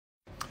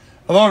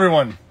Hello,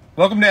 everyone.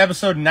 Welcome to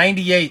episode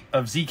 98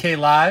 of ZK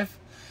Live.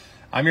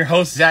 I'm your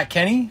host, Zach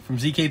Kenny from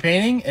ZK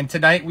Painting, and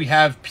tonight we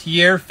have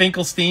Pierre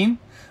Finkelstein,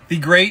 the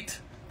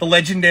great, the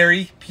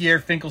legendary Pierre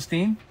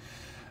Finkelstein.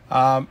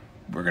 We're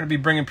going to be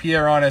bringing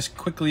Pierre on as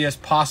quickly as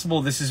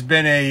possible. This has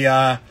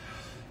been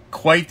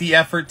quite the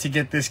effort to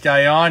get this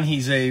guy on.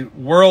 He's a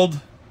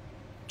world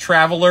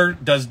traveler,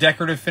 does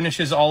decorative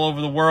finishes all over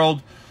the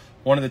world,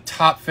 one of the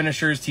top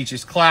finishers,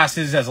 teaches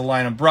classes, has a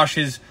line of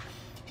brushes.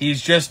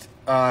 He's just...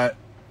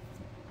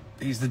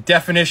 he's the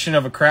definition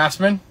of a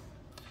craftsman.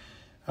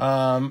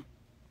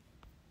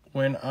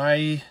 When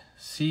I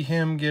see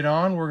him get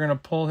on, we're going to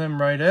pull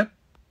him right up.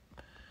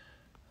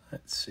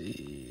 Let's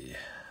see.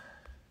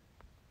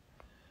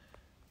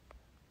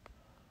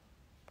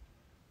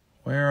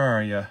 Where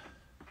are you?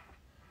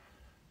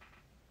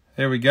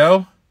 There we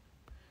go.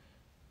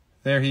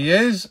 There he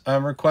is.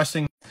 I'm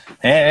requesting.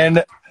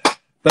 And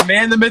the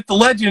man, the myth, the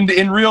legend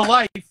in real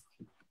life.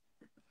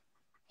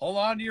 Hold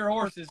on to your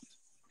horses.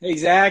 Hey,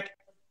 Zach.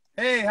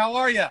 Hey, how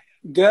are you?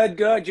 Good,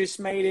 good. Just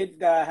made it.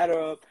 Had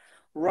a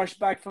rush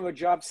back from a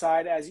job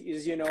site. As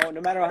you know, no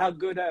matter how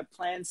good I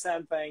plan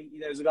something,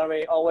 there's going to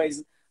be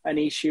always an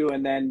issue.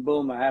 And then,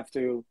 boom, I have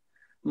to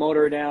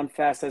motor down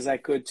fast as I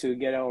could to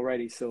get it all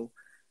ready. So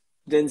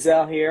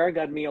Denzel here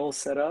got me all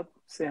set up.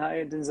 Say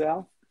hi,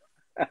 Denzel.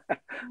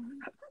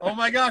 Oh,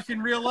 my gosh,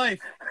 in real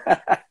life.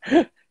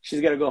 She's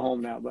got to go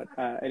home now. But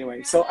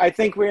anyway, so I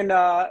think we're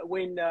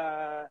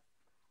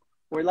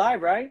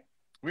live, right?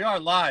 We are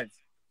live.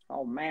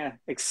 Oh, man.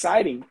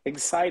 Exciting.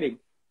 Exciting.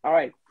 All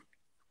right.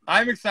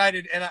 I'm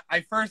excited. And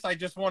I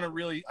just want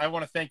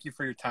to thank you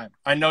for your time.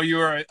 I know you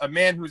are a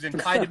man who's in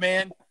high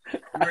demand.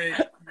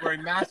 You're a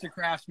master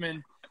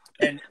craftsman.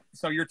 And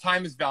so your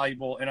time is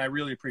valuable, and I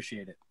really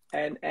appreciate it.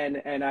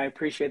 And I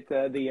appreciate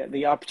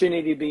the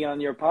opportunity to be on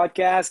your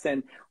podcast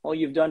and all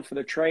you've done for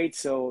the trade.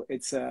 So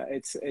it's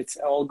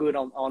all good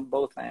on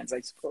both ends,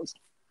 I suppose.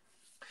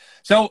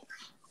 So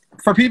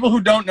for people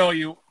who don't know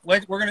you,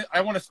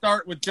 I want to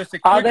start with just a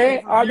quick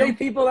overview. Are they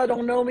people that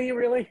don't know me,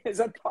 really? Is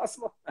that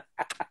possible?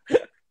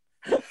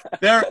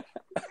 There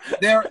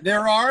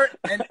are,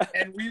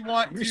 and we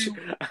want to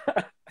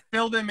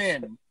fill them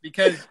in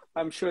because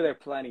I'm sure there are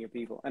plenty of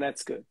people, and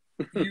that's good.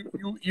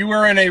 you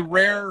are in a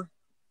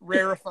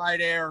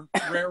rarefied air,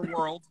 rare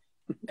world,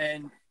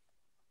 and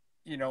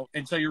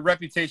so your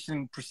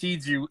reputation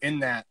precedes you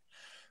in that.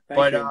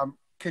 Thank you.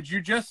 Could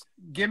you just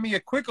give me a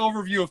quick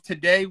overview of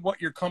today,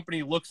 what your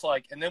company looks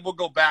like, and then we'll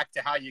go back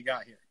to how you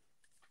got here.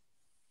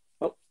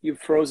 Oh, you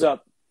froze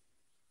up.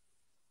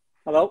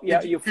 Hello?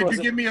 Yeah, you froze up. Could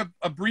you give me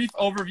a brief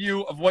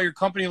overview of what your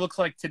company looks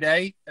like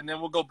today, and then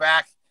we'll go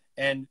back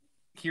and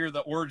hear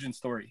the origin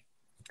story?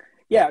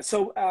 Yeah,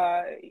 so,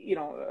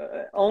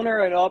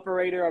 owner and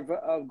operator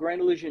of Grand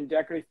Illusion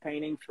Decorative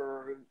Painting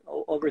for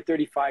over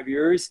 35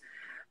 years.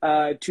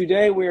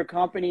 Today, we're a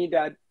company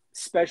that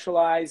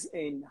specialize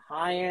in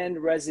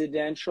high-end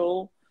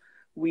residential.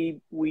 We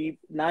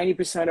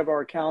 90% of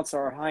our accounts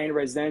are high-end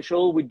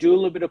residential. We do a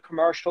little bit of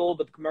commercial,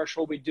 but the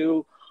commercial we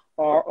do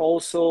are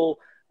also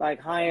like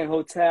high-end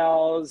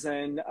hotels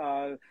and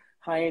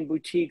high-end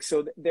boutiques.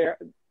 So they're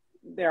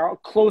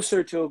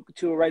closer to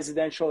a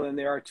residential than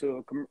they are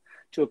to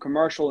a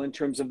commercial in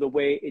terms of the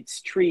way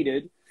it's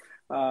treated.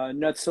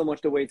 Not so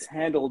much the way it's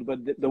handled,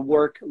 but the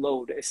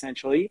workload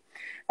essentially.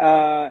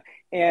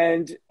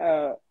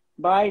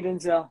 Bye,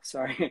 Denzel.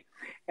 Sorry.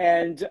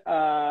 And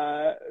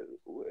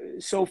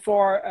so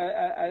far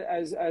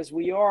as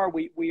we are,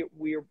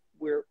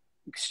 we're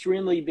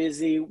extremely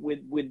busy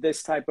with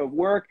this type of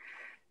work.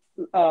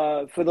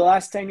 For the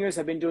last 10 years,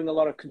 I've been doing a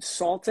lot of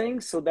consulting,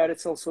 so that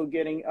it's also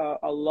getting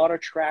a lot of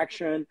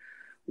traction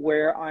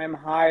where I'm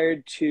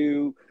hired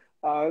to,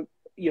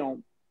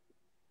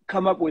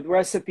 come up with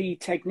recipe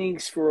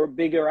techniques for a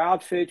bigger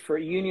outfit, for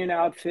a union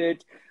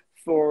outfit,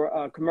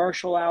 for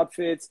commercial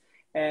outfits.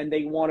 And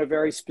they want a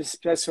very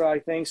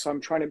specific thing. So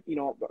I'm trying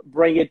to,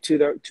 bring it to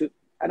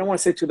I don't want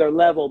to say to their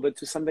level, but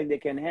to something they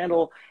can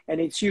handle. And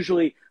it's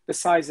usually the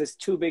size is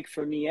too big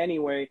for me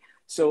anyway.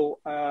 So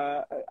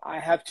I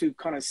have to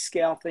kind of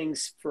scale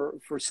things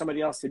for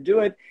somebody else to do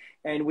it.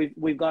 And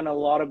we've done a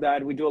lot of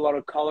that. We do a lot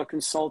of color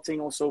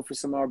consulting also for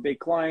some of our big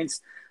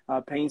clients,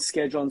 paint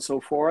schedule and so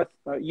forth.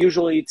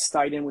 Usually it's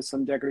tied in with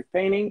some decorative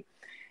painting.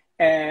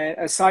 And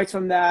aside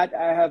from that,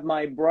 I have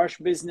my brush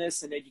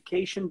business and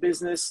education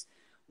business,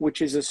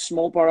 which is a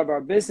small part of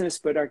our business,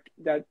 but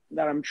that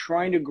I'm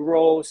trying to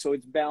grow so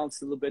it's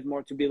balanced a little bit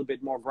more to be a little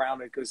bit more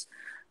grounded because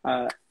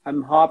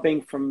I'm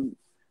hopping from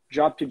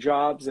job to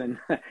jobs and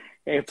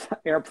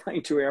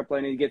airplane to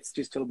airplane, and it gets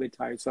just a little bit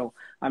tired. So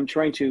I'm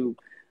trying to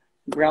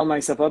ground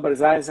myself up. But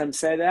as I'm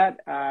saying that,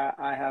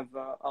 I have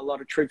a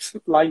lot of trips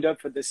lined up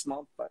for this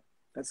month, but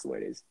that's the way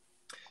it is.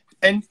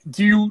 And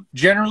do you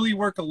generally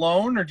work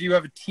alone, or do you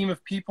have a team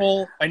of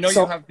people? I know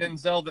you have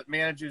Denzel that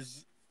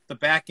manages the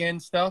back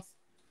end stuff.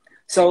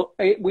 So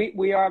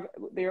we have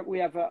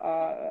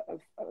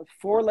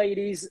 4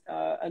 ladies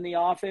in the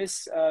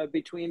office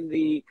between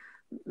the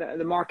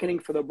marketing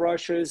for the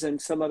brushes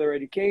and some other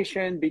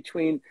education,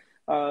 between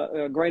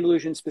Grand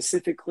Illusion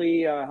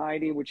specifically,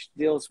 Heidi, which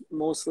deals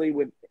mostly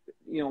with,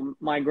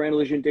 my Grand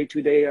Illusion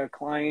day-to-day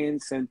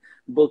clients and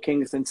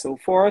bookings and so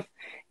forth.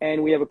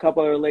 And we have a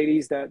couple other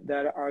ladies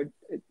that are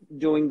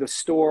doing the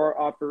store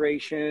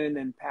operation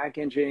and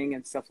packaging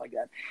and stuff like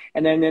that.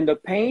 And then in the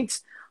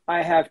paints,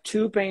 I have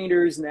 2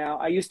 painters now.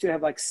 I used to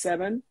have like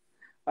 7.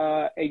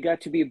 It got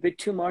to be a bit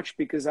too much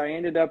because I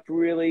ended up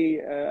really,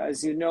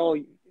 as you know,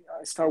 I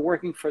started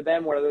working for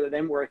them rather than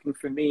them working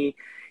for me,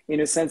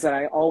 in a sense that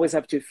I always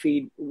have to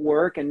feed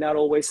work and not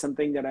always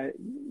something that I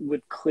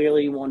would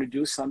clearly want to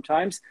do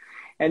sometimes.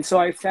 And so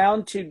I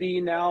found to be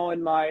now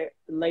in my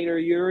later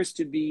years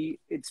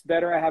it's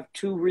better I have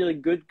 2 really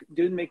good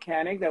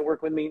mechanics that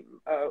work with me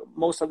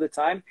most of the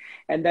time.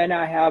 And then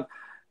I have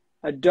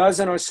a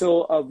dozen or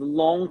so of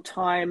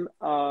long-time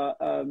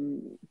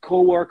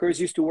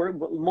co-workers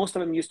most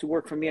of them used to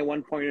work for me at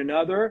one point or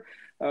another,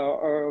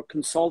 or a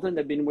consultant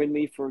that have been with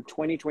me for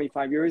 20,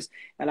 25 years,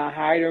 and I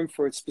hire them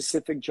for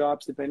specific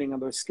jobs depending on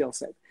their skill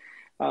set.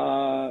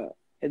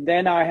 And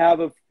then I have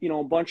a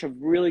bunch of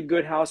really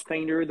good house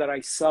painter that I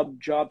sub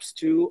jobs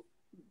to,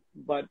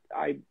 but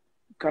I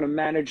kind of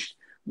manage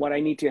what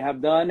I need to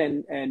have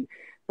done.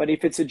 But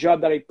if it's a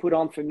job that I put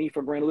on for me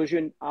for Grand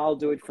Illusion, I'll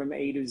do it from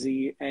A to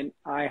Z, and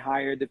I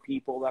hire the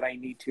people that I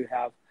need to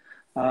have.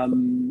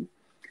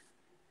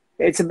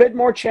 It's a bit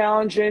more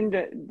challenging,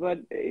 but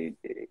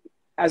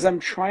as I'm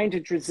trying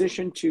to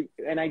transition to,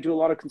 and I do a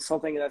lot of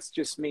consulting, and that's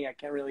just me, I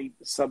can't really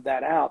sub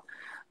that out.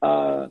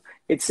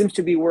 It seems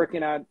to be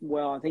working out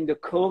well. I think the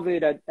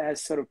COVID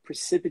has sort of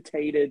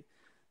precipitated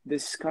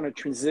this kind of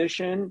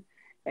transition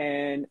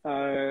and,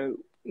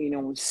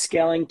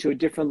 scaling to a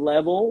different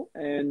level.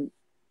 And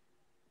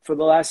for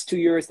the last 2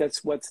 years,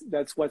 that's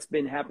what's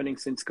been happening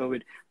since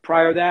COVID.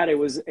 Prior to that, it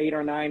was 8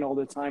 or 9 all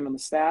the time on the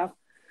staff,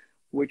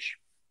 which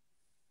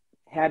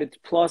had its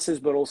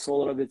pluses, but also a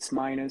lot of its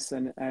minus.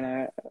 And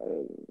I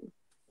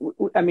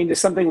mean, there's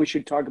something we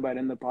should talk about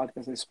in the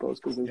podcast, I suppose,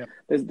 because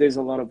there's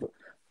a lot of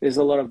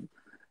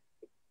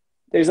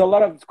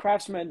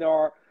craftsmen that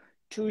are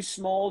too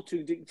small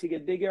to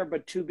get bigger,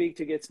 but too big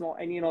to get small.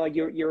 And like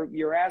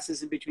your ass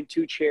is in between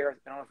 2 chairs.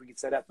 I don't know if we can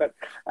say that, but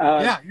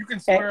yeah, you can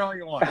swear all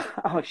you want.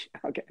 Oh,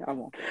 okay, I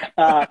won't.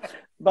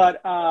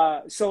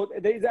 So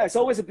there's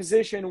always a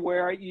position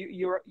where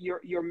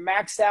you're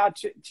maxed out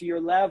to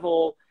your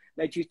level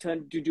that you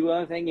tend to do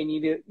other thing, and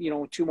you need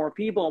 2 more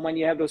people. And when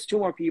you have those 2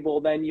 more people,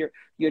 then you're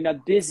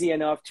not busy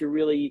enough to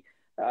really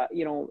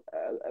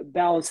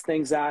balance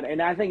things out.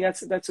 And I think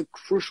that's a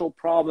crucial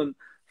problem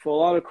for a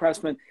lot of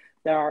craftsmen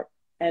that are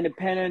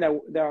independent,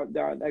 that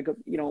are like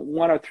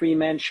 1 or 3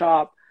 man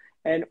shop,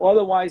 and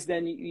otherwise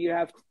then you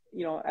have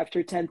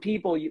after 10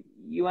 people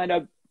you end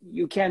up,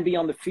 you can't be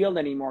on the field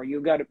anymore.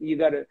 You're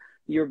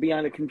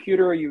behind a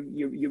computer,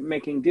 you're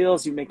making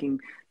deals, you're making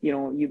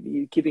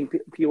you keeping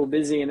people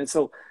busy, and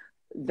so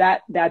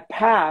that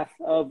path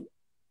of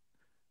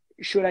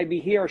should I be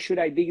here or should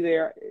I be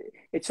there,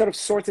 it sort of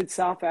sorts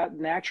itself out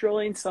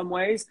naturally in some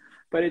ways,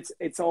 but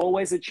it's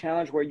always a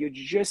challenge where you're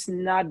just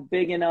not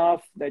big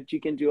enough that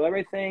you can do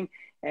everything,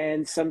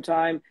 and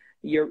sometimes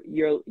you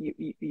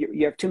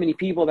have too many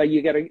people that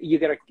you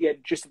gotta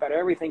get just about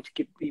everything to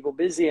keep people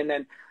busy, and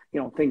then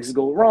things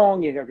go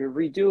wrong, you have to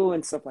redo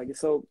and stuff like that.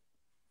 So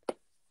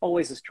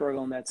always a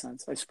struggle in that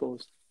sense, I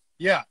suppose.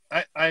 Yeah,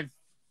 I've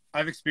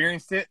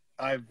experienced it.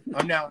 I'm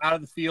now out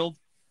of the field,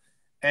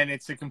 and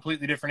it's a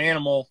completely different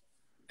animal,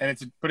 and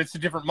it's a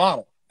different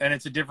model, and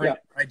it's a different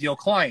ideal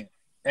client,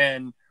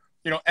 and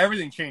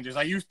everything changes.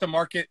 I used to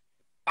market,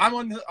 I'm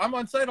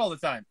on site all the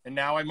time, and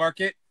now I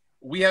market,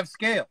 we have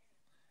scale,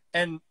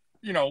 and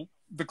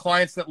the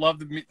clients that love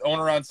the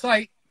owner on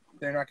site,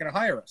 they're not going to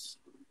hire us.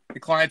 The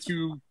clients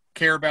who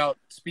care about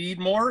speed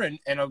more and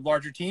a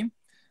larger team,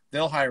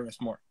 they'll hire us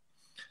more.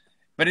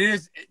 But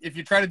if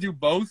you try to do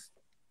both,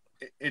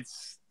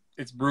 it's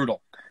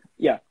brutal.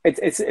 Yeah,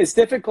 it's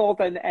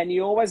difficult, and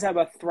you always have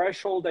a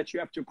threshold that you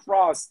have to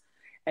cross,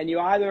 and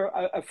you're either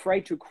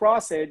afraid to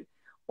cross it,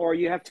 or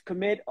you have to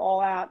commit all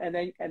out, and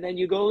then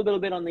you go a little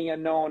bit on the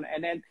unknown,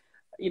 and then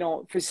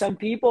for some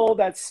people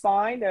that's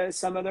fine.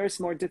 Some others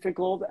more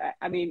difficult.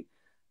 I mean,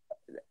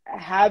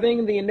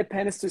 having the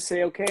independence to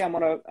say, okay, I'm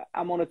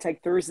gonna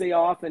take Thursday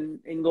off and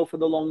go for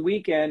the long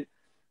weekend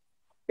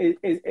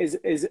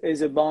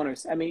is a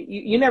bonus. I mean,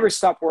 you never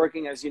stop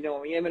working, as you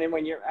know. Even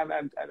when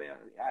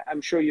I'm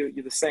sure you're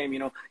the same.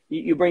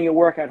 You bring your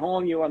work at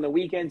home. You on the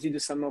weekends, you do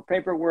some more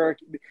paperwork.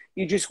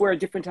 You just wear a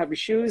different type of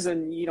shoes,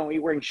 and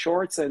you're wearing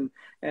shorts, and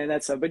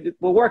that's it. But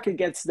the work, it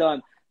gets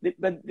done.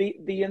 But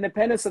the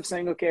independence of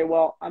saying, okay,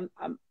 well, I'm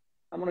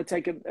going to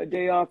take a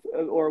day off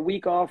or a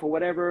week off or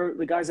whatever.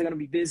 The guys are going to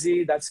be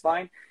busy. That's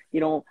fine.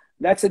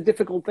 That's a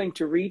difficult thing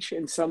to reach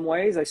in some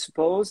ways, I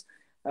suppose.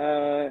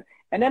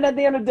 And then at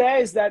the end of the day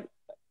is that,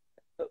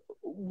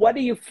 what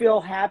do you feel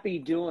happy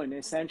doing,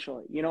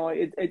 essentially?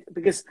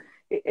 Because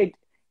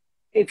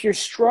if you're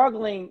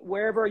struggling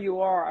wherever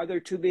you are,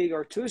 either too big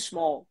or too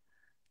small,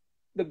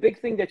 the big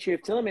thing that you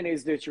have to eliminate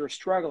is that you're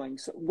struggling.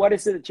 So what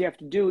is it that you have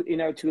to do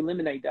to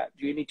eliminate that?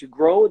 Do you need to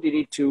grow? Do you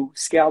need to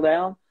scale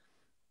down?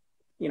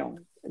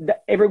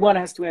 everyone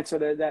has to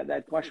answer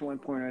that question one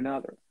point or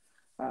another.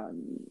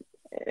 And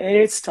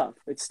it's tough.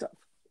 It's tough.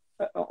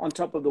 On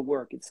top of the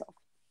work itself.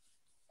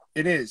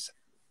 It is.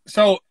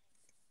 So,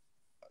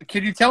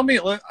 can you tell me?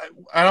 I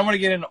don't want to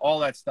get into all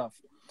that stuff,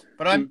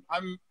 but I'm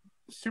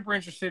super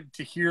interested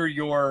to hear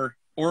your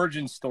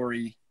origin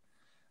story.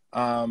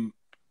 From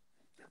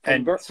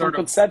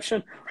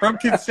conception. From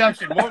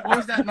conception. What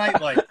was that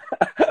night like?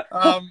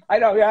 I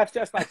know you have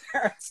to ask my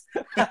parents.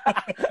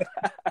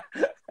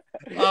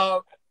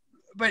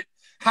 But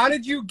how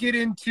did you get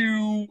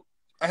into?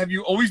 Have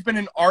you always been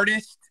an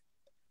artist?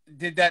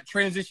 Did that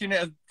transition?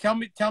 Tell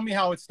me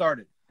how it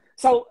started.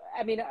 So,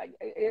 I mean,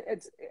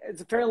 it's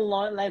a fairly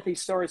lengthy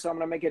story, so I'm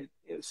going to make it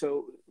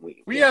so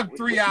we have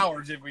 3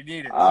 hours if we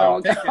need it.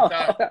 So take your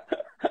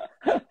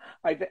time.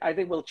 I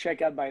think we'll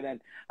check out by then.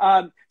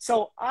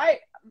 So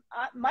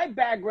my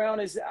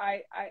background is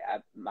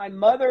my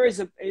mother is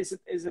a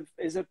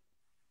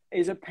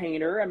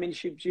painter. I mean,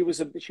 she was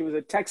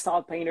a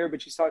textile painter,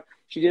 but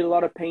she did a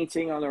lot of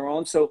painting on her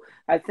own. So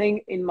I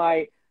think in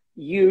my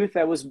youth,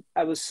 I was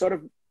sort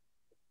of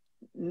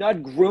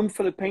not groomed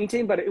for the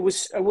painting, but it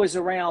was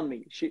around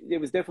me.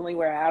 It was definitely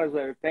where I had it,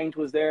 where paint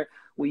was there.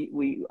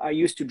 I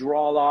used to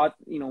draw a lot,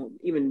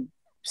 even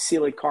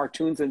silly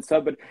cartoons and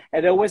stuff, but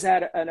it always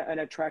had an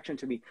attraction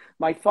to me.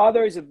 My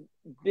father is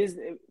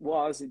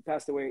he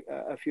passed away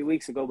a few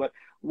weeks ago, but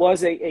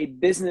was a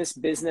business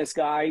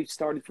guy,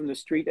 started from the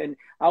street. And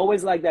I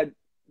always liked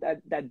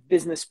that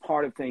business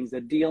part of things,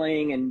 the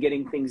dealing and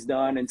getting things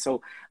done. And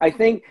so I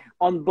think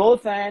on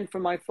both ends,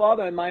 from my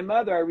father and my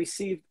mother, I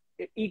received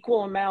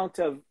equal amount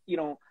of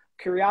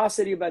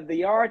curiosity about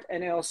the art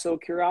and also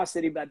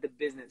curiosity about the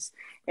business.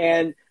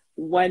 And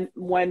when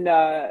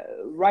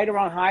right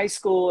around high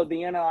school, at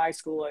the end of high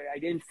school, I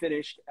didn't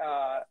finish.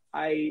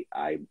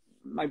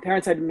 My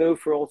parents had to move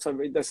for also.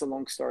 That's a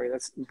long story.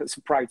 That's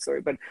a pride story.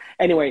 But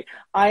anyway,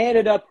 I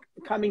ended up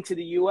coming to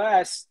the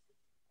U.S.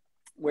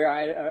 where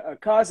I had a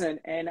cousin,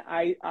 and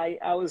I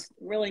was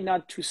really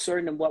not too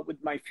certain of what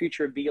would my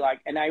future be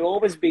like. And I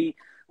always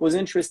was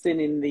interested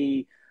in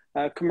the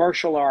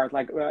commercial art,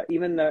 like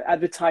even the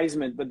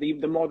advertisement, but the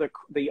more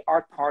the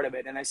art part of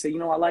it. And I say,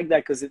 I like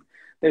that because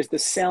there's the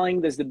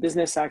selling, there's the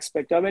business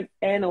aspect of it,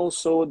 and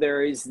also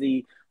there is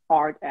the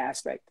art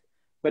aspect.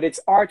 But it's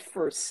art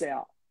for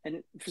sale.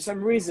 And for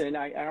some reason,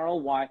 I don't know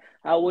why,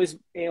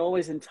 it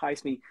always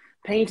enticed me.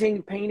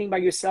 Painting by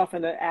yourself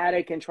in the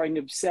attic and trying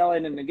to sell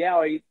it in the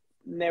gallery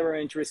never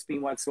interests me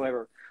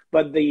whatsoever.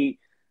 But the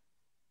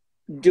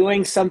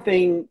doing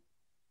something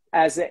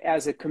as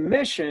a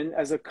commission,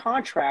 as a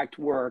contract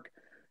work,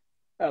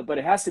 but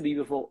it has to be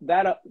beautiful.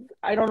 That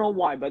I don't know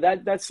why, but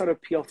that sort of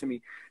appealed to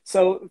me.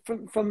 So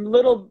from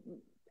little,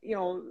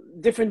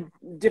 different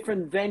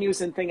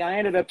venues and things, I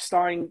ended up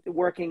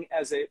working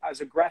as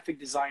a graphic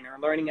designer,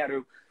 learning how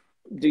to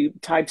do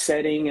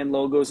typesetting and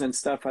logos and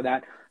stuff like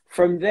that.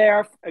 From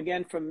there,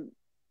 again, from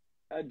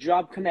a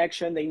job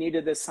connection, they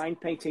needed the sign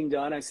painting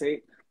done. I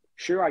say,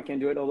 sure, I can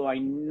do it, although I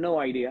had no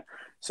idea.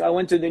 So I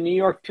went to the New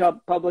York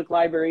Public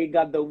Library,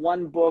 got the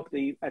one book,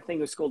 I think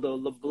it was called the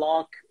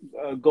LeBlanc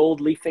gold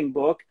leafing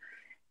book,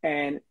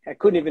 and I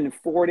couldn't even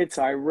afford it,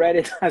 so I read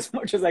it as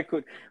much as I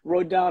could,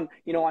 wrote down,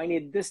 I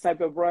need this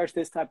type of brush,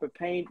 this type of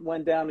paint,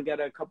 went down and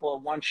got a couple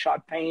of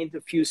one-shot paint,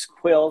 a few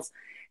quills,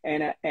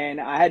 and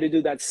I had to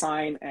do that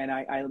sign, and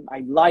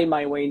I lied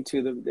my way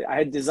into I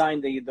had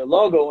designed the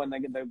logo, and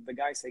the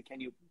guy said, can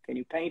you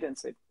paint? And I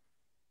said,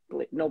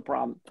 no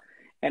problem.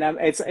 And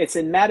it's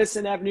in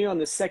Madison Avenue on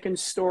the second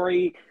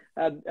story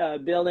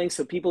building,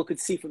 so people could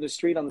see from the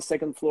street on the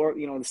second floor,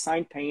 the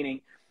sign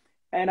painting.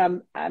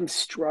 And I'm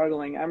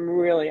struggling. I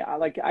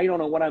don't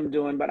know what I'm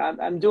doing, but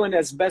I'm doing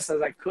as best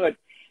as I could.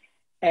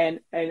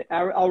 And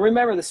I'll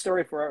remember the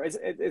story for her.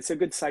 It's a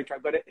good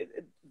sidetrack. But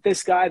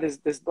this guy,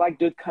 this black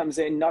dude comes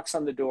in, knocks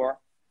on the door,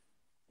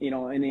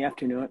 in the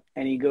afternoon,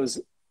 and he goes,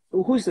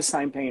 "Who's the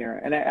sign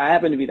painter?" And I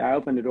happen to be there. I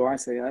open the door. I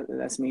say,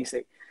 "That's me." I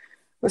say,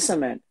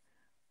 "Listen, man.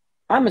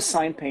 I'm a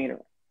sign painter.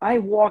 I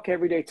walk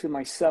every day to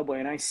my subway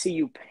and I see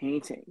you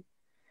painting.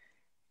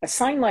 A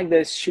sign like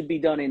this should be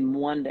done in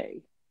one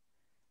day.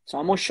 So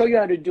I'm going to show you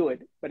how to do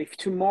it. But if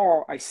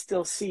tomorrow I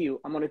still see you,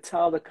 I'm going to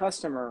tell the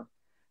customer,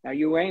 now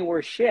you ain't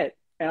worth shit,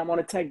 and I'm going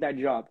to take that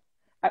job."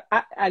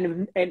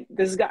 And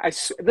this guy,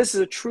 this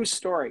is a true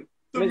story.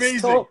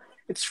 Amazing.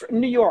 It's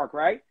New York,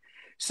 right?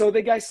 So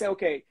the guy said,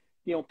 okay,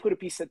 put a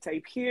piece of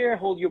tape here,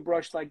 hold your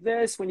brush like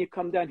this. When you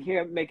come down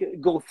here, make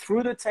it go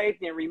through the tape,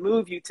 then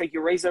remove, you take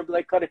your razor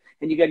blade, cut it,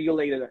 and you get your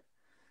later there.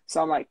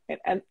 So I'm like,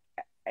 and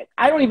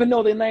I don't even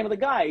know the name of the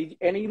guy,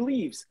 and he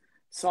leaves.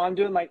 So I'm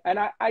doing and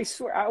I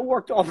swear, I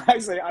worked all night. I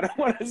say, I don't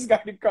want this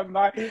guy to come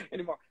by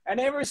anymore. I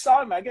never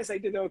saw him. I guess I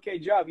did an okay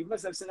job. He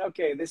must have said,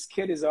 okay, this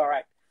kid is all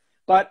right.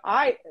 But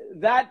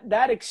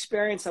that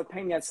experience of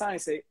painting that sign, I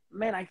say,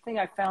 man, I think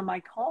I found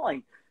my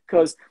calling,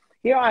 because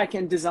here I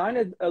can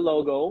design a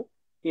logo.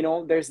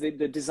 There's the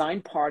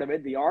design part of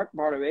it, the art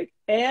part of it.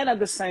 And at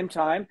the same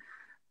time,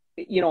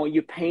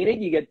 you paint it,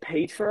 you get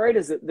paid for it.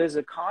 There's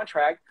a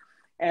contract.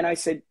 And I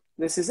said,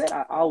 this is it.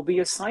 I'll be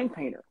a sign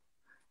painter.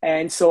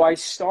 And so I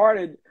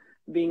started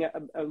being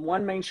a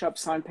one-man shop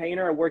sign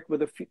painter. I worked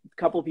with a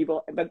couple of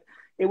people, but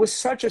it was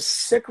such a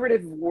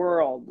secretive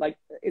world. Like,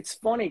 it's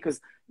funny because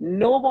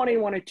nobody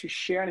wanted to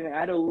share anything. I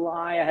had to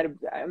lie.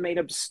 I made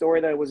up a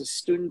story that I was a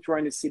student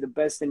trying to see the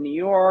best in New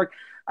York.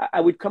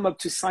 I would come up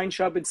to sign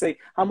shop and say,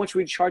 how much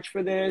we charge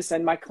for this?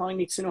 And my client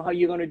needs to know how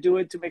you're going to do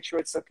it to make sure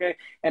it's okay.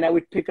 And I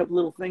would pick up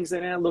little things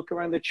and then look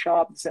around the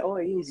shop and say, oh,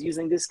 he's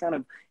using this kind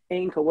of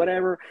ink or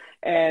whatever.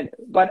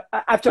 But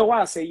after a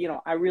while, I say, you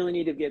know, I really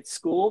need to get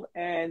schooled.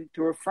 And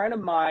through a friend of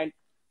mine,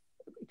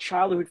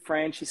 childhood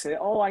friend, she said,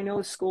 oh, I know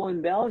a school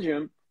in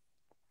Belgium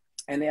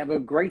and they have a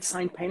great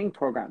sign painting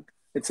program.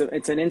 It's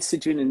an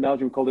institute in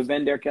Belgium called the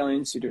Van der Kellen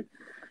Institute.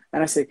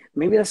 And I say,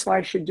 maybe that's what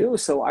I should do.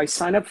 So I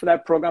signed up for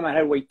that program. I had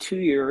to wait 2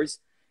 years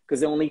because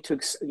they only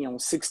took,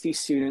 60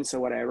 students or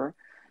whatever.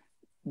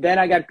 Then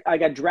I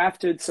got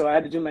drafted, so I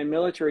had to do my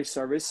military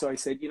service. So I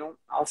said,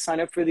 I'll sign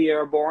up for the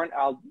airborne.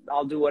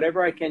 I'll do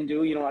whatever I can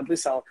do. At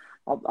least I'll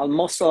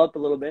muscle up a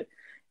little bit.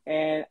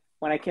 And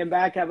when I came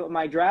back after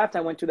my draft,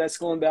 I went to that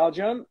school in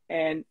Belgium,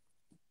 and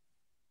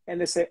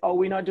they say, oh,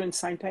 we're not doing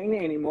sign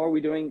painting anymore.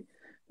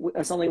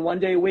 It's only 1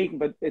 day a week,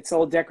 but it's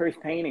all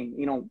decorative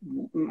painting,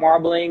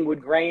 marbling, wood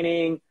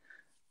graining,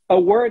 a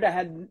word I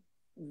had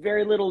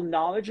very little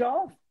knowledge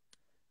of.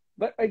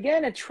 But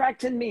again,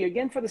 attracted me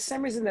again for the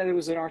same reason that it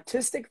was an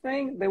artistic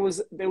thing. There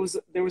was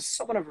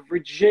somewhat of a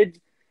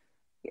rigid.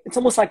 It's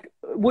almost like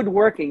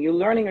woodworking. You're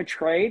learning a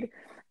trade,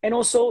 and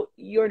also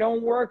you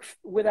don't work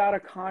without a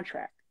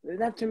contract.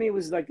 That to me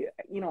was like,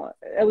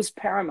 it was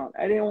paramount.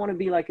 I didn't want to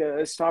be like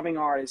a starving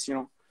artist,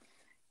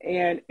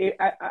 And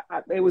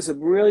it was a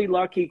really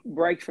lucky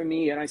break for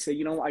me. And I said,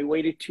 I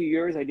waited 2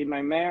 years. I did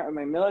my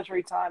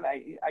military time.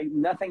 I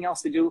nothing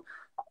else to do.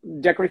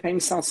 Decorative painting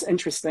sounds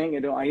interesting.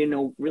 I didn't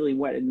know really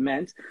what it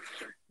meant.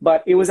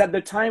 But it was at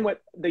the time,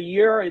 the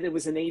year, it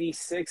was in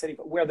 86,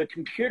 where the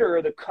computer,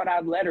 the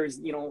cutout letters,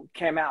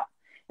 came out.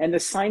 And the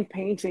sign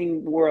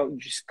painting world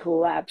just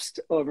collapsed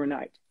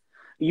overnight.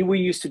 We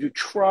used to do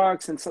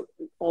trucks and so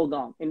all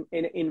gone.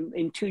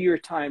 In 2 year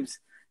times,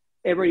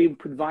 everybody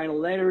put vinyl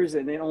letters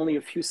and then only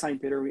a few sign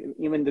painter,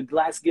 even the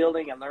glass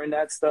gilding. I learned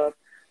that stuff.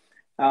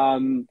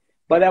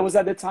 But that was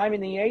at the time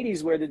in the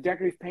 80s where the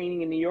decorative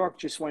painting in New York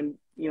just went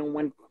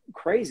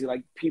crazy.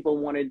 Like people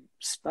wanted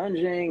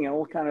sponging and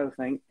all kind of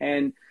thing.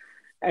 And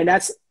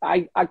that's,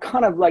 I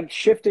kind of like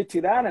shifted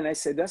to that. And I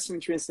said, that's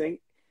interesting.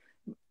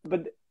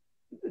 But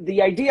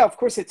the idea, of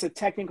course, it's a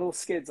technical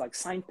skills like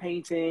sign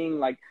painting,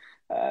 like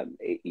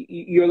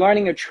you're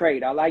learning a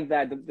trade. I like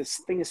that. This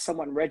thing is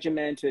somewhat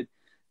regimented.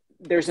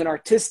 There's an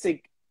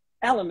artistic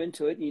element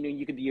to it.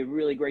 You could be a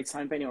really great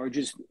sign painter or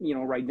just,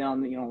 write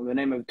down, the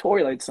name of a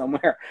toilet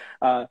somewhere.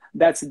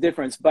 That's the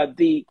difference. But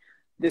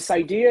this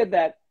idea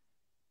that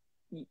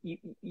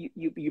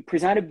you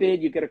present a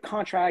bid, you get a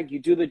contract, you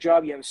do the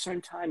job, you have a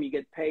certain time, you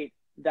get paid.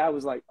 That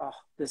was like, oh,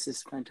 this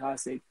is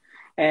fantastic.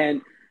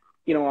 And,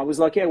 I was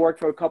lucky. I worked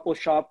for a couple of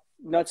shops,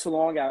 not so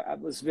long. I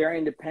was very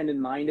independent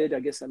minded. I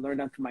guess I learned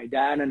that from my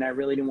dad, and I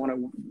really didn't want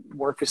to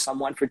work for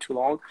someone for too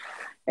long.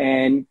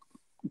 And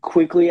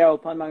quickly I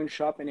opened my own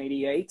shop in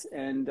 88,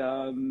 and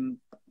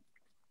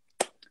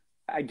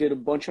I did a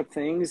bunch of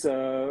things.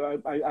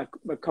 A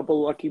couple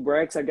of lucky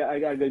breaks. I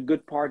got a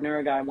good partner,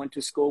 a guy I went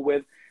to school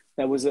with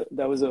that was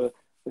a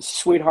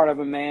sweetheart of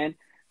a man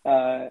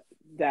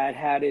that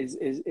had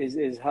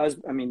his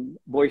husband,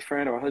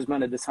 boyfriend or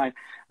husband at the time,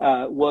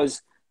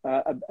 was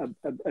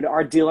an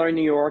art dealer in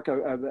New York.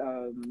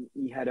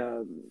 He had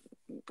a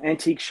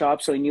antique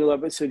shop, so he knew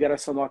of it. So he got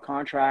us a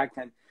contract,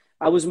 and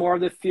I was more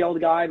of the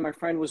field guy. My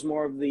friend was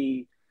more of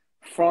the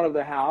front of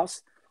the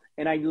house,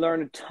 and I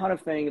learned a ton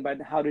of things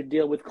about how to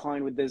deal with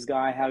client with this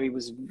guy. How he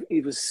was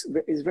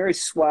very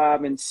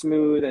suave and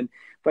smooth, and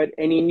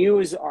he knew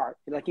his art,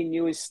 like he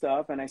knew his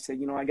stuff. And I said,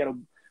 I got to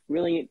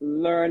really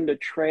learn the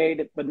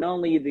trade, but not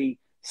only the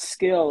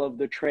skill of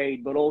the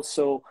trade, but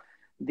also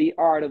the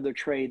art of the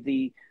trade,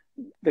 the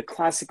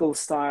classical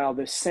style,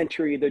 the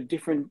century, the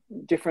different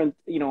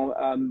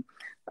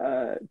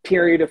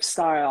period of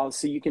styles,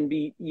 so you can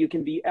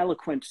be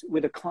eloquent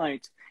with a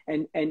client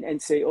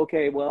and say,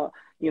 okay, well,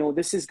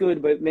 this is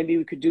good, but maybe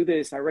we could do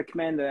this. I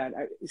recommend that.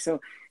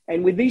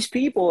 And with these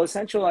people,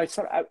 essentially,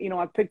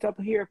 I picked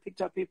up here,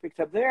 picked up here, picked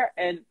up there,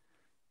 and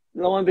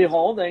lo and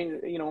behold, I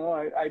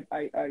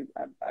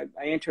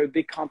entered a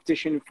big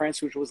competition in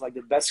France, which was like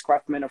the best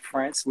craftsman of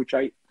France, which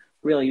I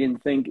really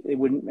didn't think it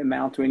wouldn't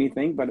amount to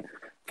anything, but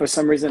for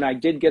some reason I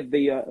did get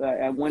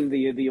I won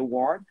the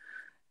award,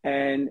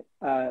 and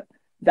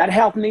that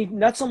helped me,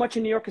 not so much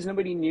in New York because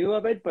nobody knew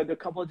of it, but a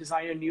couple of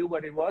designers knew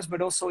what it was,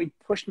 but also it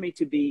pushed me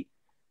to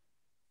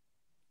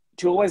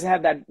always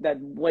have that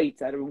weight,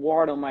 that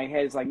award on my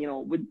head. It's like,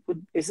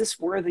 is this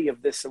worthy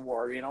of this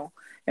award,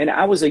 And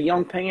I was a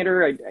young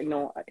painter.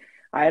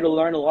 I had to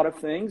learn a lot of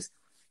things,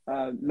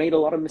 made a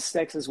lot of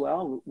mistakes as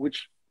well,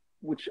 which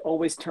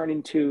always turned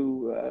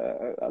into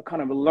a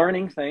kind of a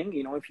learning thing,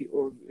 if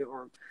you,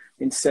 or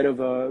instead of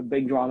a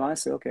big drama, I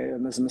say, okay,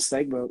 there's a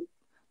mistake, but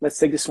let's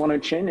take this one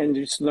on chin and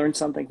just learn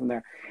something from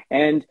there.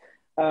 And,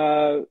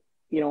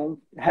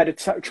 had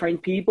to train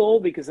people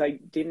because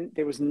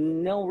there was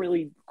no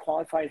really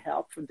qualified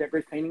help for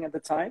decorative painting at the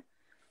time.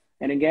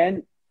 And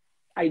again,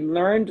 I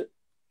learned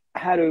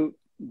how to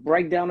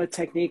break down a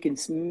technique in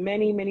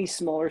many, many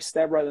smaller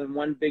steps rather than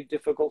one big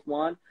difficult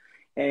one,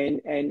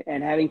 and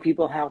having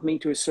people help me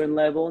to a certain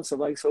level and stuff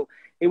like so.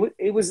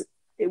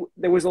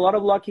 There was a lot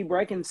of lucky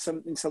break in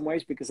some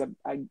ways because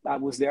I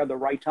was there at the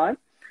right time.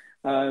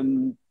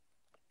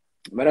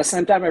 But at the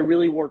same time, I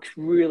really worked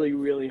really,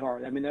 really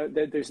hard. I mean,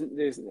 there's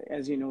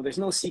as you know, there's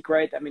no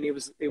secret. I mean,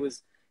 it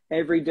was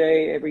every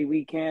day, every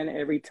weekend,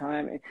 every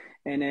time,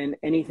 and then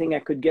anything I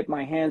could get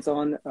my hands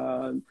on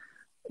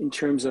in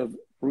terms of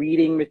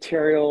reading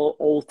material,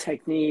 old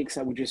techniques,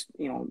 I would just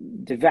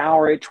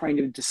devour it, trying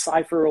to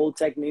decipher old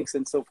techniques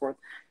and so forth,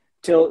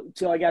 till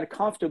I got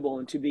comfortable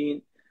into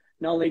being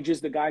not only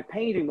just the guy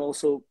painting, but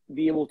also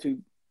be able to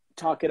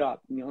talk it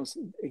up.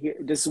 Here,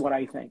 this is what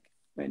I think.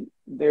 And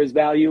there's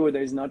value or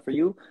there's not for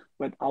you,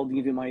 but I'll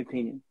give you my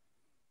opinion.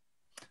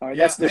 All right,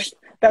 that's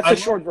the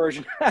short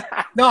version.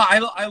 No,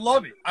 I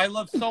love it. I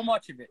love so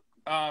much of it.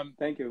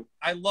 Thank you.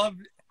 I love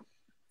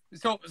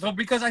so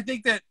because I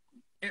think that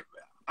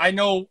I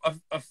know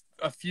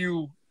a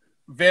few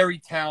very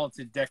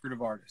talented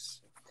decorative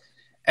artists,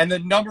 and the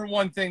number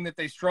one thing that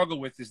they struggle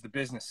with is the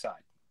business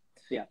side.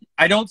 Yeah,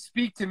 I don't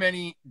speak to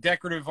many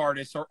decorative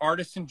artists or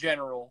artists in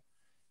general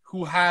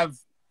who had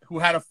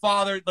a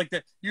father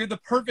you're the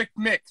perfect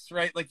mix,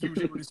 right? Like you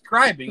were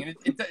describing, and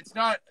it's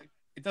not.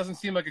 It doesn't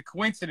seem like a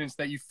coincidence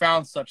that you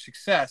found such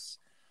success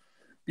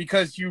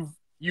because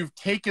you've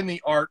taken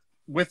the art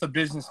with a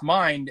business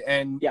mind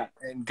and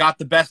got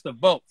the best of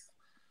both.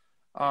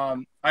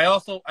 I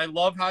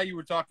love how you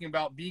were talking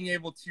about being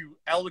able to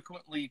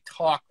eloquently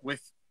talk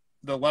with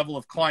the level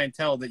of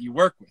clientele that you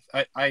work with.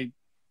 I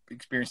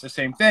experienced the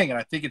same thing, and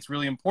I think it's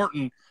really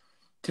important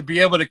to be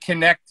able to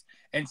connect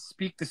and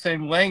speak the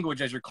same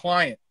language as your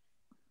client.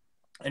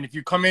 And if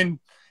you come in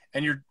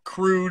and you're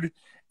crude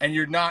and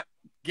you're not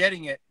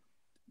getting it,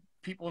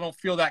 people don't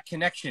feel that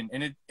connection.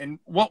 And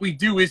what we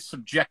do is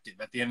subjective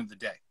at the end of the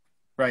day,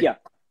 right? Yeah.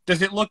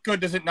 Does it look good?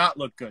 Does it not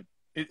look good?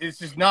 It's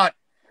just not,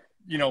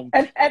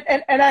 And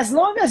as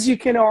long as you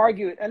can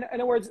argue it, in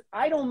other words,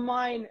 I don't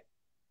mind.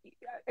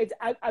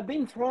 I've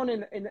been thrown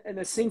in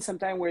a scene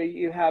sometime where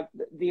you have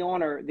the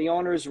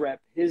owner's rep,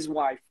 his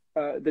wife,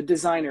 the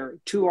designer,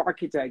 two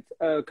architects,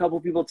 a couple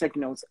of people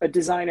taking notes, a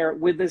designer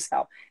with this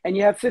help, and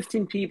you have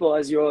 15 people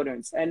as your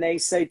audience, and they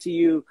say to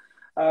you,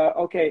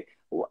 okay,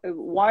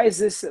 why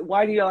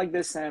do you like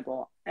this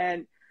sample?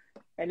 And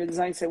the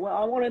designer say, well,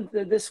 I want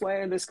it this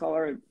way and this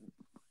color,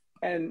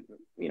 and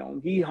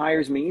he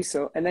hires me.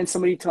 So, and then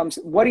somebody tells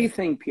me, what do you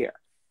think, Pierre?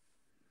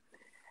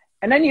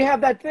 And then you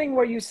have that thing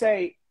where you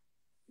say,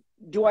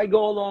 do I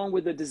go along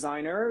with the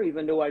designer,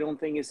 even though I don't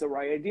think it's the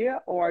right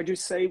idea, or I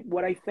just say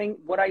what I think,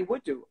 what I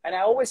would do? And I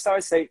always start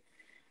to say,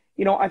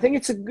 I think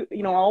it's a good,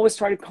 I always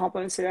try to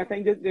compliment and say, I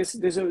think that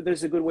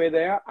there's a good way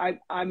there.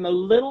 I'm a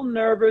little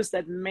nervous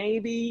that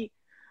maybe,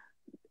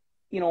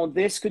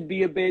 this could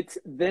be a bit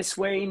this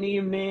way in the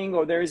evening,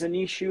 or there's an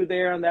issue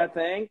there on that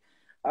thing.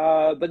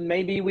 But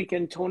maybe we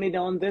can tone it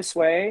down this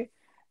way.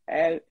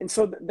 And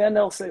so then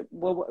they'll say,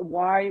 well,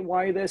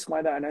 why this,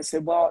 why that? And I say,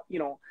 well,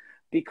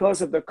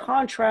 because of the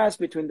contrast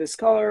between this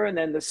color and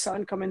then the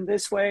sun coming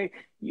this way,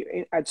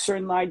 at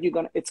certain light,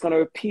 it's going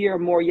to appear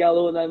more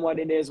yellow than what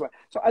it is.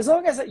 So as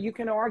long as you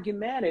can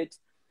argument it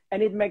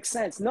and it makes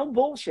sense, no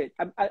bullshit.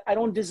 I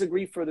don't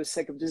disagree for the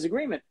sake of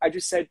disagreement. I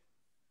just said,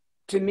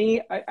 to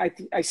me,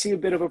 I see a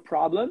bit of a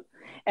problem.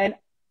 And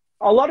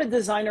a lot of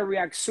designers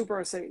react super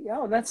and say,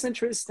 yeah, that's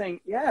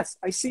interesting. Yes,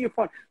 I see your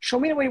point. Show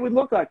me the way it would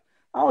look like.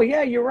 Oh,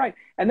 yeah, you're right.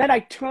 And then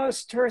I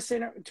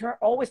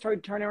always try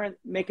to turn around,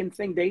 making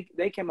think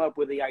they came up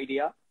with the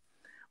idea.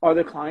 Or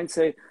the client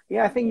say,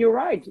 yeah, I think you're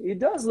right. It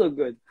does look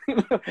good.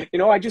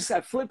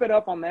 I flip it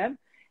up on them.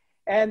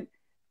 And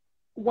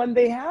when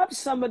they have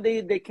somebody,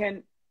 they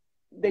can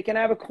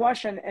have a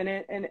question and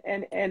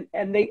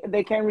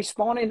they can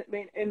respond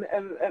in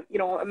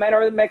a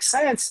manner that makes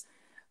sense.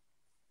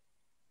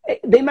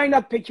 They might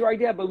not pick your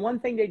idea, but one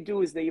thing they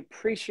do is they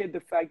appreciate the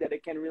fact that they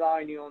can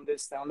rely on you on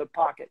this, on the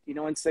pocket,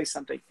 and say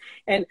something.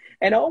 And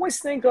I always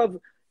think of,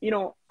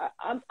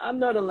 I'm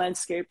not a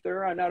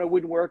landscaper, I'm not a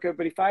woodworker,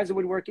 but if I was a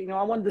woodworker,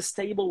 I want this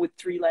table with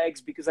 3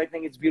 legs because I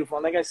think it's beautiful.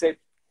 And like I said,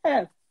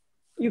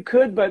 you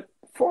could, but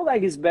 4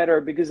 leg is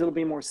better because it'll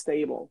be more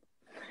stable.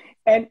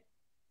 And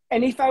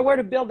if I were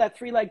to build that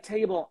 3-leg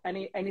table and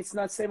it's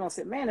not stable, I'll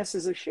say, man, this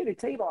is a shitty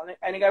table.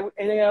 And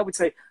I would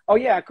say, oh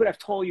yeah, I could have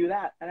told you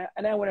that.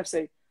 And I would have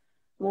said,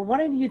 well, why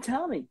didn't you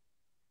tell me?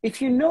 If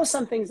you know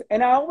something,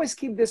 and I always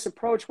keep this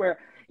approach where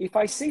if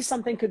I see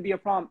something could be a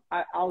problem,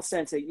 I'll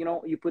sense it.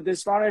 You put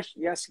this varnish,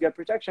 yes, you got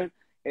protection,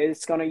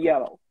 it's going to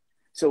yellow.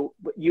 So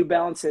you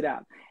balance it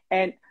out.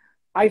 And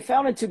I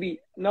found it to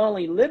be not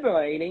only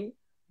liberating,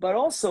 but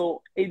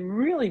also it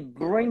really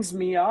brings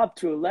me up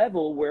to a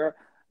level where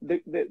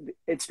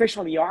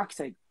especially the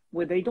architect,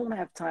 where they don't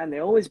have time,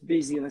 they're always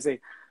busy, and they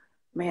say,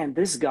 man,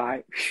 this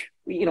guy,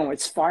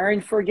 it's fire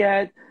and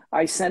forget.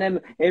 I send him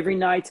every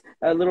night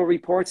a little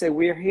report, say,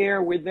 we're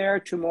here, we're there,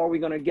 tomorrow we're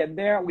going to get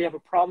there. We have a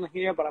problem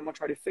here, but I'm going to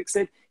try to fix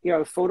it.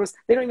 The photos,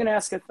 they don't even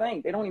ask a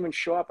thing. They don't even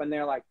show up, and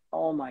they're like,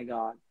 oh my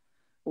God,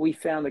 we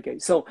found the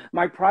case. So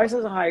my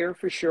prices are higher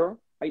for sure.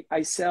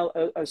 I sell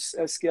a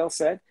skill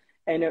set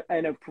and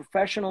a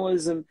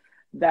professionalism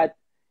that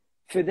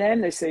for them,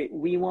 they say,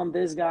 we want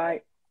this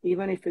guy,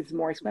 even if it's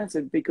more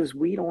expensive, because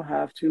we don't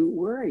have to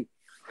worry.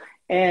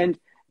 And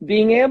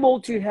being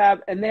able to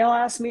have, and they'll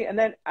ask me, and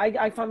then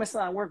I find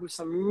myself, I work with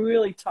some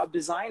really top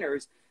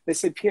designers. They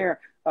say, Pierre,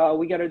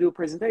 we got to do a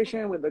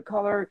presentation with the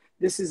color.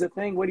 This is a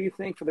thing. What do you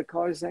think for the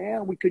colors?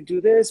 Yeah, we could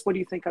do this. What do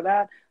you think of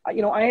that? I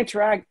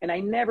interact, and I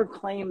never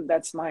claim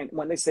that's mine.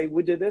 When they say,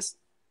 we did this,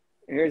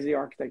 here's the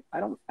architect. I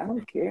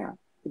don't care.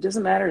 It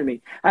doesn't matter to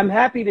me. I'm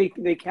happy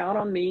they count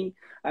on me.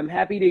 I'm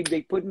happy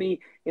they put me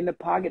in the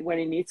pocket when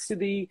it needs to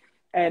be.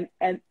 And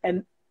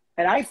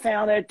I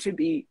found that to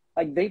be,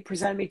 like, they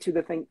present me to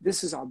the thing.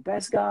 This is our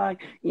best guy.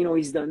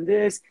 He's done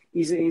this.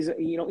 He's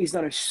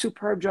done a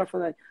superb job for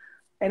that.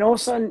 And all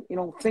of a sudden,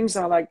 things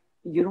are like,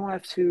 you don't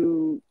have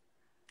to,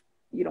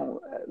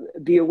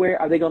 be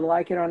aware. Are they going to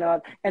like it or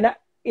not? And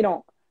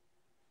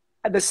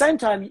at the same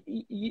time,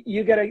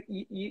 you gotta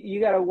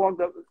walk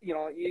the,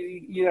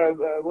 you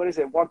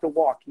gotta walk the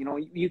walk.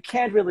 You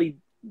can't really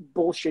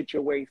bullshit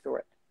your way through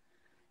it.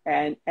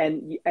 And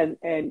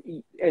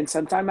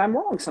sometimes I'm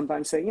wrong.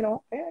 Sometimes say, yeah,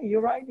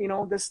 you're right.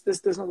 This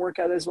doesn't work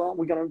out as well.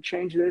 We're going to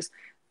change this.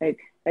 And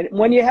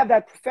when you have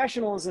that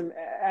professionalism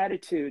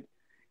attitude,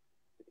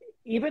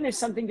 even if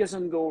something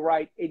doesn't go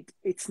right,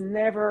 it's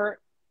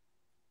never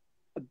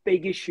a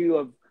big issue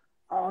of,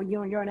 oh,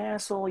 you're an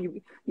asshole.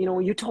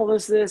 You told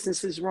us this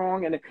is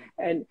wrong.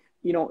 And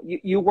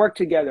you work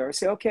together.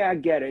 Say, okay, I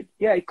get it.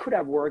 Yeah, it could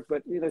have worked,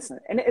 but listen,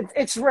 and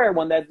it's rare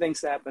when that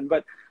things happen,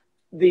 but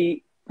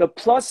the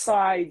plus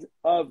side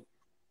of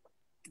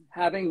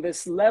having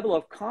this level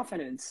of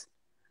confidence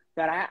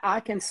that I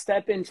can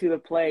step into the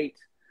plate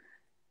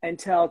and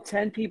tell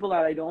 10 people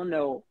that I don't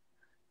know,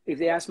 if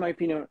they ask my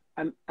opinion,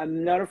 I'm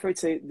not afraid to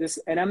say this,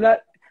 and I'm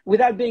not,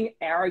 without being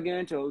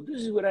arrogant or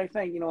this is what I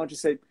think, I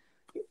just say,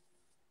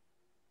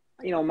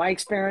 my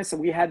experience,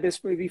 we had this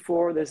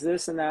before, there's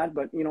this and that,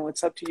 but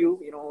it's up to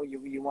you,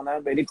 you want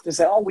that. But if they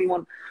say, oh, we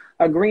want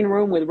a green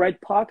room with red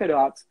polka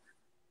dots,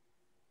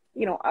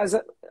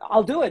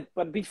 I'll do it.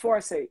 But before I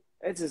say,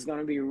 this is going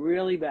to be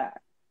really bad,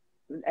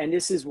 and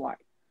this is why.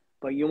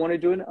 But you want to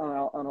do it,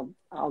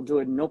 I'll do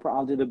it. No problem.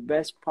 I'll do the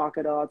best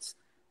polka dots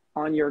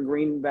on your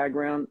green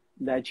background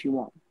that you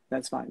want.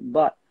 That's fine.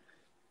 But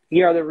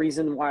here are the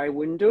reasons why I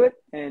wouldn't do it.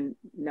 And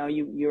now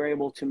you're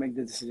able to make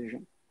the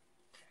decision.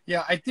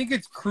 Yeah, I think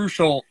it's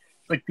crucial.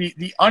 Like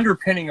the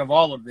underpinning of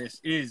all of this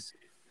is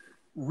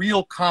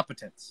real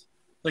competence.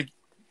 Like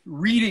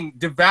reading,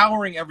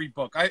 devouring every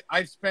book.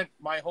 I've spent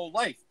my whole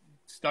life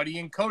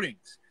studying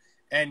coatings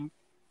and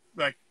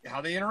like how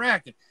they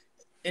interact.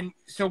 And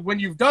so when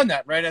you've done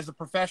that, right, as a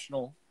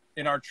professional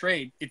in our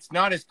trade, it's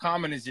not as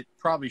common as it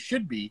probably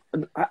should be.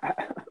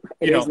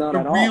 It is not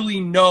at all. To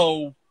really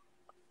know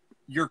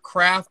your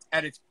craft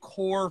at its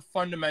core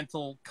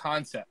fundamental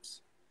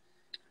concepts.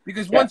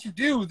 Because once you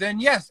do, then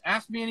yes,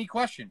 ask me any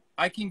question.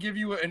 I can give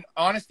you an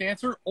honest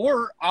answer,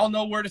 or I'll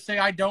know where to say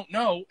I don't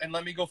know and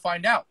let me go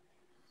find out.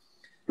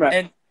 Right.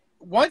 And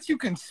once you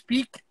can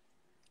speak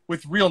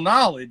with real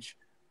knowledge,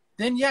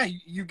 then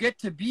you get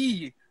to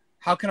be,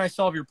 how can I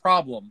solve your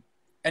problem?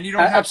 And you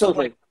don't have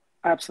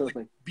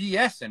absolutely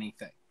BS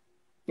anything,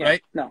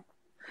 right? No,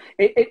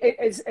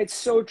 it's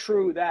so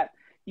true that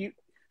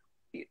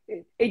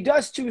it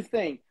does two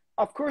things.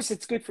 Of course,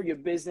 it's good for your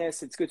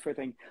business. It's good for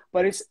things,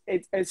 but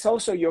it's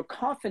also your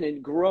confidence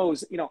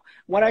grows.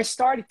 When I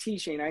started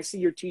teaching, I see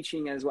you're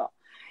teaching as well,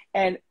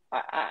 and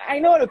I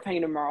know how to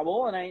paint a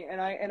marble, and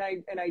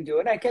I do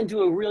it. I can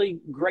do a really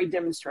great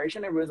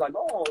demonstration. Everyone's like,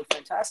 "Oh,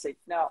 fantastic!"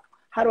 Now,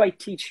 how do I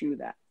teach you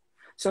that?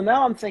 So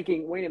now I'm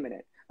thinking, wait a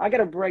minute, I got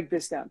to break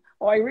this down.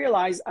 Oh, I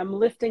realize I'm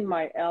lifting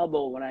my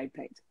elbow when I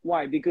paint.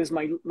 Why? Because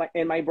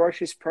my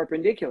brush is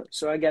perpendicular,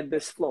 so I get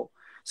this flow.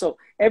 So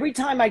every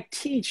time I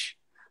teach,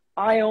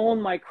 I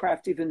own my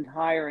craft even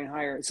higher and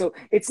higher. So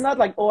it's not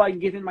like, oh, I'm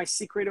giving my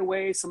secret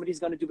away, somebody's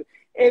going to do it.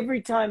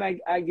 Every time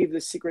I give the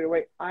secret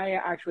away, I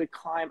actually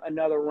climb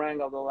another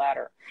rung of the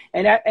ladder.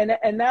 And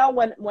now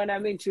when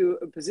I'm into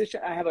a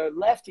position, I have a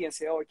lefty and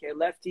say, oh, okay,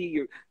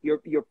 lefty,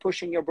 you're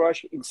pushing your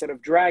brush instead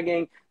of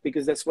dragging,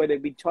 because that's what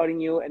they've been telling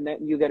you, and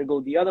then you got to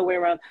go the other way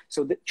around.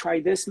 So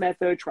try this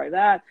method, try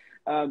that.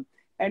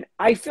 And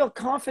I feel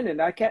confident.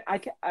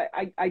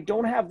 I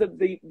don't have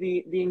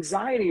the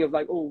anxiety of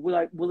like, oh,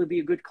 will it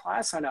be a good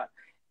class or not?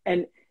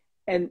 And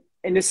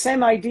the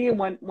same idea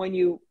when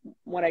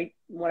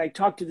I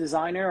talk to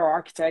designer or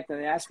architect and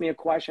they ask me a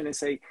question and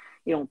say,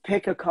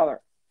 pick a color,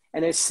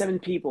 and there's 7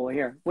 people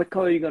here. What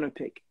color are you going to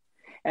pick?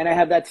 And I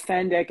have that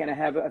fan deck and I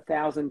have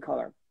 1,000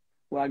 color.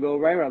 Well, I go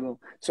right.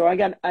 So I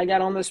got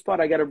on the spot.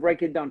 I got to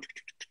break it down.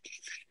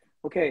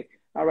 Okay,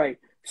 all right.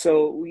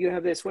 So you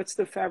have this. What's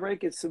the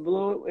fabric? It's a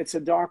blue. It's a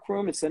dark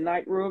room. It's a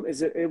night room.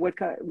 Is it what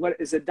kind? What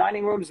is it?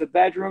 Dining room? Is it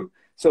bedroom?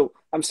 So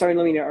I'm starting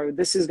to lean. Or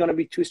this is going to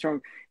be too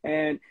strong,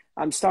 and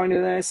I'm starting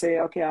to then say,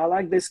 okay, I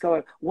like this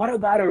color. What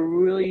about a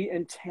really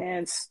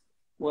intense,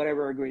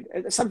 whatever? Agreed.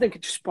 Something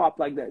could just pop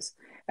like this,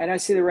 and I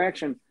see the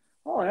reaction.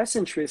 Oh, that's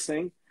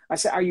interesting. I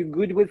say, are you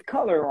good with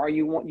color? Or are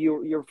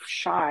you're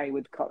shy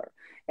with color?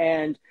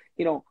 And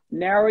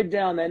narrow it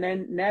down and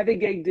then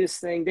navigate this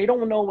thing. They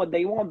don't know what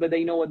they want, but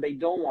they know what they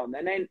don't want.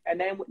 And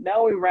then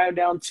now we round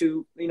down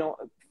to,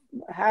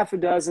 half a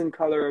dozen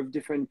color of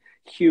different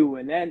hue.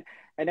 And then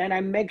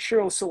I make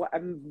sure also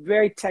I'm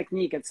very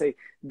technique and say,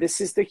 this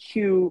is the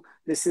hue,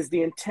 this is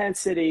the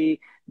intensity,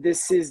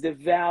 this is the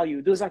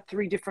value. Those are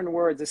three different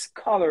words. It's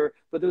color,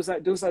 but those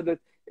are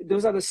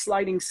the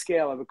sliding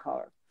scale of a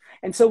color.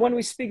 And so when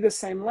we speak the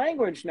same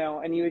language now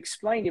and you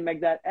explain, you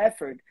make that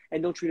effort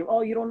and don't treat them,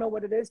 oh, you don't know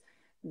what it is.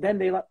 Then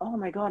they like, oh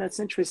my God, that's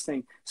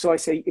interesting. So I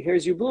say,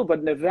 here's your blue,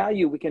 but the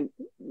value, we can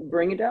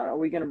bring it down or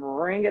we can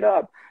bring it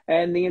up.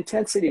 And the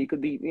intensity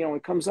could be,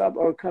 it comes up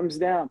or it comes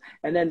down.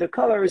 And then the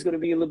color is going to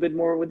be a little bit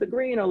more with the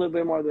green, a little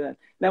bit more with that.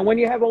 Now, when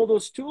you have all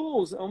those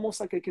tools, almost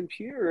like a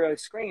computer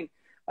screen,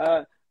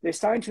 they're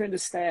starting to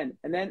understand.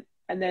 And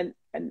then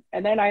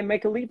I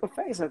make a leap of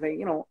faith. I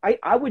think,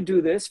 I would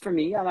do this for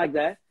me. I like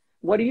that.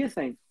 What do you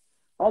think?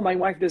 Oh, my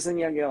wife doesn't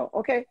yet go.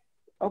 Okay,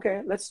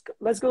 let's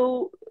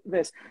go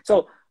this.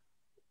 So,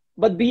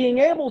 but being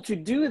able to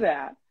do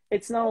that,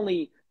 it's not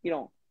only,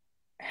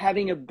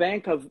 having a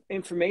bank of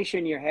information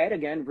in your head,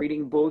 again,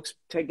 reading books,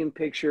 taking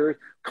pictures,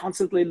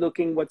 constantly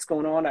looking what's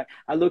going on.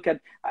 I look at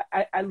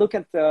a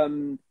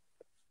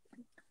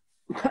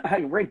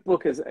great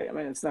book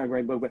it's not a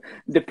great book, but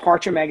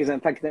Departure Magazine,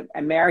 in fact, the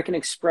American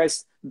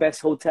Express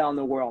best hotel in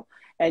the world.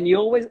 And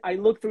I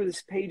look through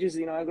these pages,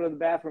 I go to the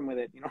bathroom with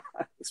it,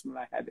 that's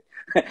my habit.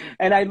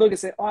 And I look and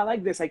say, oh, I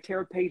like this. I tear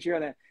a page here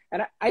and there.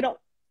 And I don't,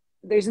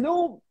 there's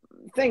no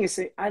thing to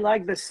say, I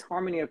like this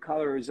harmony of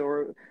colors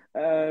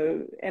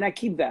and I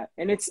keep that.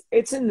 And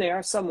it's in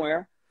there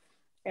somewhere.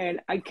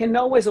 And I can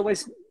always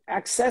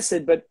access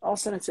it, but all of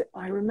a sudden I say, oh,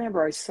 I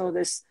remember I saw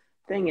this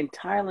thing in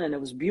Thailand. It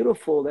was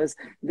beautiful. There's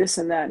this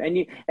and that.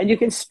 And you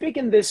can speak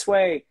in this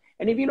way.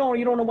 And if you don't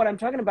know what I'm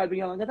talking about, but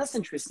you're like, that's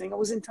interesting. I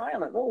was in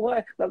Thailand. Oh,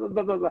 what? Blah, blah,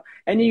 blah, blah, blah.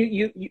 And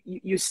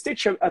you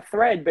stitch a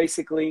thread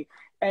basically,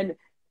 and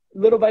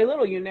little by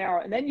little you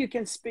narrow. And then you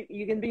can speak.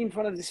 You can be in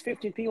front of these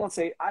 15 people and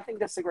say, I think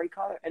that's a great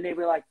color. And they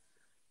be like,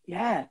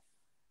 yeah,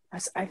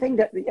 I think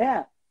that,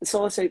 yeah.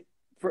 So let's say,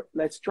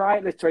 let's try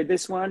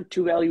this one,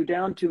 2 value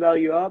down, 2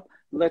 value up.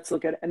 Let's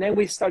look at it. And then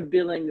we start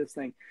building this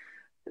thing.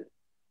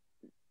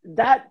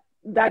 That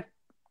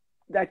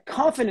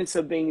confidence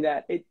of being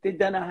that it did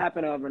not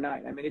happen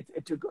overnight. I mean,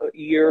 it took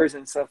years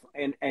and stuff,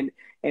 and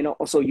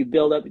also you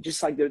build up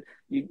just like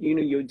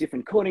your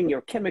different coating, your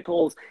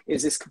chemicals.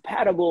 Is this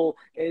compatible?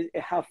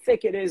 How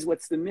thick it is?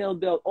 What's the mill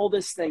build? All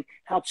this thing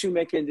helps you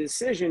make a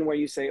decision where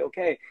you say,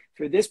 okay,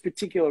 for this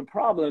particular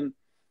problem,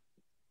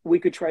 we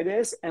could try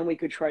this and we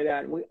could try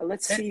that.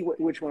 Let's see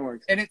which one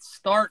works. And it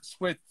starts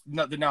with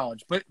the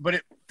knowledge, but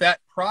that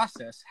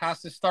process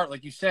has to start,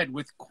 like you said,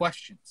 with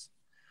questions.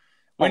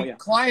 When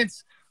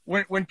clients.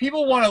 When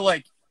people want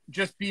to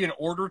just be an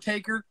order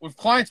taker, if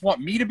clients want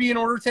me to be an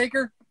order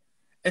taker,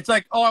 it's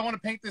like, oh, I want to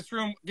paint this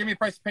room. Give me a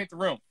price to paint the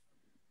room.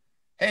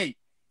 Hey,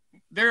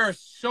 there are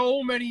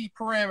so many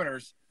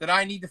parameters that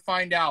I need to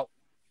find out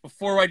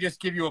before I just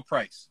give you a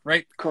price,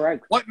 right?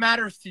 Correct. What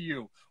matters to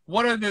you?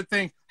 What are the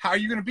things? How are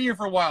you going to be here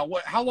for a while?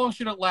 How long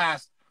should it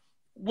last?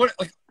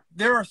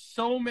 There are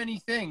so many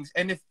things.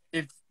 And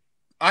if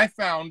I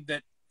found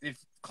that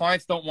if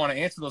clients don't want to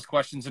answer those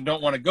questions and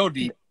don't want to go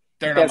deep,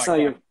 they're not my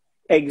client.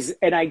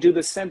 And I do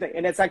the same thing.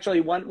 And it's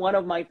actually one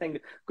of my things,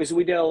 because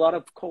we did a lot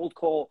of cold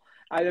call,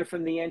 either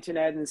from the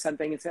internet and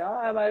something, and say, oh,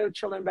 I have a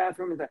children's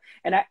bathroom.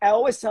 And I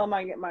always tell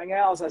my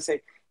gals, I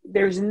say,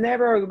 there's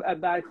never a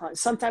bad client.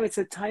 Sometimes it's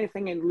a tiny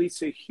thing and leads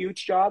to a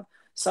huge job.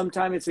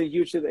 Sometimes it's a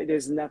huge,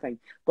 there's nothing.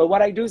 But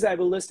what I do is I have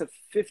a list of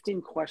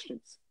 15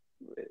 questions.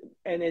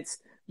 And it's,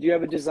 do you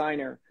have a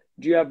designer?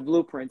 Do you have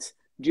blueprints?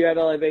 Do you have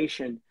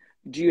elevation?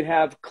 Do you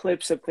have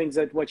clips of things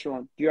that what you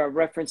want? Do you have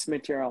reference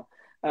material?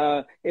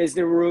 Is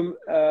the room,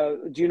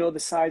 do you know the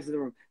size of the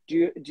room?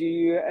 Do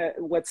you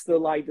what's the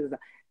light?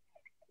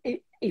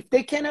 If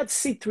they cannot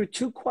see through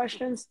 2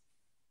 questions,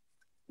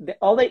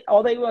 all they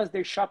was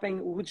they're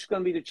shopping which is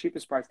going to be the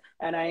cheapest price,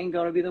 and I ain't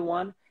going to be the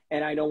one,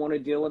 and I don't want to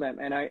deal with them.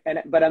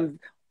 But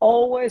I'm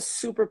always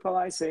super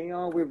polite, saying,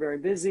 oh, we're very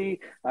busy.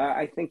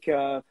 I think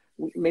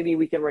maybe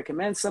we can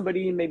recommend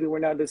somebody. Maybe we're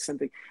not doing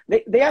something.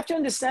 They have to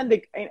understand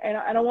and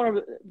I don't want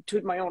to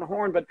toot my own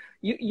horn, but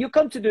you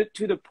come to the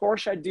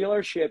Porsche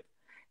dealership,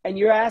 and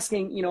you're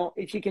asking,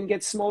 if you can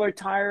get smaller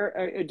tire,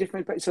 a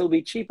different price, so it'll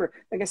be cheaper.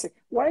 Like I said,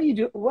 what are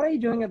you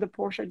doing at the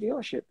Porsche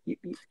dealership?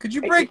 Could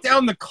you break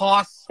down the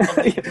costs of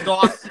the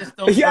exhaust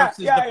system versus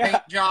the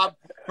paint job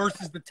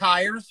versus the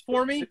tires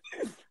for me?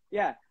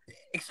 Yeah.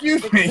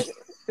 Excuse me.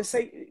 To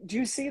say, do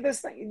you see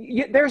this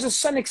thing? There's a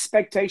certain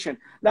expectation.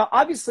 Now,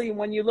 obviously,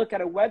 when you look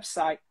at a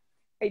website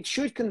it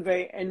should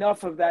convey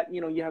enough of that,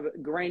 you have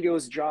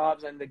grandiose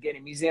jobs and the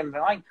getting museum.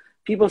 Like,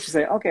 people should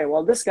say, okay,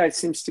 well, this guy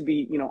seems to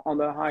be, on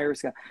the higher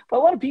scale. But a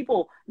lot of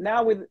people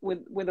now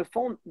with a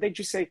phone, they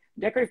just say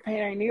decorative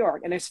painter in New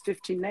York, and there's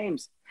 15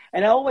 names.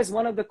 And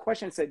one of the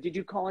questions said, did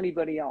you call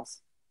anybody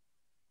else?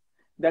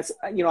 That's,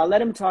 I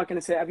let him talk, and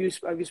I say, have you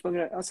spoken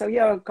to, I'll say,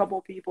 yeah, a couple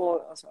of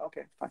people. I'll say,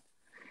 okay, fine.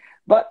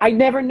 But I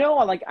never know.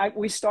 Like,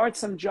 we start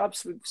some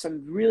jobs with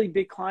some really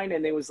big client,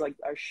 and it was like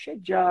a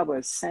shit job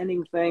of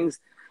sending things.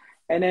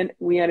 And then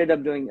we ended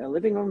up doing a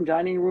living room,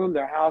 dining room,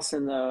 their house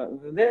in their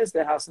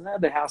house in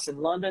that, the house in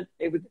London.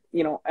 It would,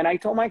 and I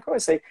told my crew, I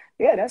say,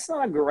 yeah, that's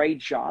not a great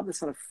job.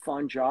 That's not a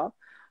fun job.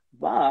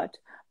 But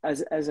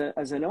as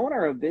an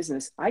owner of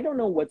business, I don't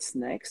know what's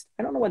next.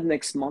 I don't know what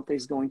next month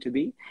is going to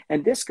be.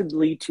 And this could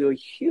lead to a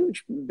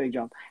huge, big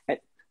jump. And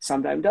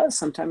sometimes it does,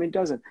 sometimes it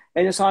doesn't.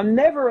 And so I'm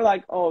never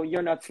like, oh,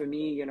 you're not for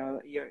me. I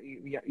don't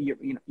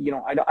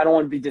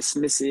want to be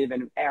dismissive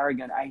and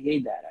arrogant. I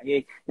hate that. I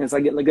hate, it's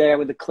like the guy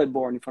with the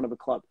clipboard in front of a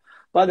club.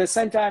 But at the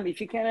same time, if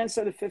you can't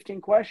answer the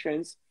 15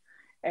 questions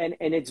and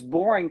it's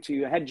boring to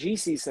you, I had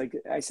GCs, like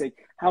I said,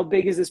 how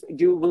big is this?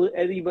 Will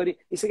anybody?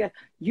 He said,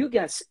 you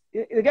guys,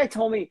 the guy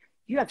told me,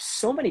 you have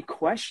so many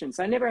questions.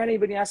 I never had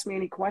anybody ask me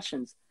any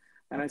questions.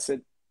 And I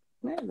said,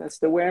 man, that's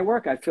the way I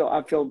work. I feel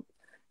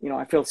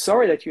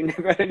sorry that you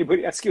never had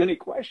anybody ask you any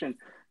question.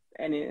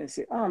 And he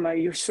said, oh, man,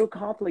 you're so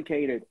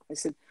complicated. I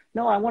said,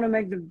 no, I want to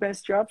make the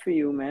best job for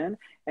you, man.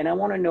 And I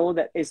want to know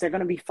that, is there going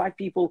to be 5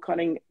 people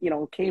cutting,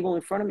 cable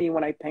in front of me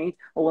when I paint,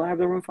 or will I have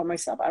the room for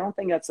myself? I don't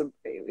think that's a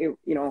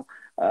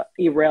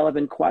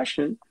irrelevant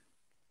question.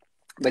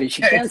 But if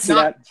you can't see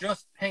that. It's not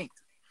just paint.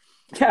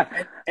 Yeah.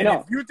 And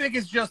if you think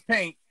it's just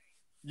paint,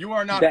 you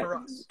are not for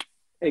us.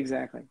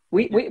 Exactly.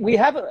 We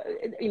have,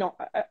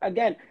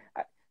 again,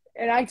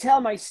 and I tell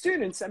my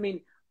students, I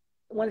mean,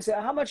 when I say,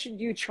 how much do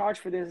you charge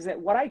for this? Is that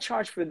what I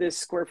charge for this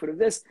square foot of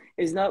this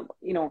is not,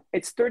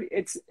 it's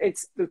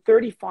the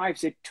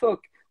 35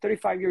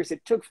 years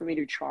it took for me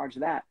to charge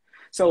that.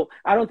 So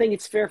I don't think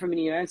it's fair for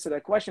me to answer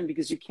that question,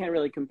 because you can't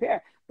really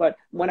compare. But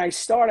when I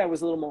started, I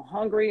was a little more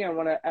hungry. I'm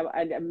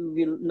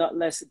not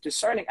less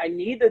discerning. I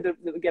needed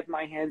to get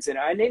my hands in it.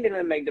 I needed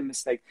to make the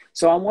mistake.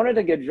 So I wanted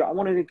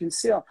to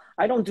conceal.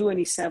 I don't do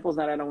any samples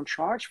that I don't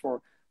charge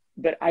for.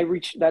 But I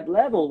reached that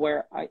level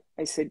where I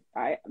said,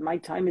 my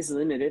time is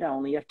limited. I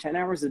only have 10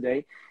 hours a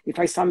day. If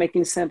I start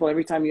making sample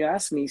every time you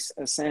ask me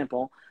a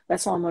sample,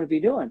 that's all I'm going to be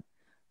doing.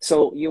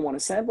 So you want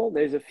a sample,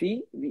 there's a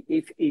fee.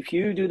 If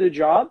you do the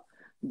job,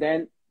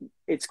 then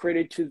it's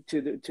credited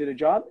to the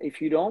job.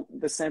 If you don't,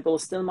 the sample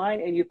is still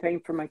mine and you're paying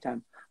for my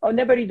time. Oh,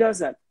 nobody does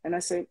that. And I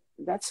say,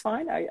 that's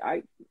fine.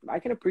 I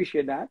can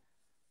appreciate that.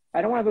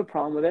 I don't have a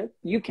problem with it.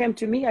 You came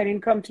to me, I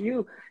didn't come to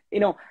you,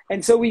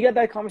 And so we get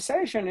that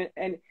conversation,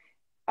 and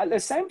at the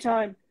same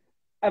time,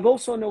 I've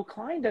also known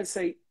clients that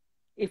say,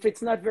 if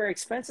it's not very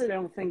expensive, I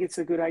don't think it's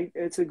a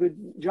good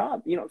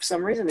job. For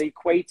some reason they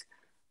equate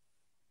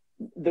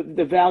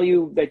the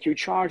value that you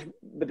charge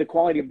with the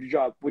quality of the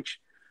job, which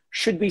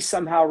should be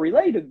somehow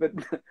related, but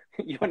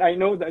you and I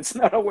know that's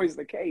not always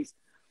the case.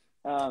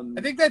 I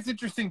think that's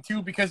interesting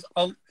too, because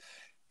a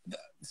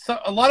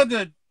lot of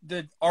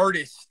the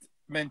artist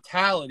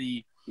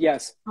mentality,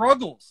 yes,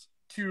 struggles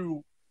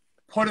to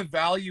put a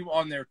value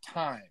on their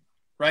time,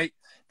 right?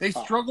 They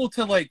struggle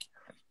to, like,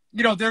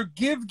 they're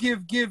give,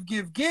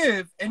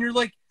 and you're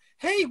like,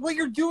 hey, what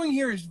you're doing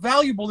here is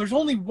valuable. There's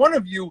only one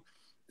of you.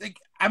 Like,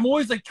 I'm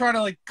always like trying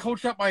to like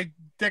coach up my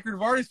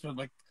decorative artists, but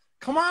like,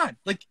 come on,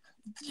 like,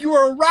 you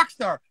are a rock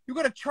star. You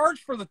got to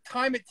charge for the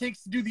time it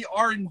takes to do the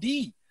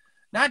R&D,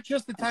 not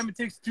just the time it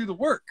takes to do the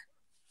work.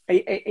 And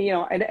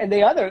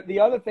the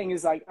other thing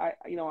is, like, I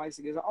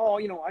say, oh,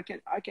 I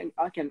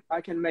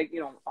can make,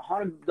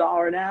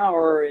 $100 an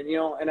hour,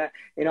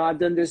 and I've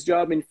done this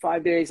job in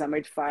 5 days. I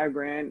made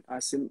 $5,000. I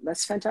said,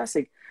 that's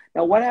fantastic.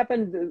 Now, what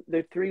happened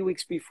the 3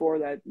 weeks before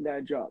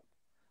that job?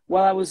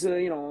 Well, I was,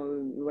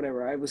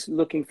 I was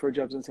looking for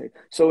jobs and say,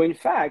 so in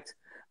fact,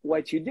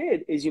 what you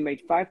did is you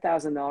made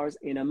 $5,000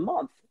 in a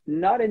month,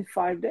 not in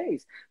 5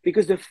 days,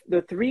 because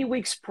the 3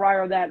 weeks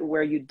prior to that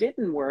where you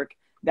didn't work,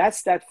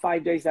 that's that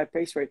 5 days that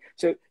pays for it.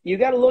 So you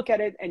got to look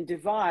at it and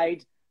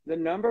divide the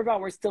number of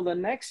hours till the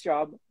next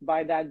job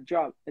by that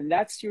job, and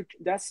that's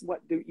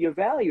what your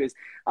value is.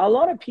 A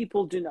lot of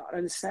people do not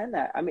understand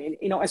that. I mean,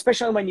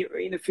 especially when you're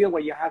in the field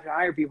where you have to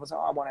hire people. So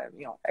I want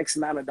X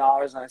amount of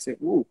dollars, and I say,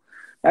 ooh,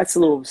 that's a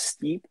little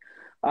steep.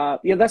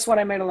 That's what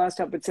I made the last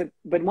job.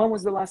 But when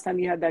was the last time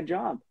you had that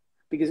job?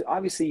 Because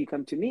obviously you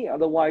come to me.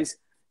 Otherwise,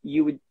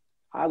 I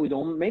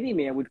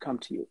would come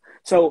to you.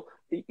 So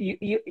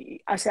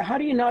I said, how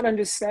do you not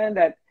understand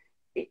that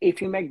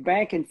if you make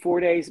bank in 4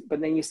 days, but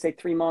then you stay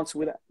 3 months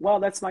with it? Well,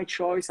 that's my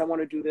choice. I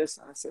want to do this.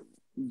 And I said,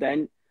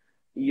 then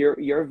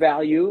your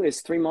value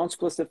is 3 months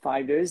plus the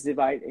 5 days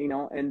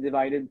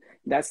divided.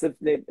 That's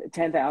the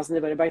 10,000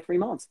 divided by 3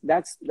 months.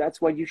 That's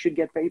what you should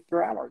get paid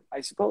per hour,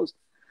 I suppose.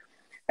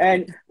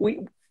 And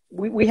we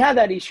have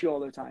that issue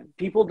all the time.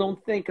 People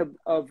don't think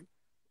of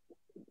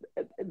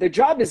the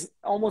job is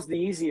almost the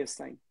easiest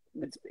thing.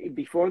 It's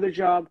before the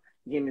job,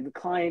 getting the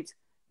client,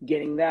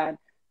 getting that,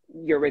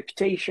 your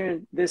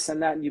reputation, this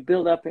and that, and you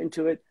build up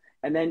into it,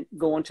 and then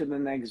go on to the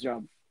next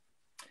job.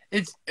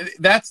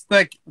 That's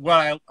like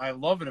what I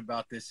love it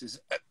about this is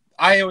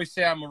I always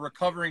say I'm a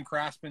recovering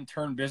craftsman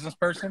turned business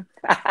person.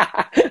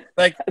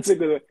 Like That's a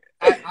good one.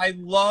 I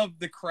love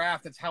the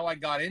craft. That's how I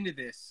got into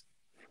this.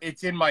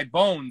 It's in my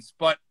bones.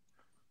 But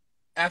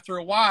after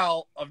a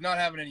while of not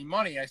having any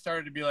money, I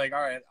started to be like,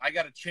 all right, I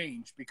got to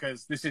change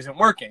because this isn't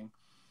working.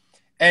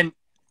 And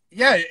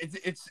yeah,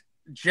 it's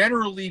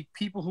generally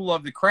people who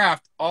love the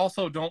craft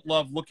also don't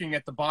love looking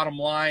at the bottom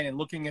line and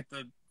looking at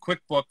the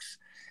QuickBooks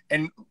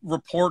and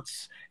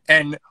reports.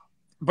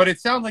 But it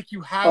sounds like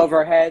you have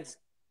overheads.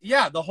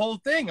 Yeah, the whole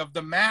thing of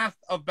the math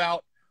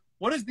about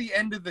what does the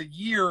end of the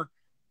year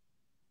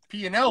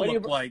P&L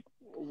look like?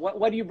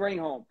 What do you bring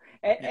home?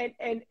 And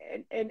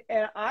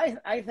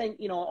I think,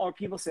 you know, or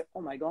people say,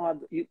 oh my God,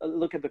 you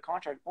look at the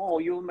contract. Oh,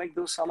 you'll make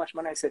those so much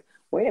money. I said,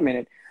 wait a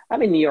minute.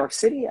 I'm in New York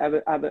City. I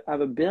have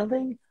a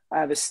building.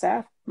 I have a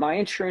staff. My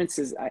insurance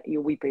is,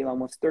 we pay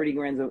almost 30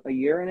 grand a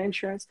year in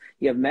insurance.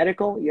 You have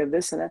medical, you have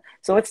this and that.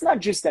 So it's not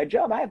just that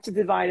job. I have to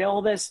divide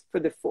all this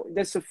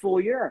that's a full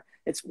year.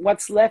 It's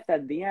what's left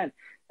at the end.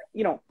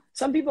 You know,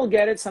 some people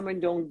get it. Some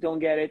don't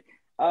get it.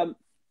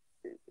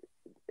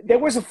 There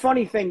was a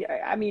funny thing.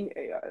 I mean,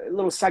 a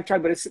little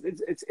sidetrack, but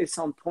it's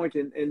on point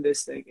in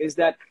this thing. Is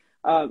that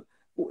I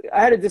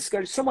had a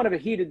discussion, somewhat of a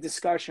heated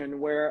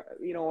discussion, where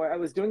you know I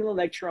was doing a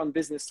lecture on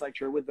business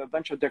lecture with a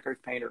bunch of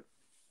decorative painters,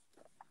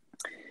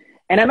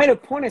 and I made a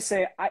point to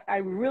say I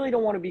really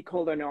don't want to be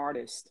called an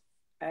artist.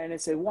 And I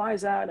said, why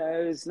is that?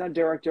 It's not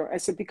director. I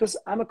said, because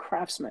I'm a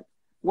craftsman.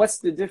 What's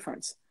the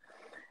difference?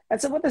 I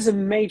said, well, there's a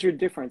major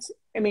difference.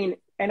 I mean,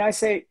 and I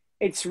say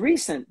it's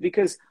recent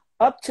because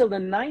up till the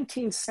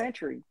 19th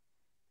century,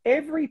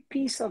 every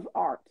piece of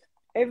art,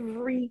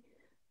 almost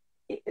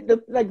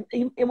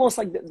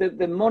like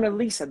the Mona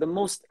Lisa, the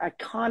most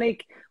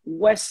iconic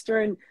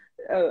Western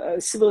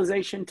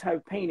civilization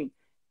type painting,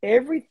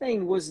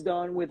 everything was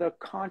done with a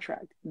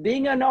contract.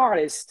 Being an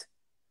artist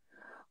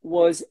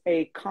was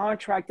a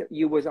contract.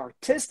 You was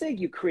artistic,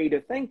 you create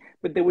a thing,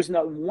 but there was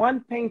not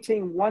one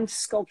painting, one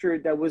sculpture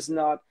that was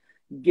not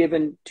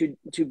given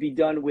to be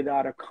done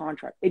without a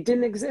contract. It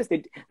didn't exist.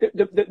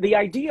 The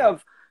idea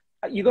of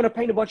you're going to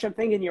paint a bunch of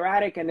things in your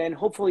attic and then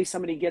hopefully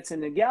somebody gets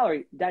in the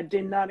gallery, that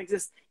did not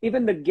exist.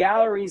 Even the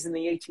galleries in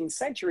the 18th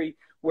century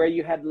where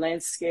you had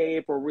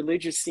landscape or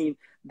religious scene,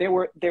 there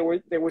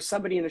was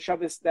somebody in the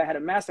shop that had a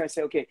master. I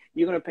say, okay,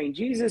 you're going to paint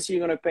Jesus,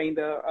 you're going to paint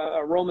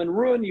a Roman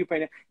ruin, you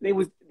paint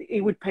it. He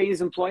would pay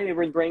his employee, they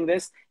would bring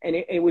this, and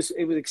it was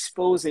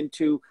exposed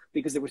into,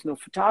 because there was no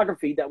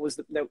photography, that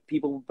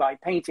people would buy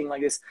painting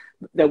like this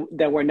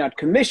that were not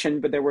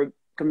commissioned, but they were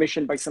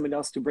commissioned by somebody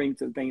else to bring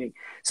to the painting.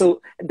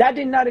 So that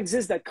did not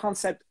exist, that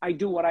concept, I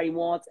do what I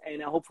want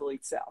and hopefully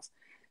it sells.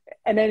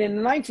 And then in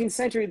the 19th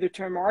century, the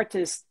term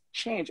artist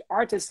changed.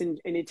 Artist in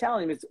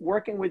Italian is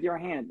working with your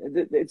hand.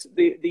 It's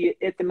the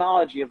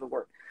etymology of the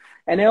word.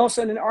 And then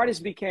also an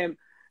artist became,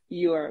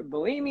 you're a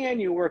bohemian,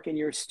 you work in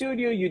your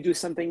studio, you do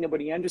something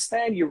nobody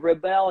understands, you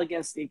rebel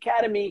against the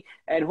academy,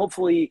 and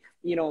hopefully,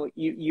 you know,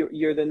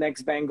 you're the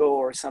next Van Gogh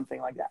or something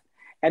like that.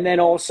 And then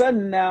all of a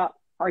sudden now,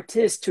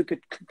 artist took a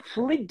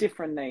complete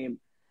different name,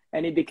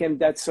 and it became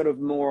that sort of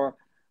more,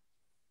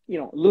 you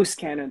know, loose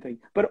cannon thing.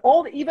 But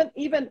even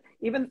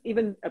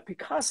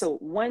Picasso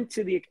went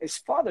to his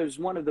father's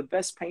one of the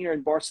best painter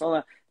in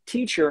Barcelona,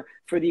 teacher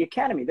for the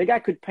academy. The guy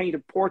could paint a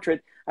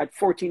portrait at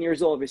 14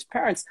 years old of his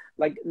parents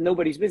like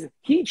nobody's business.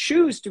 He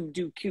chose to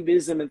do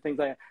cubism and things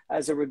like that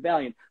as a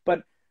rebellion.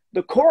 But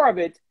the core of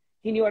it,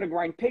 he knew how to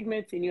grind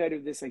pigment. He knew how to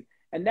do this thing.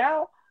 And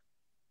now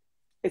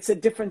it's a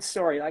different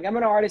story. Like, I'm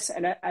an artist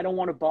and I don't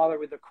want to bother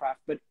with the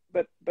craft, but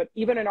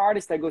even an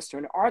artist that goes to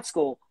an art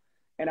school,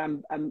 and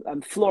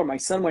I'm floored. My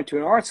son went to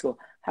an art school.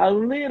 How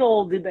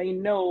little did they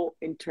know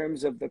in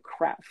terms of the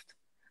craft?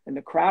 And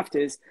the craft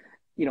is,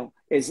 you know,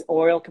 is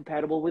oil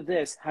compatible with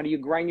this? How do you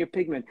grind your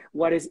pigment?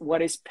 What is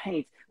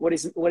paint? What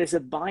is a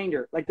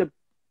binder? Like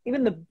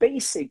even the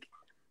basic.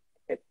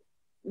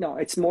 No,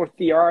 it's more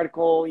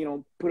theoretical. You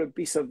know, put a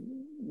piece of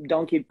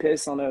donkey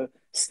piss on a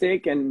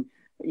stick and,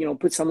 you know,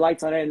 put some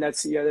lights on it, and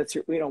that's your,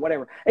 you know,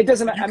 whatever. It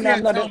doesn't matter. You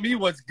can't tell me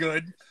what's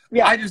good.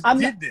 Yeah, I just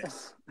did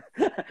this.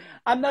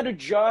 I'm not a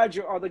judge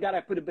or the guy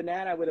that put a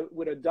banana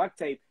with a duct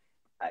tape,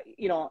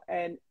 you know.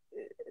 And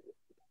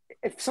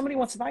if somebody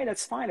wants to buy it,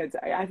 that's fine.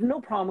 I have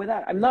no problem with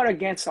that. I'm not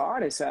against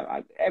artists.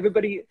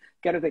 Everybody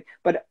got a thing,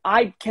 but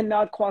I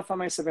cannot qualify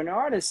myself as an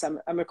artist.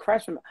 I'm a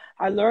craftsman.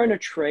 I learn a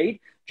trade,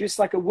 just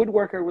like a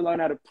woodworker will learn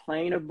how to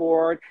plane a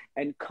board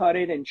and cut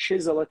it and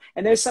chisel it.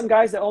 And there's some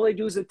guys that all they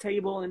do is a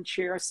table and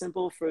chair,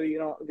 simple for, you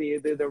know,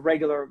 the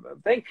regular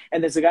thing.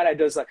 And there's a guy that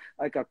does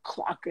like a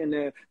clock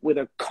with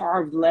a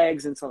carved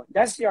legs and so on.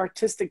 That's the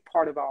artistic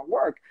part of our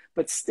work.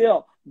 But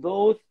still,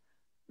 both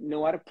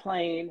know how to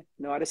plane,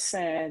 know how to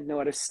sand, know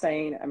how to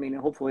stain. I mean,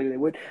 hopefully they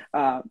would,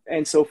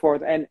 and so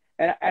forth. And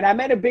I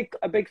made a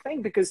big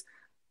thing because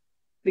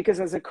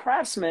as a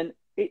craftsman,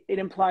 it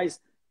implies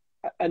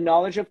a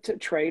knowledge of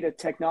trade, a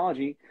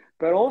technology,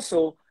 but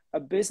also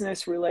a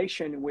business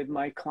relation with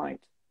my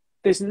client.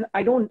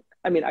 I don't,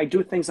 I mean, I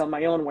do things on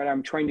my own when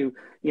I'm trying to,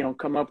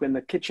 come up in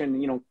the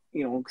kitchen,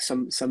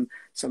 some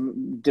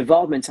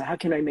developments. How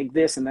can I make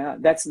this and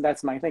that?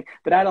 That's my thing.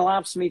 But that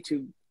allows me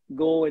to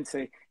go and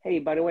say, hey,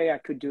 by the way, I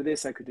could do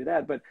this, I could do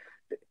that. But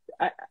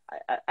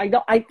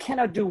I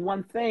cannot do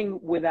one thing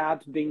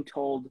without being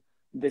told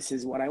this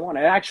is what I want.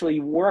 I actually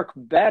work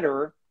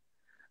better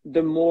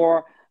the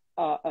more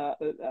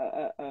Parameters.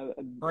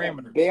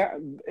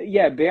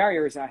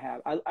 barriers I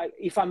have.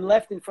 If I'm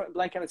left in front,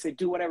 like I would say,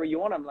 do whatever you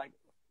want. I'm like,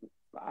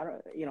 I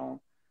don't,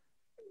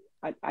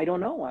 I don't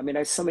know. I mean,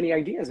 there's so many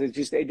ideas. It's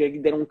just they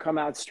don't come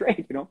out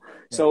straight. Yeah.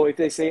 So if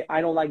they say I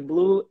don't like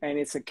blue and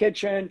it's a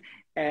kitchen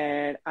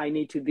and I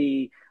need to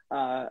be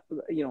a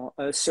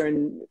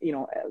certain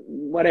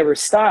whatever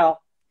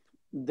style,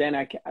 then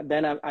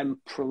I'm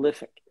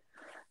prolific.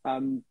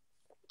 I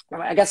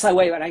guess I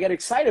wait and I get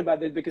excited about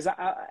this because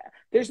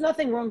there's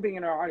nothing wrong being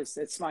an artist.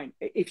 It's fine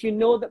if you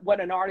know that what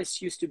an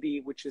artist used to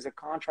be, which is a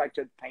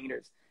contracted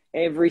painters,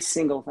 every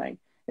single thing.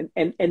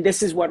 And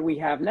this is what we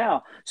have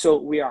now. So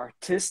we are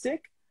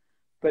artistic,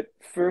 but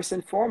first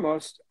and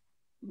foremost,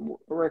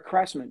 we're a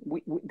craftsman.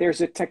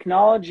 There's a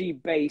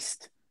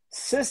technology-based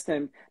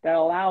system that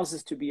allows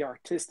us to be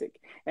artistic.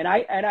 And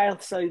I'll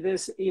say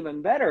this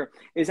even better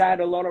is I had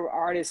a lot of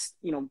artists,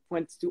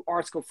 went to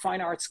art school, fine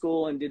art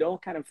school, and did all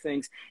kind of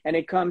things. And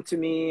they come to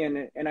me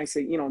and I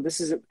say,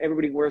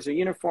 everybody wears a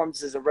uniform.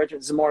 This is a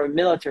regiment. This is more a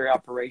military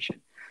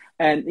operation.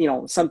 And,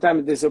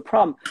 sometimes there's a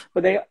problem,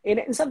 but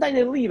and sometimes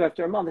they leave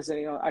after a month and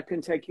say, I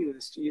couldn't take you.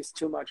 This is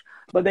too much.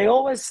 But they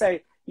always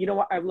say, you know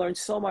what, I've learned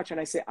so much. And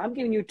I say, I'm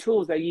giving you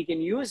tools that you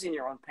can use in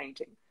your own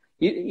painting.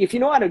 If you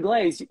know how to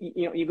glaze,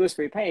 you go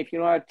for your paint. If you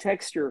know how to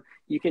texture,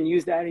 you can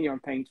use that in your own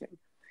painting.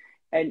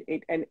 And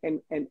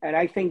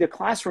I think the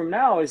classroom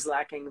now is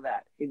lacking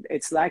that.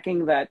 It's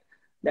lacking that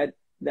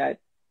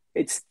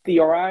it's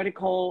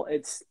theoretical,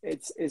 it's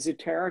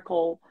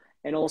esoterical,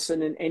 and also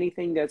in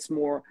anything that's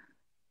more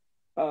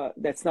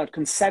that's not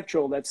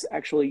conceptual, that's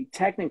actually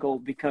technical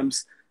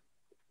becomes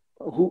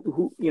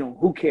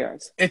who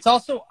cares? It's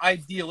also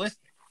idealistic,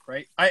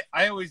 right?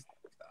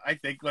 I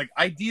think like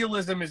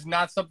idealism is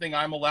not something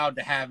I'm allowed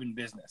to have in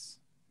business,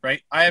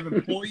 right? I have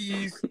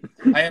employees,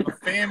 I have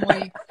a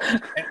family,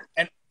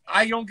 and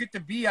I don't get to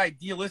be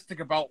idealistic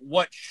about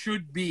what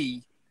should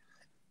be.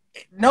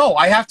 No,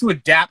 I have to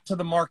adapt to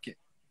the market,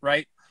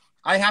 right?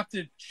 I have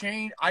to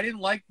change. I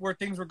didn't like where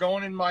things were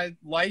going in my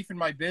life and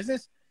my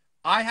business.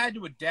 I had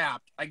to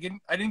adapt. I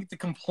didn't get to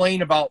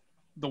complain about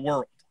the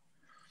world.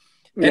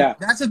 And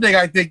that's the thing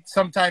I think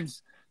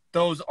sometimes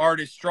those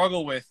artists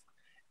struggle with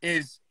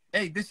is,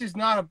 hey, this is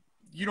not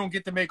you don't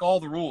get to make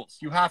all the rules.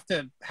 You have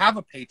to have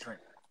a patron.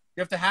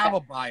 You have to have a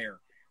buyer.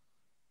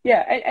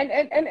 Yeah.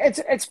 And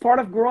it's part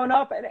of growing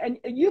up and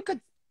you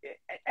could,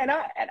 and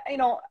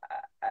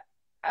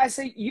I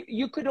say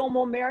you could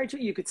almost marry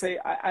to, you could say,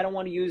 I don't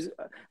want to use,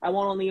 I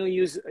want only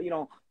use,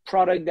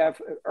 product that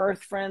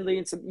earth friendly.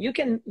 And so you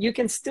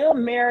can still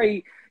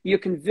marry your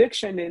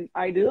conviction and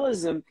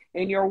idealism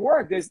in your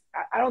work.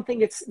 I don't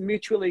think it's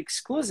mutually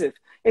exclusive.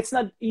 It's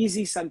not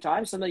easy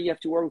sometimes. Sometimes you have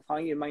to work with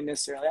clients you might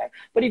necessarily have.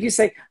 But if you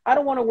say, I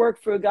don't want to work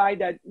for a guy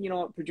that,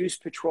 produce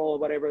petrol or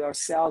whatever, or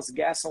sells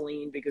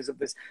gasoline because of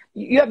this,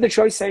 you have the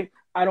choice, say,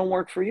 I don't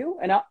work for you.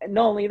 And not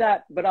only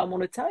that, but I'm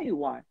going to tell you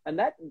why. And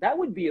that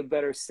would be a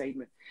better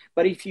statement.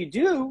 But if you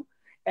do,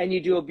 and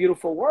you do a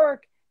beautiful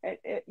work,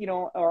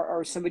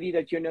 or somebody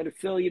that you're not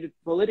affiliated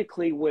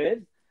politically with,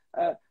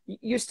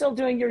 you're still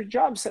doing your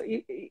job. So,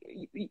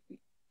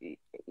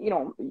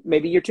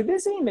 maybe you're too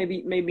busy.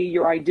 Maybe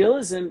your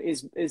idealism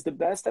is the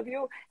best of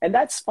you, and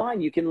that's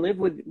fine. You can live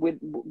with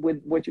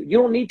what you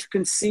don't need to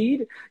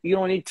concede. You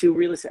don't need to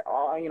really say,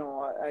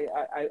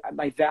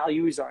 my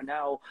values are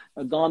now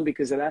gone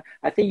because of that.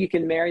 I think you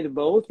can marry the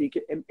both. You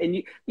can, and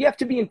you have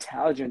to be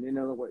intelligent, in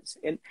other words.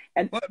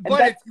 But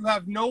if you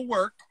have no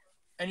work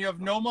and you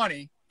have no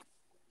money,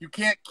 you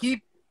can't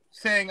keep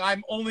saying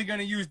I'm only going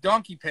to use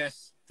donkey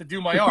piss to do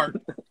my art.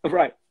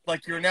 Right.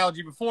 Like your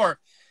analogy before.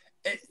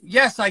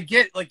 Yes, I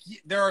get, like,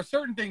 there are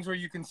certain things where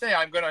you can say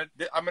I'm going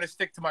to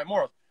stick to my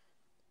morals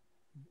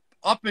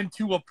up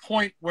into a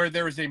point where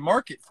there is a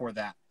market for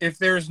that. If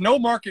there's no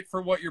market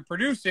for what you're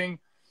producing,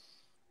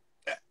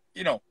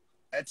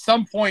 at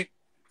some point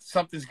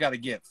something's got to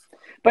give.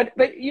 But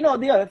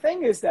the other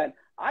thing is that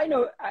I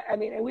know, I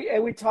mean, and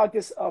we talked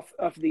this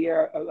off the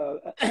air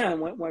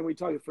when we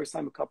talked the first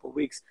time a couple of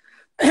weeks.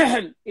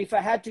 If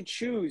I had to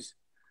choose,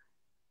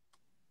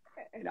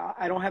 and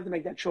I don't have to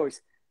make that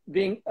choice,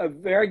 being a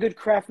very good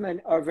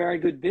craftsman or a very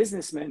good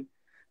businessman,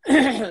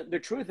 the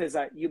truth is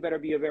that you better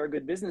be a very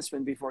good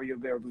businessman before you're a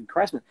very good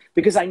craftsman.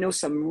 Because I know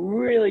some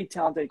really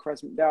talented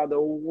craftsmen. They are the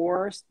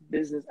worst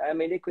business. I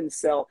mean, they couldn't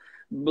sell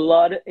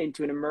blood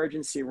into an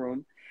emergency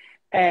room,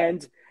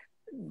 and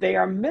they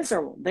are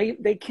miserable.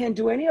 They can't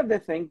do any of the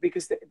things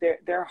because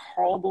they're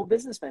horrible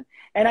businessmen.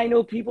 And I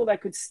know people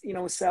that could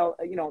sell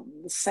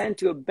send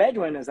to a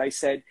Bedouin, as I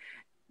said,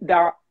 that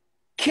are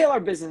killer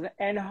business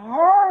and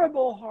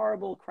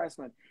horrible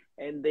craftsmen,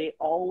 and they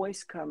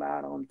always come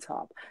out on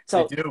top.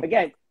 So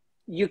again,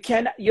 you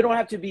don't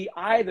have to be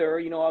either,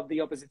 of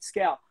the opposite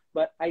scale.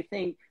 But I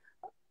think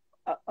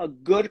a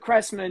good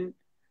craftsman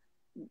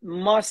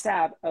must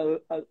have a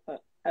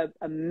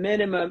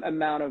minimum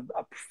amount of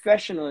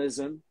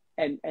professionalism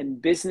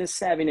and business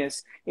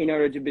savviness in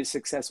order to be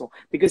successful.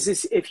 Because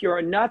if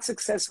you're not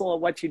successful at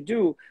what you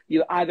do,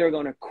 you're either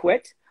going to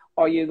quit,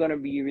 or you're going to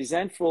be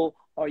resentful,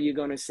 or you're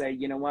going to say,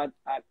 you know what,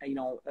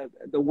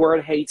 the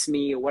world hates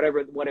me, or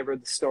whatever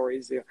the story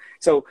is there.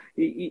 So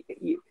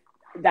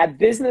that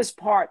business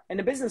part, and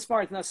the business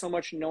part is not so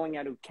much knowing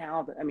how to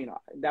count. I mean,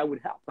 that would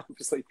help,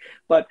 obviously,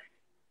 but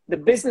the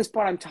business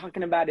part I'm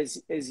talking about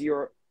is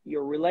your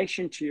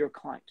relation to your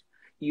client.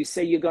 You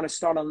say you're going to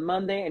start on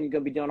Monday and you're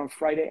going to be done on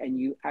Friday, and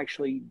you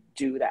actually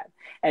do that.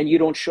 And you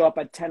don't show up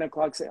at 10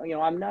 o'clock, say,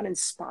 I'm not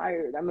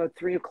inspired. I'm a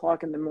 3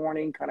 o'clock in the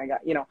morning kind of guy.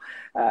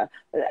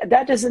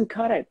 That doesn't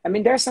cut it. I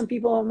mean, there are some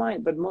people of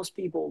mine, but most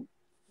people,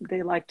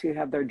 they like to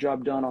have their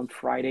job done on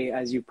Friday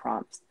as you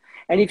promised.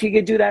 And if you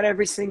could do that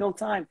every single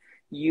time,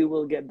 you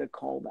will get the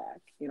call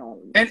back,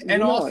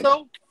 And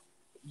also,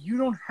 you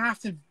don't have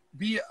to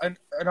be an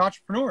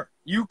entrepreneur.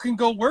 You can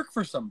go work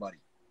for somebody.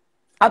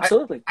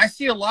 Absolutely. I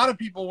see a lot of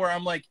people where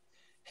I'm like,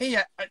 hey,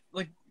 I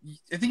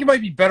think you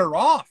might be better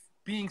off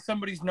being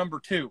somebody's number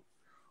two,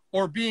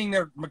 or being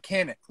their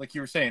mechanic, like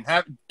you were saying,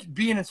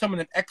 being someone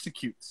that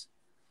executes.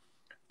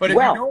 But if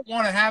you don't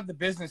want to have the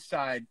business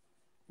side,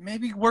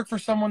 maybe work for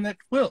someone that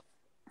will.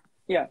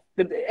 Yeah.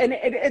 And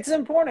it's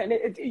important.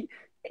 We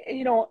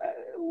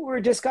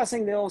were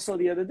discussing also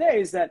the other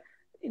day is that,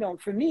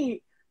 for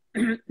me,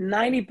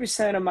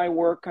 90% of my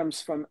work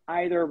comes from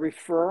either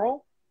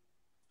referral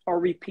or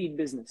repeat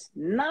business.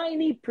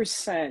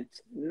 90%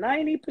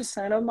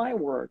 of my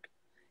work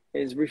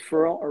is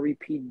referral or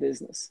repeat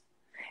business.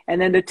 And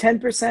then the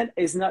 10%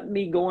 is not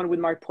me going with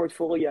my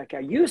portfolio like I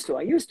used to.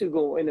 I used to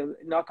go and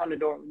knock on the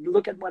door,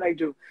 look at what I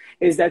do.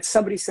 Is that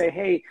somebody say,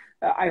 hey,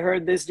 I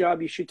heard this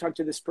job, you should talk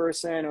to this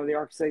person. Or the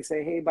architect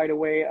say, hey, by the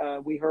way,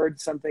 we heard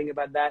something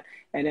about that.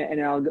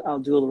 And I'll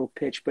do a little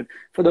pitch. But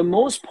for the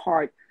most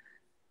part,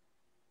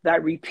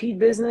 that repeat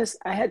business,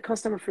 I had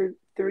customer for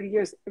 30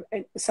 years.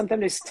 And sometimes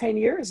there's 10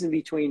 years in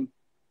between.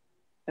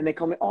 And they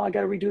call me, oh, I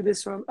got to redo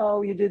this room.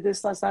 Oh, you did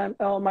this last time.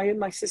 Oh,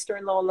 my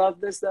sister-in-law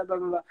loved this, blah, blah,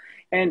 blah, blah.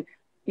 And,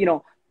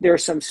 there are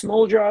some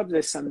small jobs,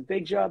 there's some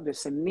big job,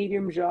 there's some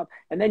medium job.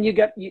 And then you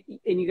got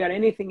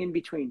anything in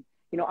between.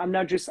 I'm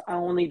not just, I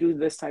only do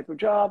this type of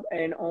job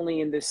and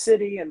only in this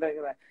city. And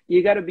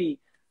you got to be,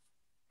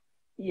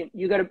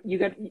 you got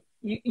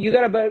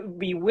to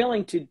be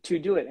willing to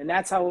do it. And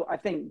that's how I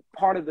think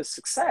part of the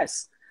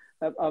success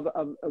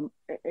of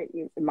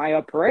my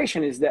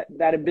operation is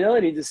that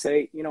ability to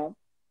say, here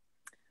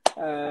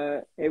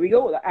we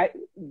go.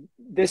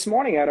 This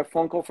morning I had a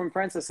phone call from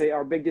friends to say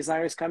our big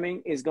designer is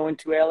coming, is going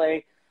to LA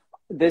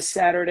this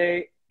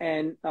Saturday,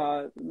 and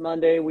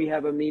Monday we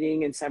have a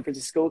meeting in San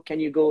Francisco. Can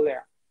you go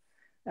there?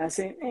 And I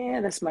say,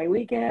 that's my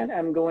weekend.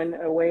 I'm going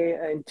away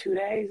in 2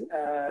 days.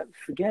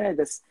 Forget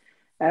it.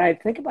 And I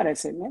think about it. I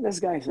say, man, this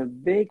guy's a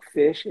big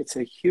fish. It's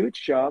a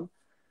huge job.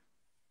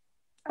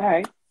 All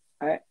right.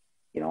 I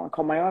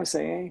call my wife and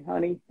say, hey,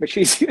 honey, but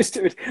she's used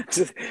to it.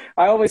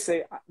 I always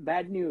say,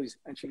 bad news.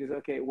 And she goes,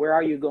 okay, where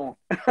are you going?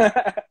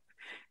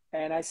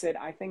 And I said,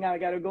 I think I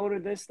got to go to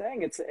this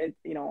thing.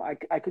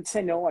 I could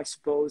say no, I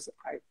suppose.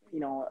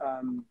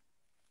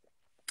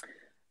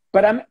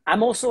 But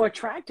I'm also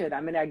attracted.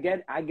 I mean, I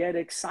get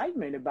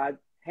excitement about,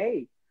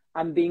 hey,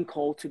 I'm being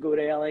called to go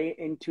to LA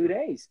in 2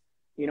 days.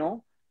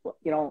 It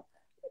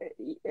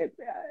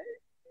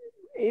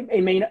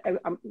may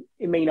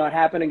not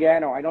happen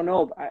again, or I don't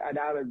know. I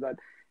doubt it, but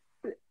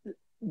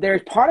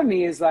there's part of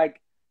me is like,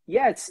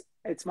 yeah,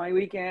 it's my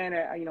weekend.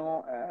 I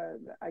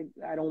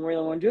don't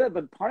really want to do it,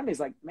 but part of me is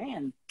like,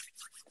 man,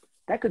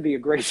 that could be a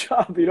great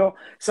job,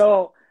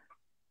 So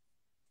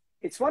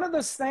it's one of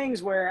those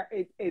things where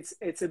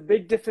it's a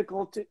bit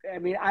difficult to. I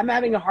mean, I'm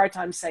having a hard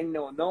time saying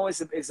no. No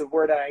is a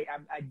word that I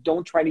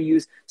don't try to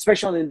use,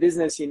 especially in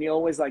business. You're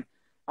always like,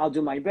 I'll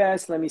do my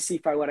best. Let me see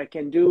what I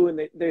can do.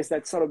 And there's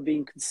that sort of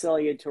being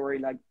conciliatory,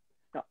 like,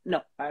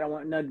 no, I don't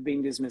want, not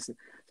being dismissive.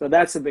 So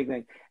that's a big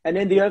thing. And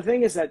then the other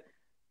thing is that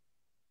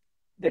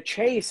the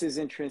chase is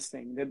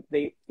interesting.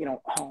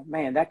 Oh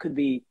man, that could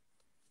be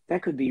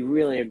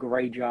really a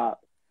great job.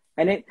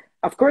 And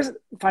of course,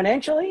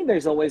 financially,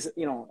 there's always,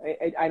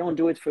 I don't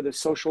do it for the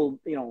social,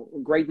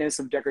 greatness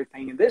of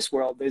decorating in this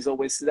world. There's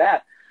always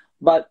that.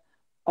 But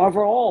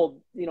overall,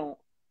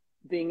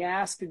 being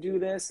asked to do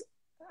this,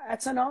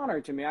 that's an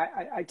honor to me.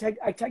 I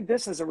take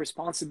this as a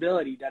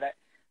responsibility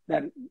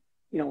that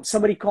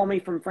somebody call me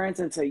from France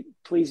and say,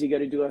 please, you got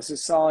to do us a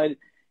solid.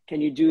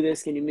 Can you do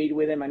this? Can you meet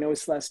with him? I know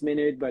it's last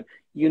minute, but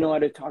you know how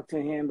to talk to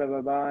him, blah,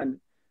 blah, blah. And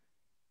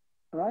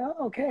I'm like,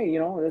 oh, okay,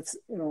 that's,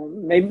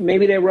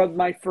 maybe they rubbed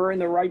my fur in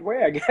the right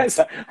way. I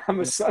guess I'm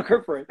a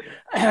sucker for it.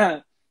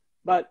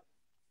 But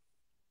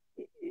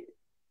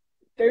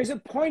there's a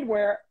point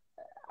where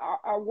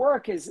our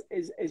work is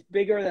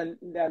bigger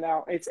than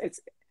our,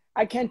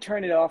 I can't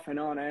turn it off and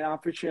on. And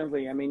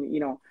unfortunately, I mean,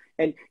 you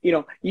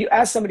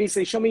ask somebody,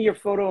 say, show me your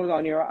photos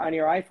on your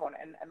iPhone.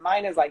 And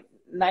mine is like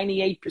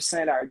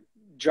 98% are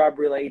job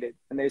related,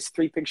 and there's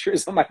 3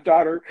 pictures of my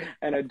daughter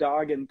and a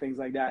dog and things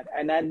like that.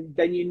 And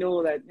then you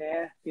know that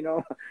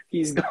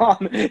he's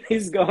gone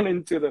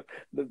into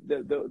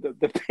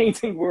the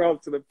painting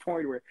world to the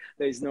point where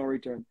there's no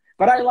return.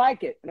 But I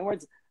like it. In other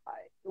words,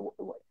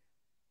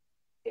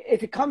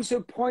 if it comes to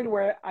a point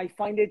where I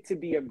find it to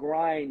be a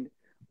grind,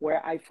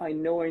 where I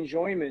find no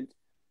enjoyment,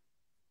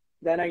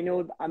 then I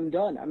know I'm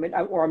done.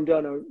 I'm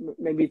done, or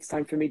maybe it's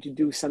time for me to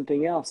do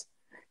something else.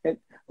 And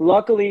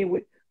luckily,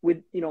 with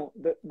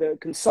the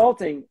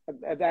consulting,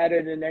 I've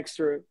added an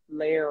extra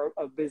layer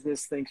of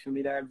business things for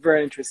me that are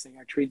very interesting.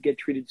 I get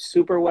treated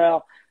super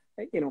well.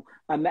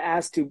 I'm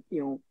asked to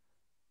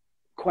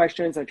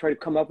questions. I try to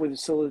come up with a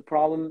solution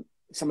problem.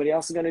 Somebody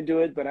else is going to do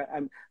it, but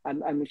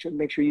I'm sure,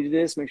 make sure you do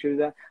this, make sure you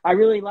do that. I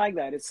really like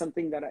that. It's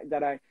something that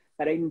I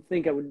didn't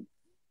think I would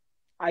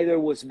either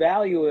was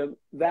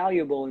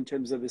valuable in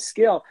terms of a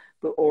skill,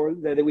 or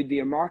that there would be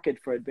a market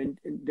for it. But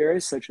there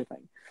is such a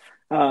thing.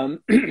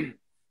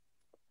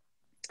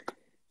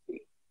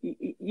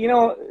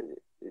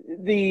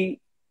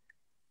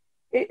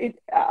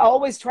 I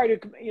always try to,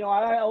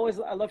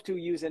 I love to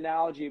use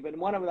analogy, but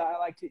one of them I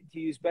like to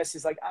use best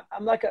is like,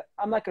 I'm like a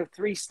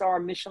 3-star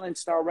Michelin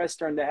star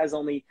restaurant that has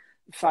only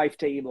 5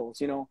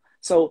 tables,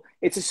 so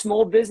it's a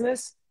small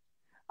business.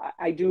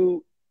 I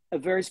do a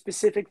very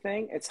specific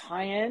thing. It's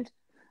high end.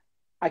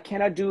 I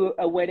cannot do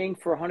a wedding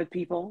for 100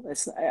 people.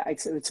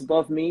 It's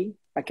above me.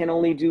 I can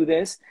only do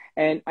this.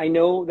 And I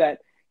know that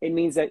it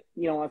means that,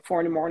 at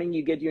 4 a.m,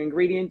 you get your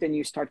ingredient and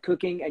you start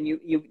cooking, and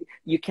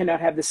you cannot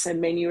have the same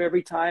menu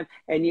every time.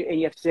 And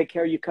you have to take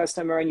care of your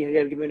customer, and you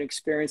have to give them an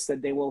experience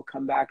that they will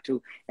come back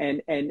to.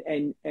 And I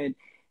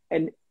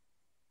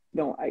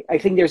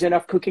think there's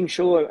enough cooking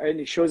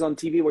shows on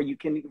TV where you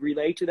can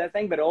relate to that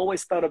thing. But I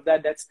always thought of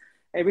that. That's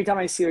every time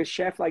I see a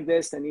chef like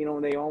this, and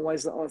they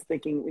always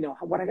thinking,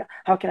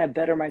 how can I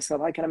better myself?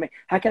 How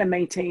can I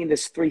maintain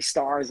this 3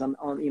 stars on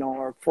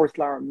or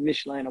 4th-star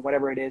Michelin or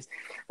whatever it is.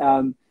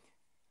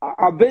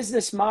 Our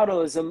business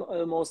model is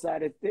almost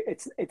that.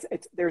 It's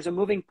there's a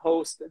moving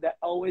post that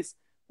always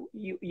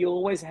you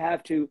always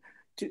have to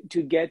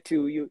get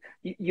to.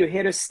 You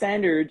hit a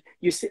standard.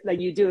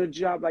 You do a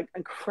job like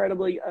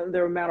incredibly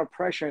under amount of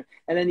pressure,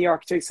 and then the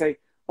architects say,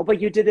 "Oh,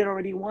 but you did it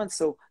already once,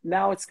 so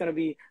now it's going to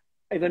be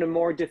even a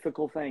more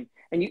difficult thing."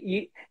 And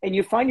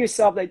you find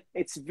yourself that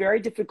it's very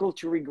difficult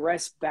to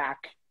regress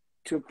back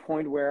to a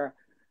point where,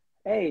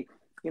 hey,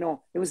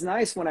 it was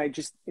nice when I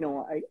just,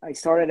 I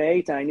started at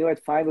 8 and I knew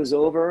at 5 was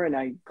over, and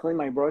I cleaned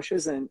my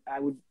brushes, and I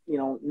would,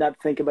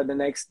 not think about the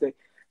next day.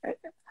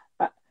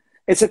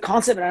 It's a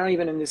concept that I don't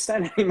even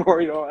understand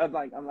anymore.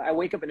 I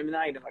wake up in the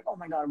night, I'm like, oh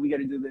my God, we got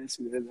to do this.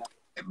 We got to do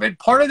that. But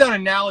part of that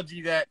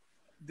analogy that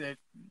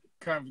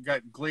kind of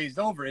got glazed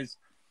over is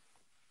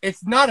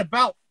it's not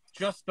about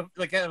just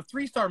like at a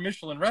 3-star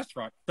Michelin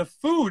restaurant, the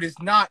food is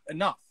not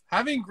enough.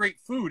 Having great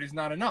food is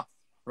not enough,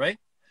 right?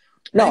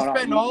 They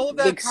spend all of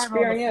that time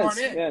on the front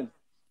end,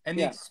 and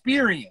the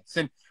experience,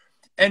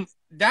 and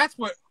that's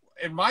what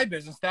in my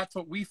business, that's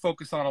what we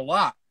focus on a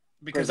lot,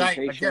 because I'm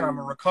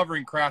a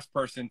recovering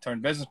craftsperson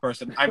turned business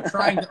person. I'm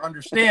trying to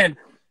understand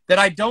that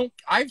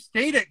I've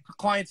stayed at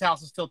clients'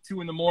 houses till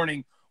 2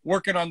 a.m.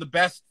 working on the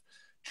best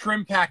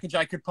trim package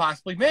I could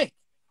possibly make,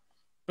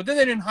 but then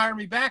they didn't hire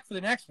me back for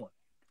the next one,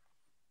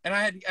 and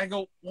I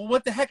go, well,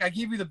 what the heck? I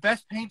gave you the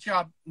best paint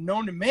job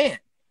known to man.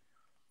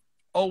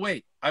 Oh,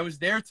 wait, I was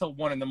there till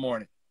 1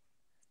 a.m.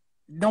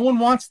 No one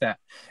wants that.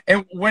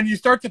 And when you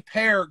start to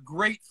pair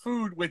great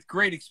food with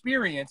great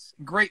experience,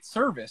 great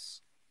service,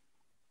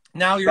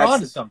 now you're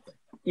onto something.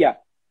 Yeah.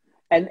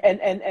 And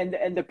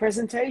the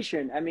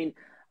presentation, I mean,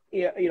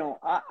 we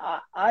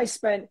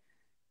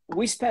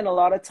spend a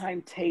lot of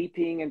time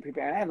taping and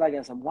preparing. I have like,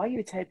 I said, why are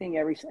you taping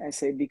everything? I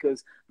say,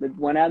 because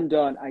when I'm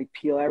done, I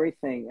peel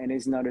everything and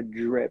it's not a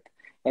drip.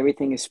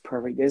 Everything is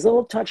perfect. There's a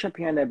little touch up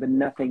here and there, but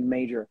nothing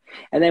major.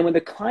 And then when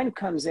the client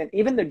comes in,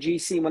 even the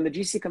GC, when the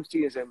GC comes to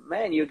you and says,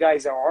 man, you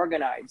guys are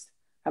organized.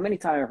 How many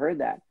times I've heard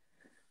that?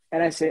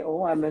 And I say,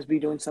 oh, I must be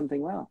doing something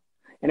well.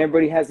 And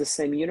everybody has the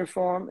same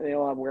uniform. They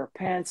all wear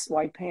pants,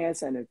 white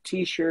pants, and a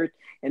T-shirt.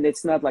 And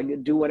it's not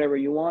like do whatever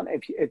you want.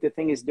 If the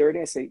thing is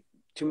dirty, I say,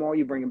 tomorrow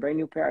you bring a brand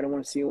new pair. I don't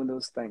want to see you in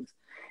those things.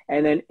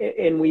 And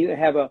then we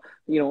have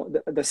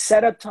the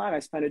setup time. I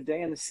spend a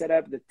day on the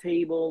setup, the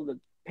table, the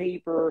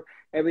paper,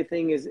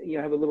 everything is,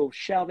 have a little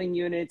shelving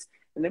units.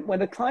 And then when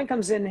the client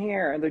comes in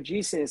here and the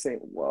GC say,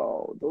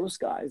 whoa, those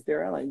guys,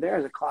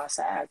 there's a class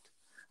act.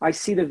 I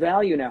see the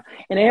value now.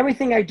 And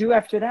everything I do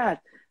after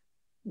that,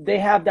 they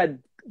have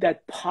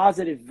that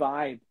positive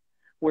vibe.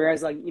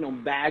 Whereas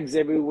bags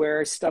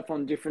everywhere, stuff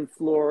on different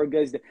floor,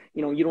 guys,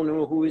 you don't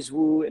know who is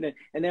who. And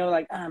they're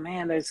like, oh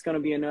man, there's going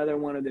to be another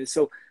one of this.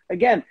 So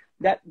again,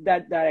 that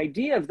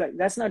idea of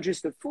that's not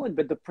just the food,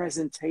 but the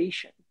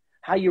presentation.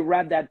 How you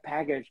wrap that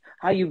package,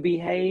 how you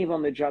behave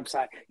on the job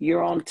site.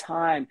 You're on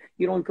time.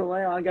 You don't go,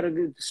 oh, I got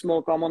to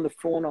smoke. I'm on the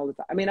phone all the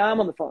time. I mean,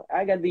 I'm on the phone.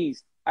 I got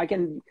these. I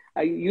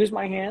use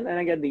my hand and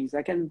I got these.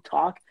 I can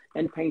talk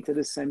and paint at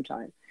the same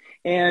time.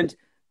 And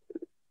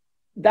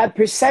that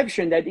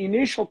perception, that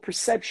initial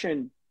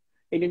perception,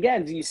 and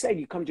again, you said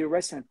you come to a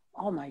restaurant,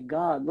 oh my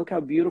God, look how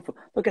beautiful.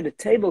 Look at the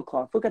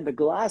tablecloth, look at the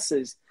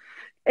glasses.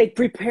 It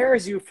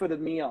prepares you for the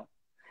meal.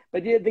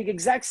 But the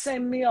exact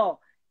same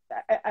meal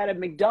at a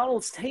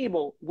McDonald's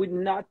table would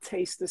not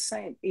taste the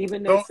same,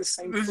 even though So it's the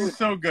same this food. is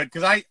so good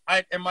because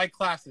I in my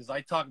classes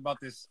I talk about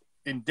this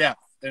in depth.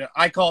 And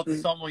I call it the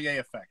sommelier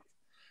effect,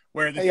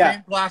 where the Yeah.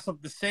 same glass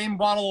of the same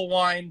bottle of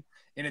wine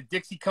in a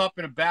Dixie cup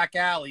in a back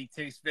alley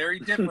tastes very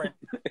different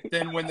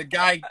than when the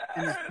guy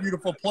in this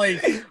beautiful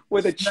place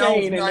With a smells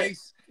chain and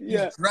nice,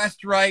 yeah. he's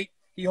dressed right,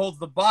 he holds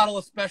the bottle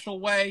a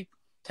special way,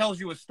 tells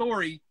you a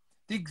story.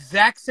 The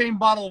exact same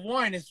bottle of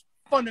wine is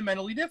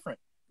fundamentally different.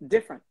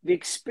 Different. The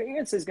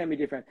experience is going to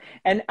be different.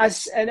 And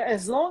as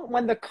long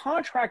when the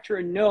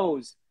contractor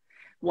knows,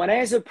 when I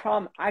have a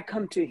problem, I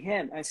come to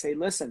him. I say,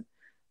 listen,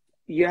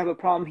 you have a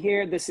problem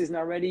here. This is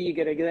not ready. You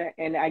got to get it.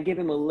 And I give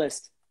him a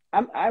list.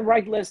 I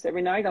write lists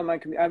every night on my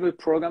computer. I have a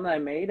program that I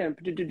made, and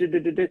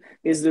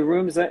is the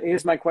rooms.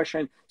 Here's my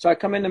question. So I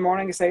come in the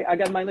morning and say, I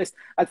got my list.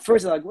 At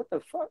first, they're like, what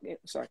the fuck?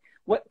 Sorry,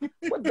 what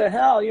the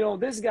hell? You know,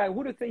 this guy.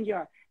 Who do you think you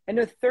are? And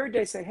the third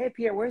day, say, hey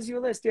Pierre, where's your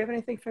list? Do you have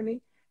anything for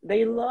me?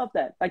 They love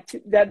that,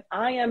 that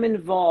I am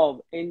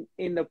involved in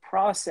the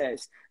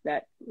process.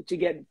 That to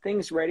get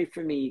things ready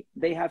for me,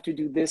 they have to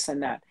do this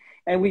and that.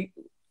 And we,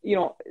 you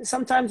know,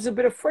 sometimes there's a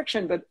bit of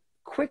friction, but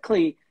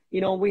quickly,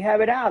 you know, we have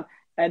it out.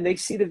 And they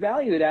see the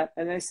value of that,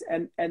 and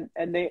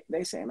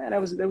they say, "Man, that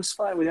was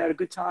fun. We had a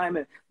good time,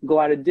 and go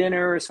out to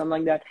dinner or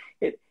something like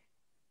that."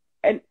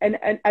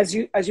 And as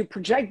you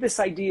project this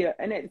idea,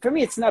 and for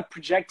me, it's not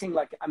projecting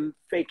like I'm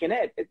faking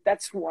it.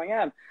 That's who I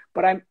am.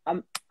 But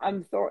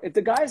if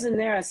the guy's in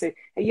there, I say,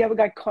 "Hey, you have a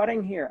guy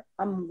cutting here."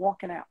 I'm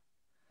walking out.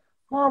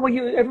 Oh, well,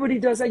 everybody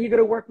does that. You got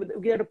to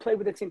you got to play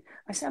with the team.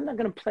 I say, I'm not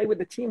going to play with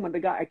the team when the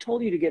guy. I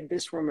told you to get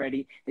this room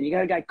ready, and you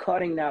got a guy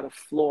cutting now the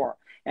floor.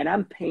 And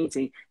I'm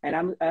painting,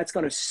 and that's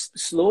going to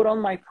slow down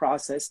my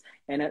process,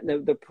 and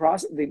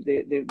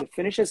the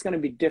finish is going to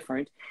be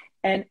different,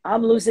 and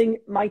I'm losing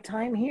my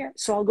time here,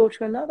 so I'll go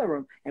to another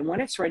room, and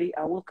when it's ready,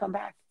 I will come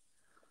back.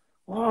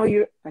 Oh,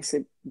 I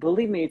said,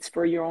 believe me, it's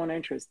for your own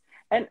interest,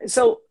 and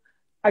so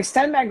I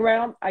stand my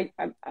ground.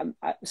 I'm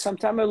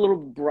sometimes a little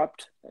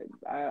abrupt,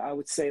 I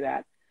would say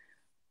that,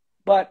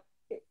 but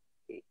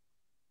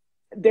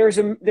there's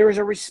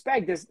a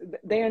respect.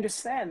 They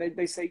understand.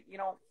 They say, you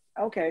know,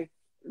 okay.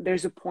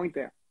 There's a point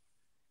there,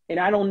 and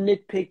I don't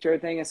nitpick your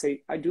thing. I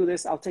say, I do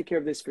this. I'll take care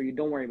of this for you.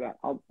 Don't worry about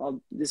it. I'll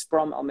this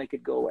problem. I'll make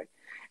it go away.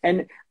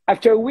 And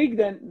after a week,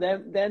 then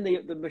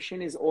the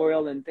machine is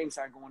oiled and things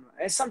are going on.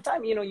 And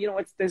sometimes, you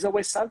know, there's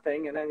always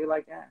something, and then you're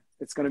like,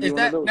 it's going to be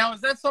one of those. Now,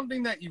 is that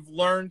something that you've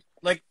learned?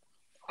 Like,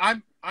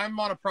 I'm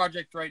on a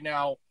project right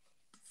now,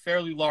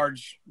 fairly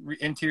large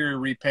interior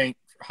repaint,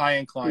 high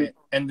end client,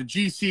 and the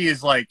GC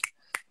is like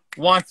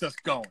wants us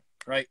going.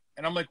 Right.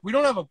 And I'm like, we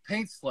don't have a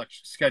paint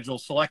schedule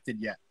selected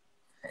yet.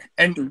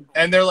 And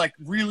they're like,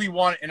 really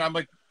want it. And I'm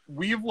like,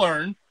 we have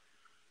learned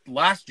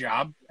last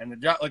job and the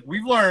job, like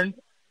we've learned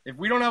if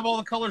we don't have all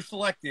the colors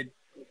selected,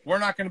 we're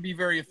not going to be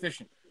very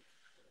efficient.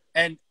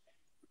 And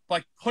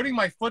like putting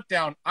my foot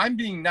down, I'm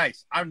being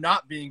nice. I'm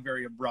not being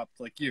very abrupt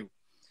like you,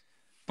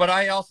 but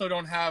I also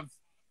don't have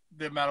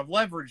the amount of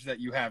leverage that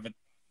you have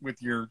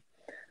with your,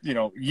 you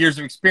know, years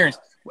of experience.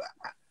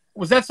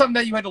 Was that something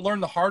that you had to learn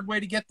the hard way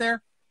to get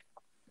there?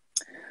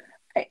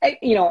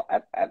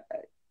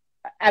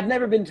 I've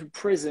never been to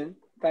prison,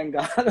 thank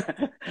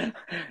God.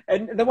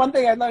 And the one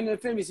thing I learned in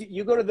the film is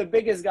you go to the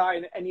biggest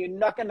guy and you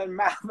knock on the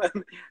mouth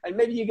and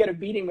maybe you get a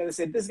beating when they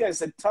say, this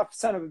guy's a tough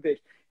son of a bitch.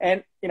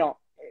 And, you know,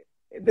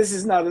 this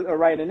is not a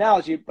right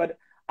analogy, but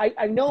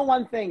I know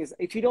one thing is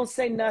if you don't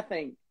say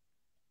nothing,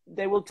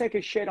 they will take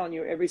a shit on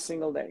you every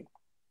single day.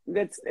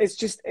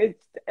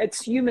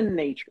 It's human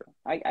nature.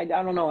 I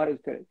don't know how to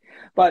put it,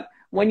 but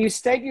when you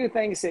state your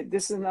thing and say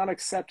this is not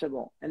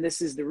acceptable and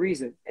this is the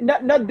reason, and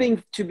not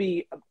being to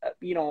be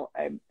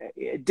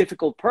a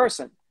difficult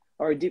person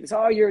or a diva.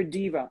 Oh, you're a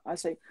diva. I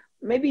say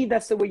maybe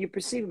that's the way you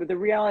perceive it, but the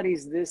reality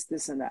is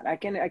this and that. I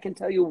can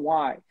tell you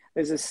why.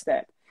 There's a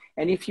step.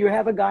 And if you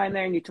have a guy in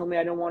there and you told me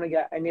I don't want to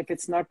get, and if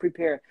it's not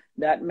prepared,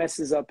 that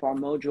messes up our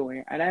mojo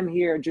here. And I'm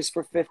here just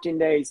for 15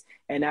 days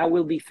and I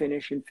will be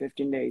finished in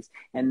 15 days.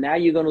 And now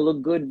you're going to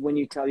look good when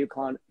you tell your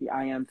client,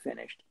 I am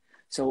finished.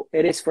 So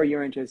it is for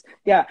your interest.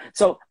 Yeah.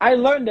 So I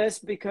learned this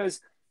because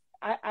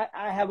I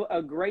have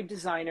a great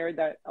designer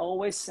that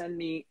always send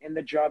me in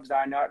the jobs that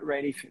are not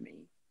ready for me.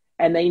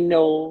 And they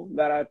know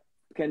that I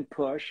can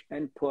push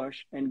and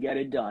get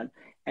it done.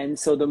 And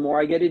so the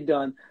more I get it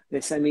done, they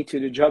send me to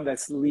the job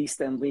that's least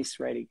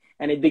ready.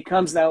 And it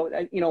becomes now,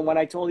 you know, when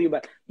I told you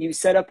about you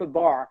set up a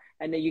bar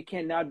and then you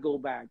cannot go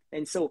back.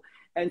 And so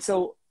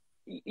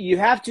you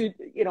have to,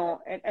 you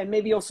know, and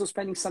maybe also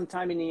spending some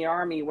time in the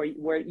army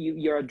where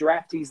you're a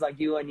draftees like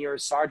you and you're a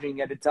sergeant, you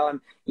got to tell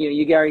them, you know,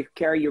 you got to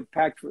carry your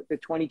pack for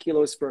 20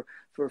 kilos for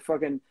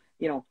fucking,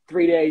 you know,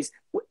 3 days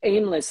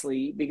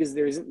aimlessly because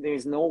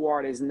there's no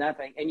war, there's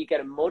nothing. And you got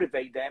to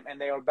motivate them and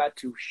they're about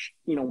to,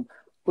 you know,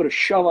 put a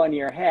shovel on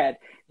your head.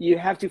 You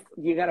got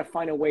to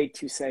find a way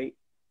to say,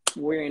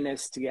 we're in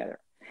this together.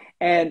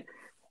 And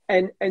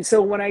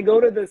so when I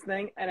go to this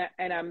thing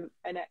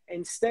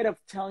instead of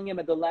telling him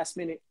at the last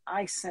minute,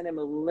 I send him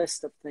a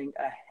list of things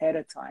ahead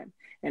of time.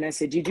 And I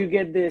said, did you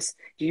get this?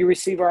 Did you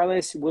receive our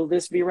list? Will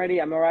this be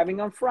ready? I'm arriving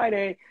on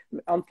Friday.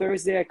 On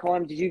Thursday, I call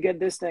him, did you get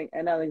this thing?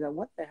 And I'm like,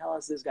 what the hell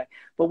is this guy?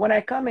 But when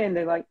I come in,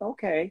 they're like,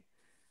 okay.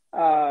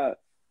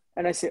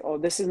 And I say, oh,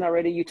 this is not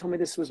ready. You told me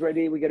this was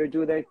ready. We got to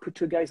do that. Put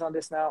 2 guys on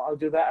this now. I'll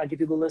do that. I'll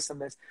give you the list on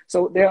this.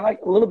 So they're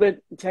like a little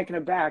bit taken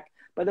aback.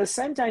 But at the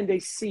same time, they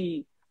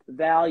see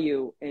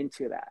value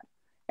into that.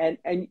 And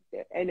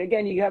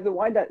again, you have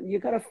to you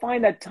got to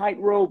find that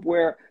tightrope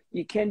where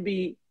you can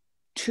be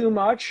too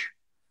much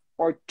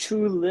or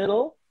too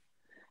little.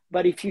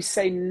 But if you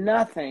say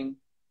nothing,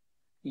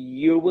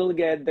 you will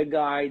get the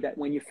guy that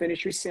when you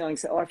finish your ceiling,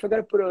 say, oh, I forgot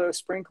to put a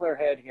sprinkler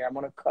head here. I'm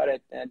going to cut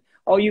it. And,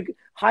 oh, you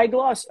high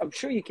gloss. I'm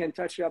sure you can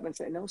touch it up and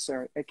say, no,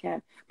 sir, I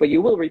can't. But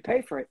you will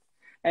repay for it.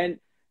 And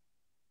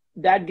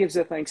that gives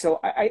a thing. So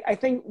I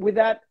think with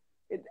that,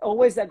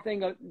 always that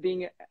thing of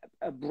being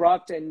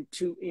abrupt and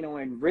too,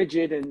 and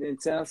rigid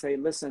and say,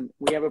 listen,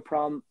 we have a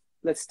problem.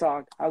 Let's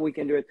talk how we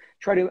can do it.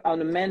 Try to,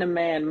 on a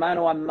man-to-man,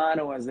 mano a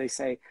mano, as they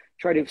say,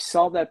 try to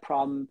solve that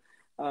problem.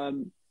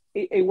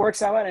 It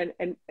works out.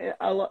 And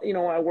I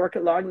work a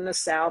lot in the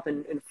South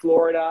and in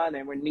Florida, and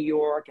then we're in New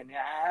York, and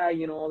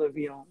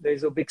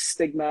there's a big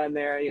stigma in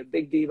there,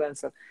 big diva and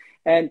stuff.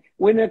 And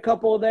within a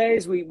couple of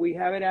days, we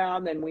have it out,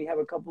 and then we have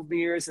a couple of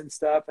beers and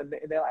stuff, and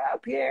they're like, oh,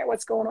 Pierre,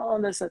 what's going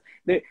on?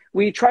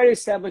 We try to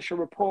establish a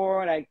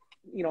rapport, and I,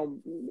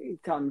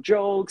 tell them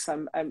jokes. I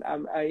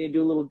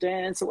do a little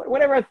dance, or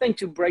whatever I think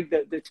to break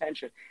the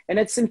tension. And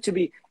it seemed to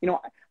be,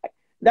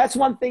 that's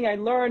one thing I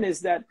learned is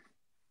that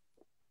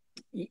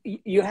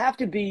you have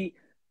to be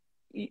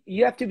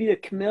the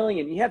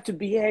chameleon. You have to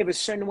behave a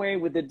certain way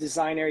with the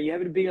designer. You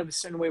have to behave a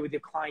certain way with your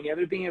client. You have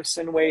to behave a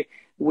certain way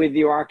with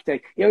your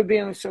architect. You have to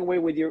behave a certain way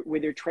with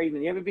your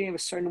tradesman. You have to behave a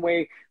certain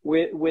way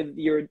with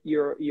your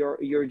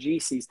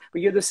GCs.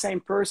 But you're the same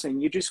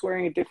person. You're just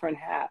wearing a different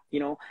hat,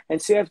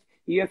 And so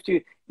you have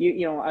to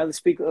I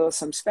speak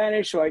some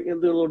Spanish, so I do a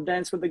little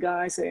dance with the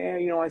guys.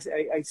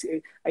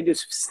 I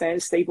just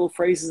staple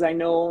phrases I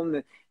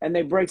know, and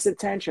they breaks the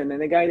tension.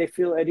 And the guy, they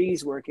feel at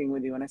ease working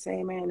with you. And I say,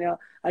 hey man,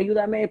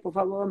 ayúdame, por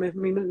favor,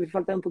 me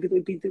falta un poquito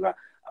de pintura.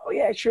 Oh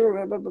yeah,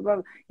 sure, blah, blah,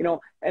 blah.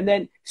 And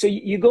then so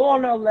you go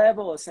on a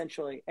level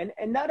essentially, and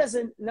not as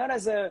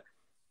a,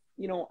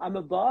 I'm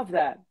above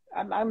that.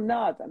 I'm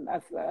not.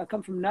 I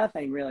come from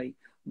nothing really,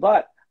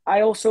 but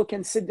I also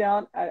can sit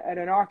down at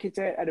an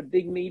architect at a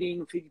big meeting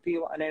with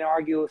people and then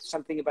argue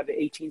something about the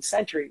 18th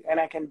century, and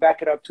I can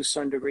back it up to a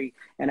certain degree.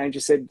 And I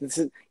just said, this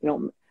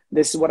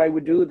is what I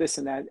would do, this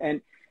and that.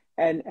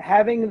 And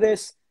having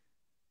this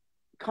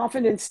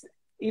confidence,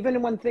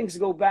 even when things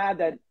go bad,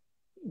 that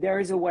there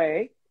is a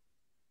way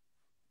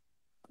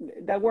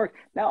that works.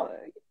 Now,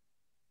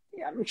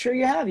 I'm sure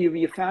you have.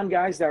 You found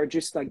guys that are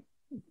just like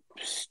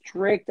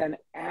strict and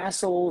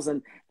assholes,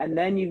 and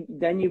then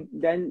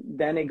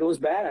it goes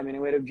bad. I mean,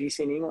 we had a GC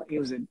in England. He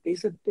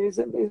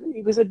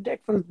was a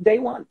dick from day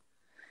one.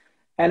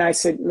 And I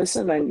said,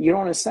 listen, man, you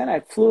don't understand.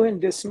 I flew in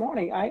this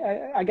morning.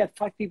 I got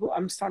 5 people.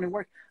 I'm starting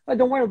work. Oh,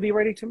 don't worry, it'll be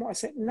ready tomorrow. I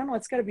said, no,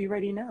 it's got to be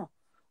ready now.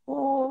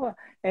 Oh,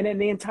 and then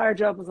the entire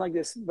job was like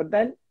this. But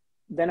then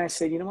I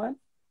said, you know what?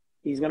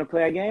 He's gonna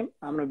play a game.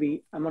 I'm gonna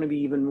be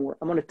even more.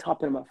 I'm gonna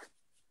top him up.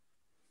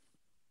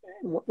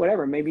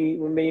 Whatever, maybe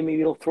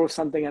he'll throw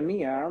something at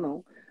me. I don't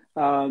know.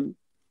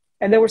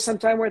 And there was some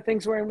time where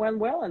things went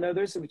well, and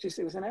others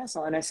it was an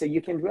asshole. And I said,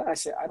 you can do it. I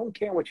said, I don't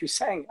care what you're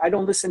saying. I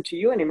don't listen to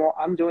you anymore.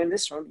 I'm doing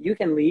this room. You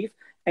can leave,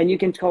 and you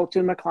can talk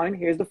to my client.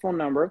 Here's the phone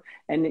number,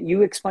 and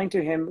you explain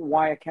to him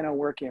why I cannot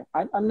work here.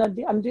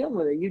 I'm dealing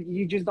with it.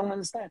 You just don't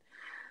understand.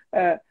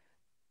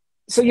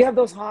 So you have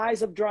those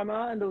highs of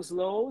drama and those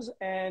lows,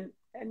 and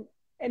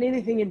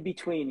anything in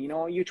between.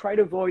 You try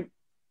to avoid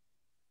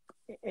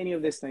any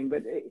of this thing,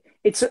 but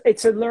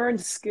it's a learned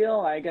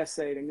skill, I guess.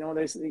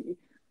 There's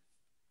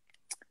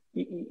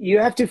you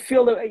have to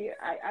feel that.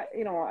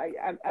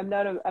 I'm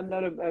not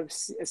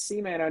a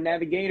seaman or a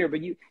navigator,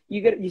 but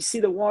you see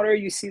the water,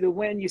 you see the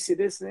wind, you see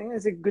this thing.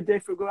 It's a good day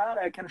for go out.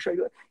 I kind of show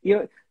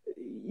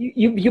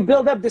you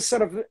build up this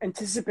sort of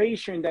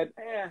anticipation that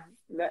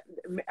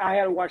I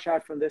got to watch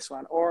out from this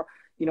one, or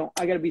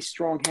I got to be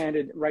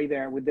strong-handed right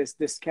there with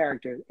this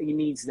character. He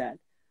needs that.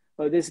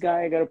 Or this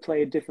guy, I got to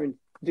play a different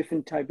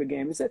type of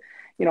game.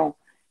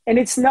 And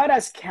it's not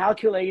as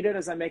calculated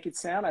as I make it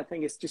sound. I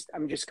think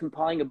I'm just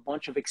compiling a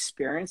bunch of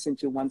experience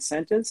into one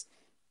sentence.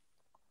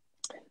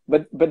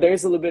 But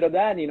there's a little bit of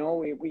that.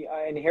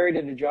 I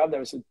inherited a job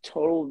that was a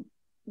total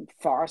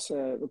farce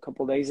a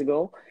couple of days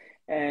ago,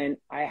 and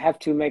I have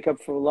to make up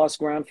for lost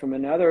ground from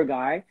another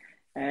guy.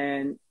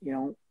 And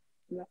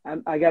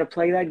I got to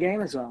play that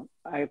game as well.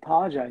 I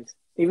apologize,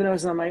 even though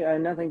it's not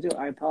nothing to do.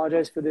 I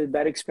apologize for the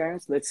bad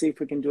experience. Let's see if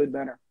we can do it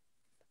better.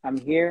 I'm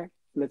here.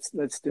 Let's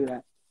do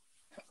that.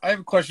 I have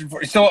a question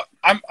for you. So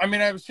I'm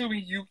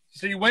assuming you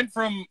went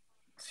from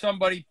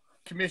somebody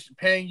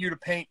paying you to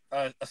paint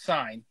a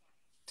sign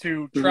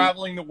to Mm-hmm.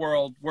 traveling the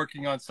world,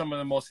 working on some of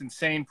the most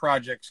insane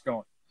projects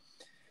going.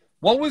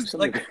 What was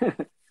like?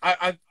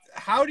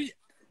 How do you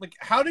like?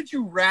 How did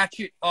you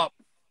ratchet up?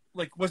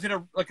 Like, was it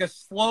a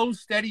slow,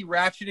 steady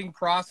ratcheting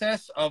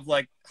process of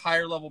like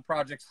higher level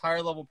projects,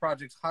 higher level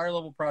projects, higher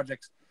level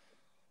projects?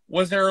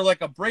 Was there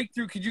like a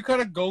breakthrough? Could you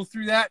kind of go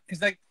through that?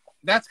 Because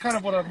that's kind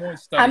of what I'm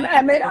always studying.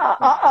 I mean,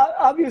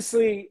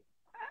 obviously,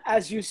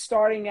 as you're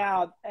starting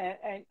out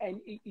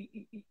and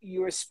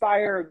you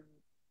aspire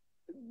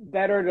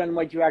better than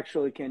what you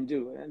actually can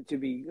do, and to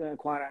be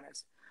quite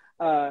honest.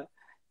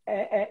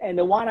 And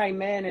the one-eyed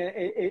man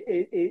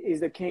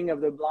is the king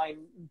of the blind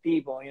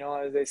people, you know,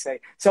 as they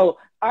say. So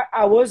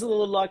I was a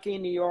little lucky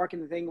in New York,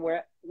 and the thing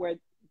where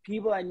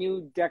people I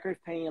knew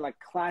decorative painting, like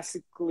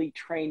classically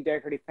trained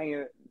decorative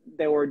painter,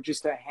 there were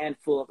just a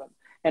handful of them,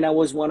 and I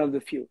was one of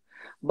the few.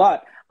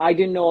 But I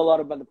didn't know a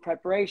lot about the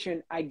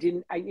preparation. I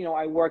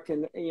worked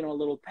in, you know, a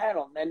little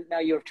panel. And now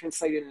you have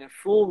translated in a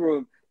full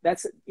room.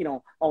 That's, you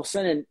know, all of a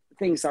sudden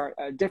things are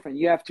different.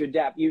 You have to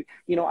adapt. You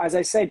know, as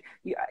I said,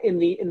 in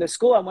the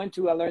school I went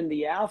to, I learned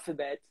the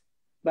alphabet,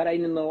 but I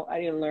didn't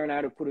learn how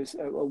to put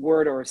a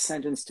word or a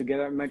sentence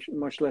together,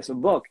 much less a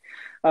book.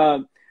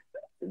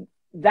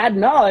 That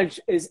knowledge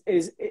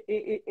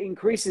it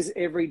increases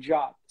every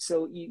job.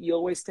 So you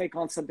always take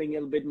on something a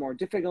little bit more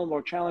difficult,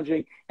 more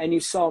challenging, and you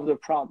solve the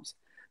problems.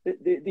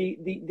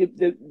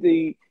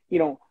 You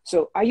know,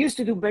 so I used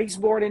to do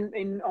baseboard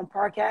on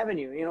Park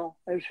Avenue, you know,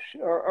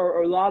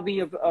 or lobby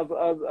of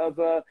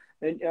a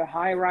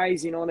high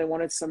rise, you know, they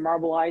wanted some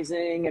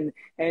marbleizing,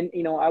 and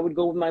you know, I would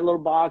go with my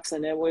little box,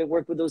 and I would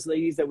work with those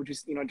ladies that would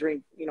just, you know,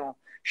 drink, you know,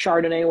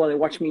 Chardonnay while they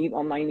watch me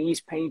on my knees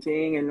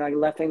painting and like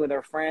laughing with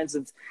their friends.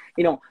 And,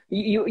 you know,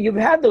 you've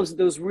had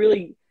those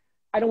really,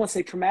 I don't want to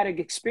say traumatic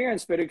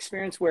experience, but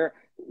experience where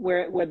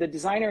the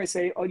designer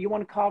say, oh, you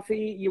want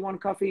coffee? You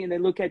want coffee? And they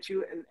look at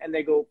you and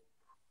they go,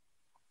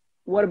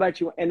 what about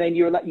you? And then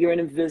you're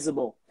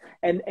invisible.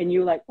 And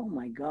you're like, oh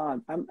my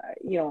God,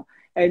 you know,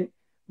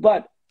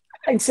 but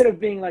instead of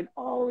being like,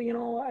 oh, you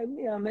know,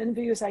 I'm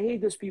envious, I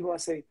hate those people, I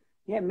say,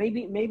 yeah,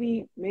 maybe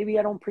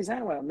I don't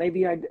present well. Maybe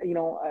you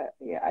know,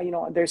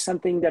 there's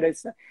something that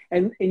is,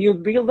 and you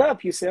build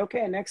up. You say,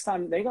 okay, next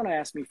time they're gonna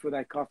ask me for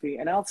that coffee,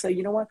 and I'll say,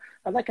 you know what,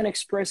 I'd like an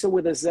espresso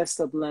with a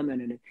zest of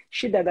lemon in it.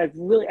 Shit that I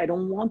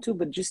don't want to,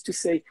 but just to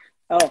say,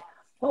 and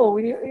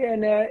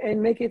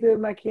make it a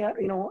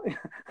macchiato, you know,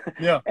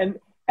 Yeah.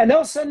 and all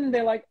of a sudden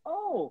they're like,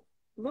 oh,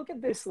 look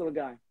at this little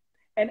guy.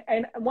 And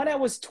when I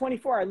was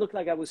 24, I looked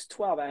like I was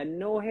 12. I had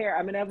no hair.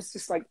 I mean, I was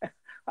just like.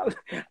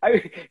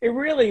 It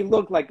really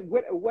looked like,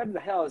 what the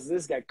hell is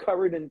this guy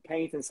covered in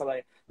paint and stuff like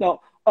that.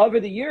 Now, over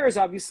the years,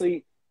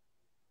 obviously,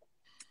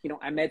 you know,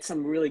 I met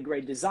some really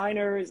great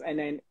designers,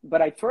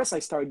 but at first I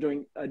started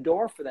doing a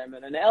door for them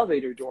and an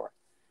elevator door.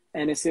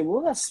 And they said,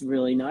 well, that's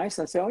really nice.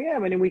 I said, oh yeah, I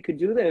mean, we could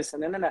do this.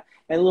 And a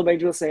little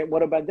bit will say,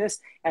 what about this?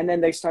 And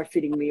then they start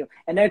feeding me.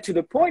 And then to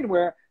the point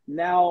where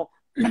now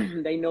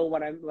they know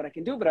what I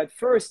can do. But at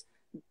first,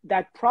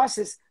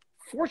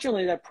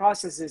 fortunately, that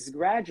process is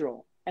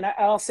gradual. And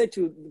I'll say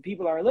to the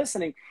people that are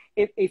listening,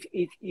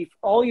 if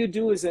all you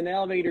do is an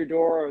elevator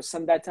door or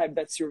that type,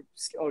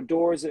 or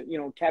doors, you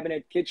know,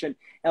 cabinet, kitchen,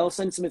 and all of a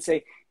sudden someone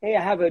say, hey,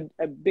 I have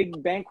a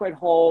big banquet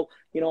hall,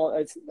 you know,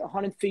 it's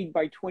 100 feet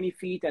by 20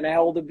 feet, and I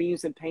have all the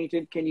beams and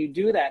painted. Can you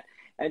do that?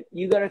 And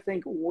you got to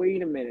think,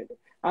 wait a minute,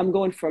 I'm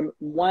going from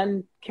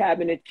one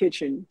cabinet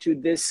kitchen to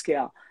this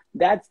scale.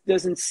 That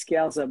doesn't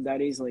scale up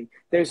that easily.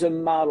 There's a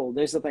model,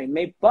 there's a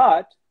thing,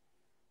 but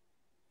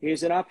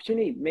here's an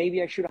opportunity.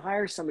 Maybe I should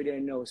hire somebody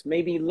that knows,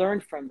 maybe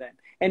learn from them.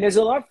 And there's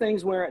a lot of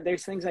things where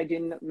there's things I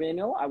didn't really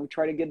know. I would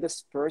try to get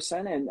this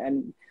person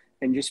and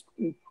just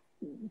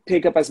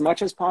pick up as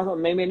much as possible.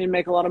 Maybe I didn't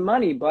make a lot of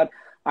money, but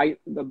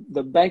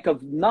the bank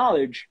of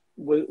knowledge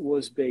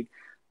was big.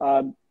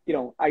 You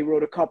know, I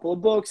wrote a couple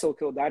of books, so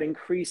that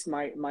increased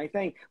my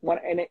thing.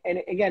 And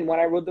again, when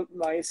I wrote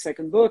my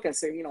second book, I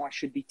said, you know, I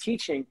should be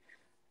teaching.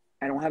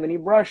 I don't have any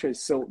brushes.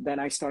 So then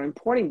I started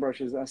importing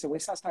brushes. I said, well,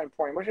 since I started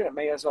importing brushes, I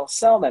may as well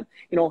sell them.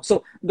 You know,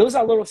 so those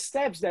are little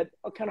steps that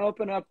kind of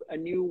open up a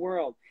new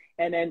world.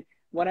 And then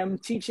when I'm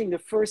teaching, the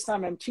first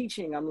time I'm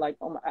teaching, I'm like,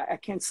 oh, I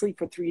can't sleep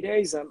for 3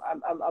 days.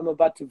 I'm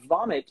about to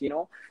vomit, you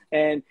know.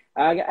 And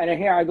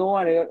here I go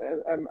on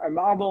a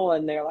marble,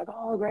 and they're like,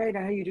 oh, great,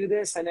 how you do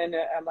this? And then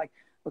I'm like,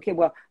 okay,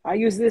 well, I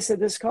use this at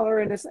this color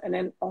and this, and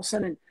then all of a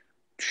sudden,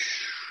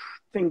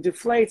 thing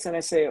deflates, and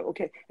I say,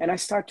 okay, and I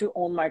start to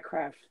own my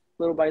craft.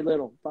 Little by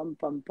little, bum,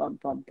 bum, bum,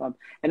 bum, bum.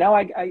 And now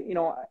you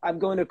know, I'm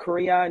going to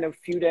Korea in a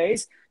few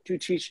days to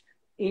teach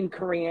in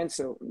Korean.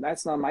 So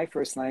that's not my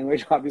first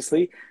language,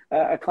 obviously.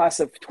 A class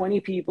of 20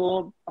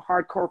 people,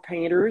 hardcore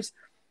painters.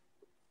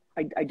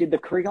 I did the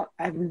Korean.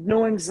 I have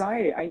no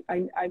anxiety.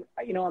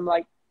 You know, I'm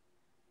like,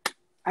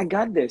 I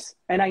got this.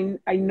 And I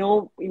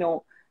know, you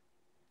know,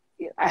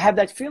 I have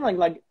that feeling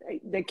like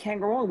they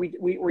can't go wrong.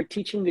 We're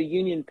teaching the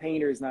union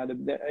painters now,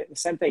 the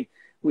same thing.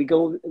 We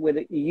go with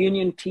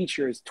union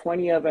teachers,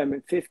 20 of them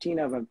and 15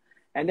 of them,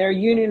 and they're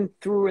union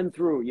through and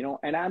through, you know,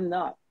 and I'm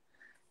not.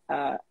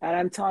 And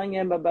I'm telling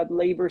him about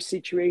labor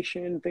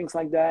situation, things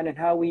like that, and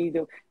how we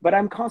do. But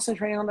I'm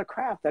concentrating on the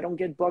craft. I don't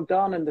get bogged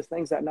down in the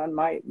things that not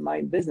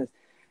my business.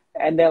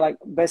 And they're like,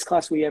 best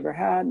class we ever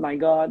had. My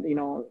God,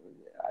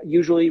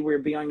 usually we're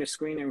behind the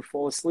screen and we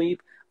fall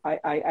asleep.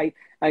 I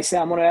say,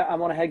 I'm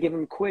gonna give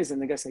them a quiz.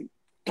 And the guy say,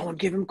 don't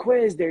give them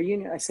quiz. They're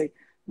union. I say,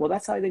 well,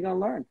 that's how they're gonna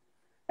learn.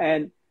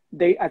 And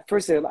they, at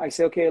first, I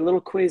say, okay, a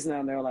little quiz now.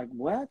 And they're like,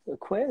 what? A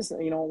quiz?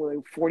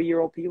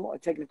 40-year-old people are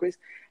taking a quiz.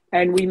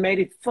 And we made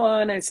it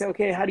fun. I said,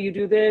 okay, how do you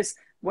do this?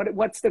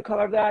 What's the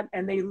color of that?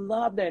 And they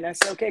loved it. And I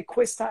said, okay,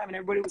 quiz time. And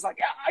everybody was like,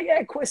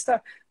 yeah, quiz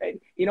time. And,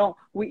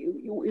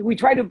 we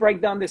try to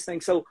break down this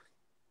thing. So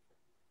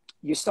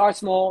you start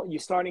small, you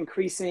start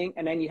increasing,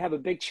 and then you have a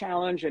big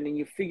challenge, and then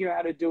you figure out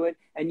how to do it,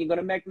 and you're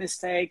gonna make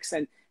mistakes,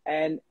 but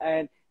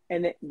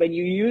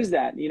you use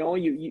that,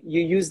 you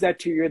use that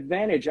to your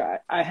advantage.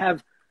 I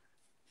have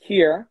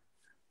here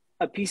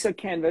a piece of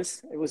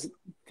canvas. It was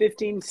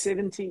 15,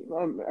 17,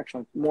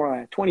 actually more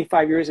like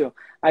 25 years ago.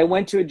 I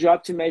went to a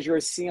job to measure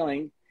a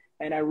ceiling,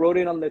 and I wrote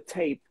it on the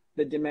tape,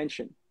 the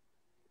dimension.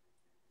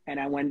 And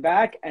I went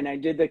back and I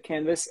did the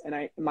canvas,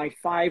 and my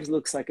 5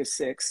 looks like a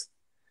 6.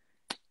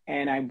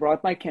 And I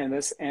brought my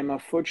canvas and I'm a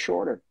foot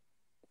shorter.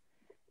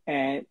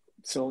 And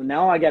so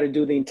now I got to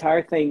do the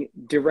entire thing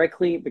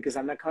directly because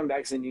I'm not coming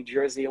back to New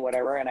Jersey or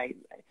whatever.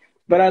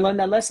 But I learned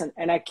that lesson,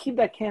 and I keep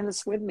that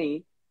canvas with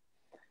me.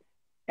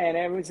 And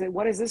everyone say,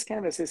 what is this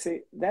canvas? I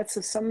say,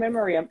 that's some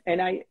memory.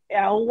 And I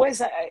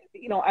always,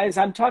 as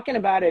I'm talking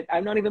about it, I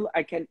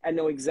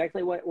know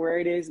exactly where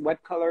it is,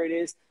 what color it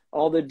is,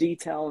 all the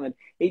detail.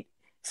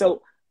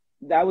 So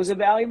that was a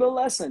valuable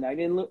lesson.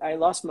 I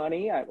lost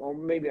money, or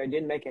maybe I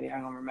didn't make any, I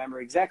don't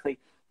remember exactly.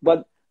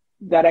 But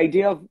that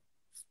idea of,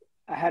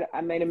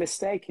 I made a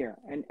mistake here.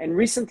 And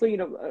recently,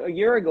 a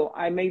year ago,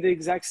 I made the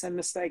exact same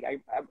mistake. I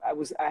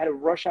had to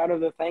rush out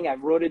of the thing. I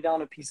wrote it down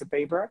on a piece of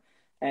paper.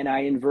 And I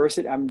inverse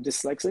it. I'm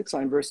dyslexic, so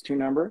I inverse 2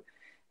 number.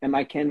 And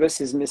my canvas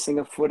is missing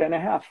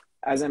 1.5 feet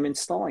as I'm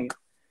installing it.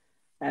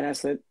 And I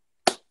said,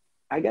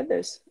 I get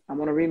this. I'm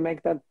going to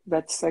remake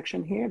that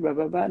section here, blah,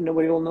 blah, blah.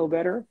 Nobody will know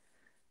better.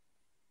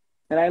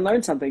 And I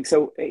learned something.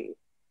 So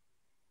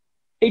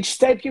each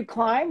step you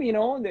climb,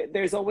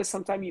 there's always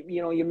sometimes,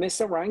 you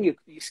miss a rung, you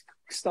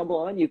stumble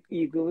on,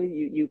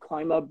 you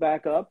climb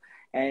back up,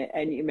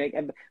 and you make,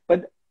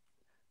 but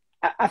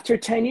after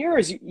 10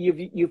 years,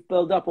 you've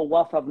built up a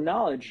wealth of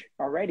knowledge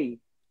already,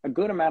 a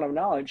good amount of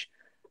knowledge,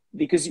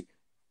 because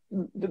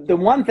the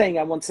one thing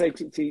I want to say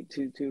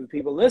to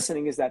people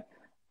listening is that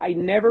I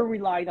never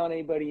relied on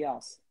anybody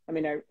else. I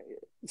mean, I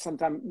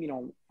sometimes,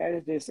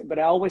 edit this, but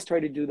I always try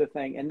to do the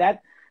thing. And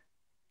that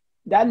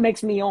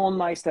makes me own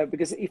my stuff,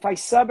 because if I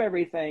sub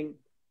everything,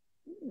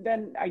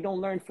 then I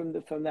don't learn from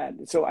that.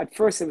 So at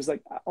first it was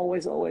like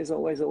always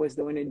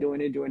doing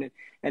it.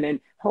 And then,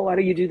 how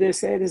do you do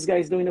this? Hey, this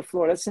guy's doing the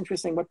floor. That's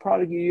interesting. What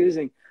product are you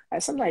using?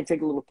 Sometimes I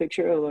take a little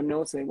picture, a little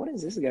note, say, what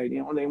is this guy?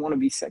 They want to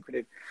be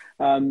secretive.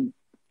 And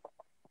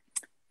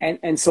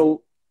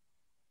so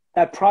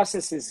that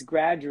process is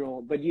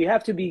gradual, but you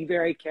have to be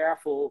very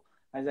careful,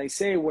 as I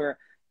say, where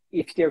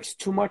if there's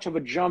too much of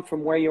a jump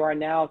from where you are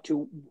now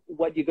to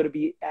what you're going to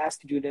be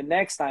asked to do the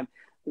next time,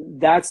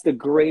 that's the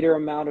greater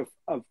amount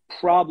of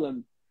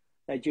problem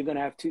that you're going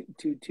to have to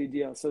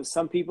deal. So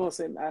some people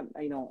say,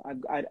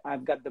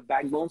 I've got the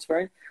backbones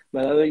for it,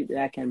 but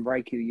that can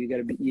break you.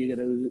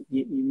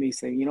 You may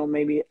say,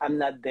 maybe I'm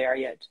not there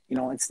yet.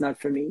 It's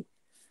not for me.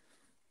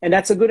 And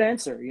that's a good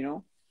answer,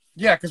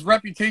 Yeah, because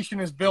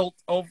reputation is built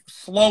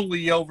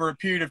slowly over a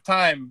period of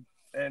time,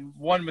 and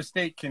one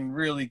mistake can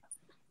really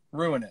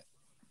ruin it.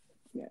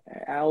 Yeah,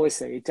 I always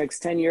say it takes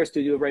 10 years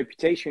to do a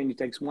reputation. It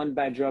takes one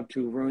bad job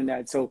to ruin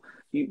that. So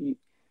and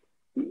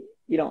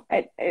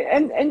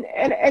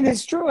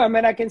it's true. I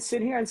mean, I can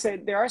sit here and say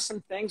there are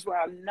some things where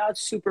I'm not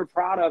super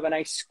proud of, and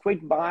I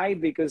squeak by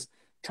because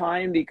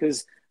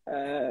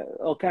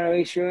all kind of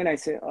issue, and I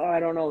say, I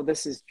don't know,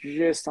 this is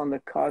just on the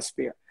cusp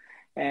here,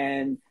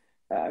 and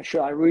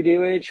should I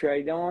redo it? Should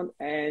I don't?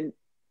 And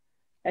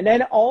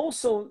then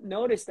also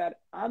notice that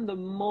I'm the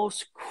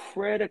most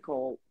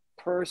critical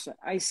person.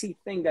 I see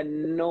things that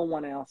no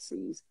one else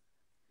sees.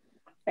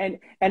 And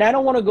I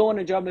don't want to go on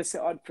a job and say,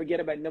 forget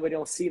about it. Nobody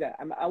will see that.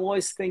 I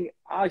always think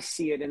I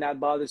see it, and that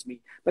bothers me.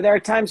 But there are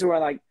times where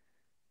I'm like,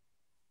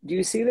 do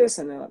you see this?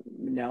 And they're like,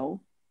 no.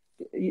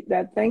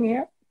 That thing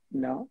here?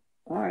 No.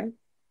 All right.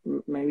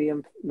 Maybe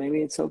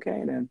it's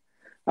okay then.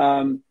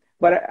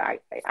 But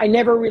I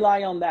never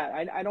rely on that.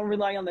 I don't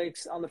rely on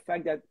the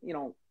fact that,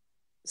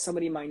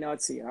 somebody might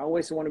not see it. I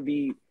always want to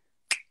be,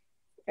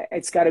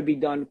 it's got to be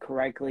done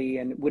correctly.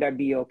 And would I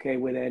be okay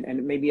with it?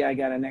 And maybe I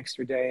got an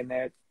extra day in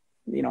there,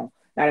 and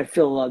I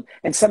feel,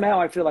 and somehow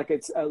I feel like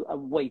it's a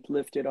weight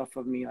lifted off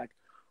of me. Like,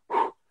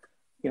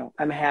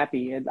 I'm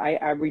happy, and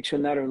I reach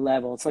another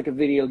level. It's like a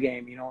video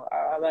game,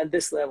 I'm at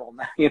this level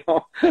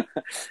now,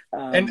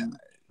 And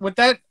with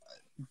that,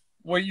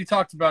 what you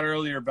talked about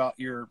earlier about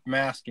your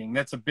masking,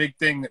 that's a big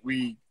thing that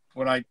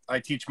when I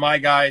teach my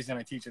guys and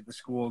I teach at the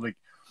school, like,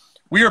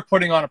 we are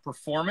putting on a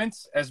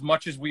performance as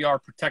much as we are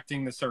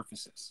protecting the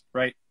surfaces,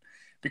 right?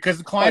 because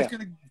the Oh client's yeah.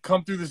 going to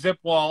come through the zip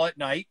wall at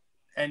night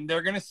and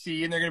they're going to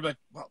see and they're going to be like,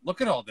 wow,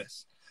 look at all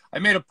this. I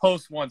made a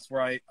post once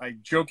where I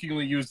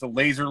jokingly used the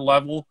laser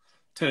level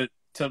to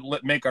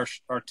make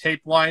our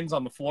tape lines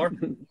on the floor.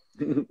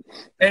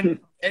 and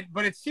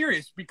but it's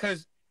serious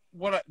because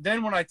when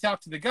I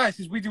talk to the guys,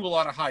 because we do a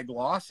lot of high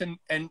gloss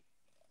and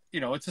you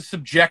know, it's a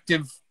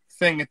subjective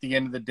thing at the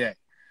end of the day.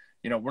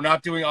 You know, we're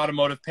not doing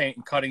automotive paint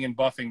and cutting and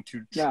buffing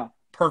to No.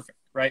 perfect,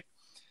 right?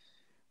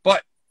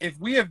 But if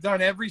we have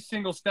done every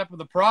single step of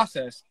the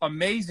process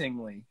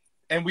amazingly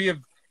and we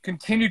have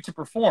continued to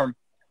perform,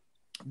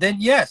 then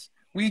yes,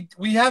 we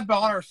have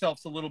bought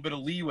ourselves a little bit of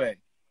leeway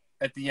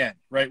at the end,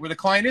 right? Where the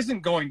client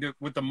isn't going to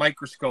with the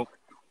microscope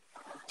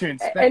to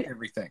inspect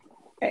everything.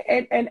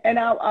 And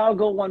I'll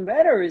go one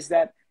better is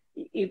that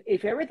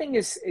if everything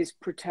is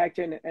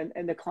protected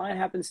and the client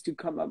happens to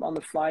come up on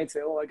the fly and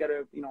say, oh, I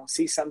gotta, you know,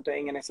 see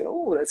something, and I say,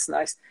 oh, that's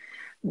nice,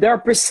 their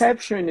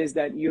perception is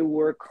that you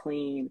work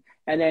clean.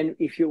 And then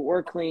if you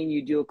work clean,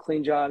 you do a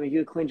clean job. If you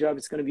do a clean job,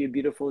 it's going to be a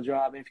beautiful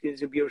job. And if you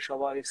do a beautiful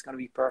job, it's going to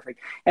be perfect.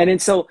 And then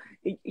so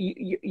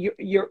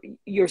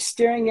you're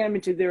staring them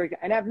into their,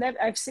 and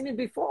I've seen it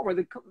before where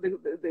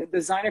the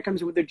designer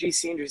comes with their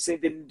GC and they say,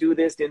 didn't do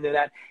this, didn't do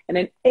that. And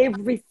then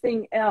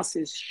everything else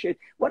is shit.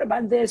 What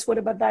about this? What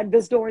about that?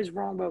 This door is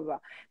wrong, blah, blah, blah.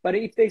 But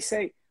if they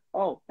say,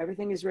 oh,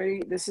 everything is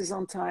ready, this is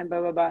on time,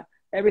 blah, blah, blah,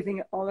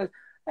 everything, all that,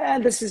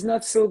 and this is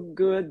not so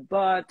good,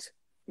 but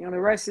you know,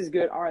 the rest is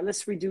good. All right,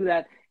 let's redo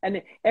that.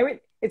 And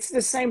it's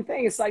the same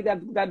thing. It's like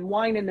that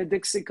wine in the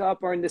Dixie cup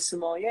or in the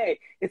sommelier.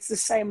 It's the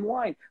same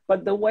wine,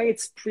 but the way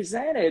it's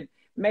presented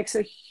makes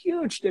a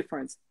huge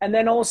difference. And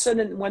then all of a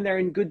sudden, when they're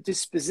in good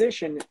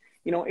disposition,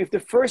 you know, if the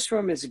first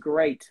room is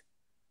great,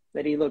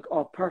 that he look,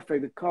 oh,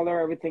 perfect, the color,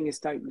 everything is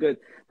tight, good.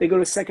 They go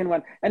to the second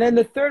one, and then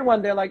the third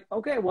one, they're like,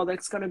 okay, well,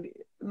 that's gonna be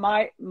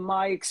my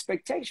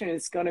expectation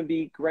is gonna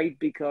be great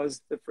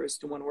because the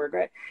first two one were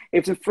great.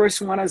 If the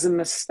first one has a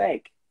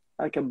mistake,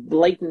 like a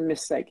blatant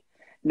mistake,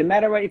 no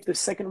matter what, if the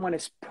second one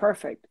is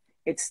perfect,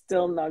 it's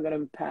still not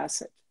gonna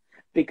pass it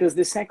because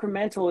the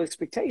sacramental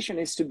expectation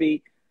is to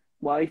be,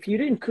 well, if you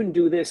couldn't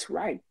do this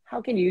right,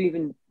 how can you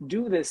even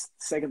do this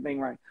second thing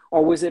right?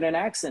 Or was it an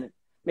accident?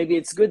 Maybe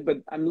it's good, but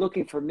I'm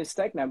looking for a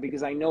mistake now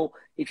because I know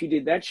if you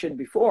did that shit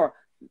before,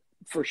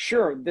 for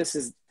sure,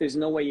 there's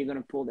no way you're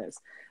going to pull this.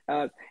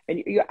 And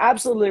you're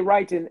absolutely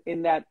right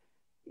in that,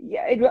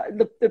 yeah,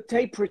 the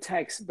tape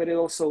protects, but it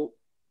also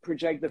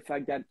projects the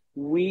fact that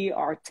we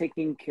are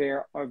taking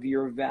care of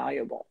your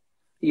valuable,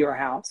 your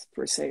house,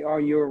 per se, or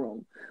your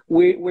room.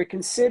 We're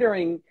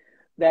considering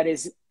that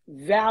is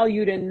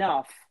valued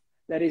enough,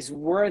 that is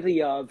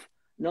worthy of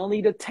not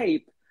only the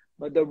tape,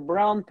 but the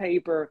brown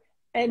paper,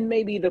 and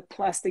maybe the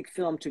plastic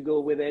film to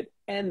go with it,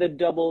 and the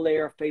double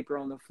layer of paper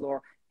on the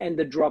floor, and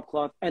the drop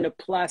cloth, and the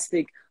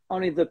plastic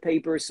under the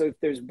paper, so if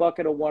there's a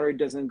bucket of water, it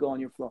doesn't go on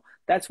your floor.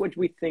 That's what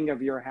we think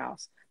of your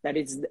house, that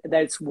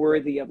it's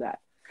worthy of that.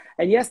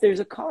 And yes, there's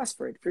a cost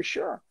for it, for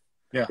sure.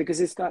 Yeah.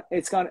 Because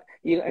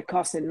it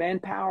costs in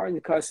manpower, and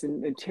it costs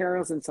in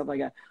materials and stuff like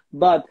that.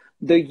 But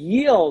the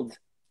yield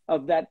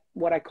of that,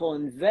 what I call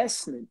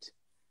investment,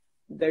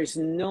 there's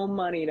no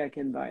money that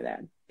can buy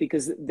that,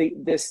 because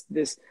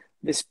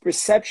this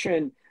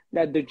perception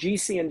that the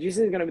GC is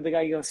going to be the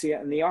guy you're going to see,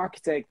 and the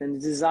architect and the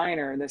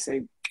designer, and they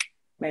say,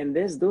 man,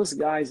 those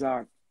guys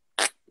are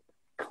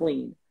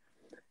clean.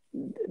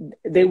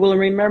 They will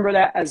remember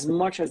that as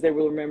much as they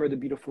will remember the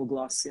beautiful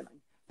gloss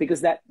ceiling,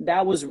 because that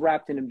was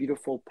wrapped in a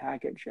beautiful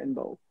package and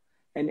bow.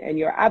 And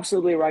you're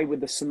absolutely right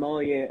with the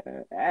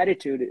sommelier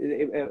attitude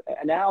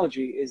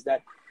analogy, is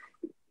that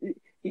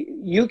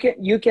you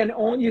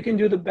can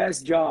do the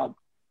best job.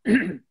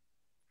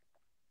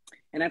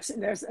 And I've seen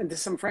there's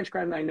some French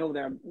craftsmen I know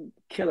that are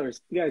killers.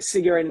 You got a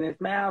cigarette in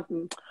his mouth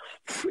and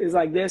is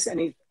like this,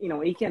 and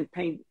he can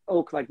paint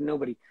oak like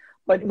nobody.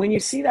 But when you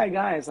see that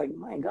guy, it's like,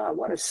 my God,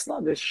 what a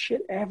slug! There's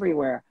shit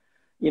everywhere.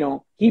 You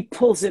know, he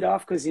pulls it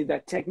off because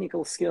that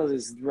technical skills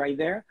is right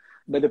there,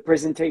 but the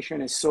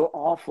presentation is so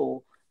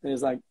awful.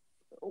 There's like,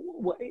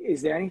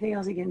 is there anything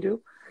else he can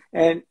do?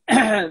 And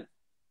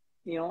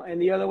you know,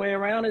 and the other way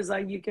around is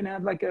like, you can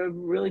have like a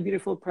really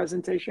beautiful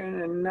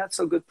presentation and not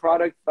so good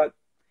product, but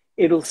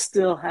it'll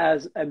still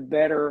has a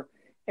better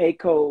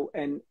echo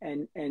and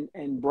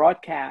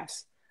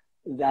broadcast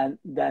than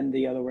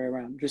the other way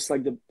around. Just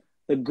like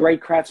the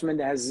great craftsman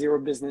that has zero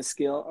business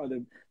skill, or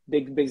the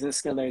big business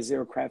skill that has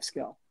zero craft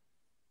skill.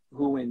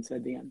 Who wins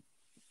at the end?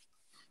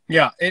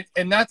 Yeah,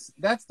 and that's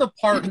the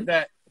part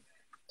that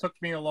took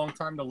me a long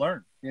time to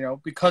learn, you know,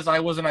 because I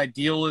was an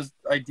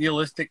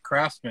idealistic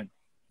craftsman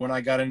when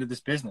I got into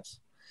this business.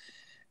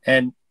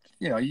 And,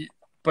 you know,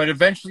 but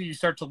eventually you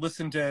start to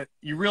listen to,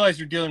 you realize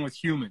you're dealing with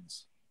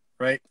humans,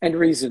 right? And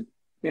reason,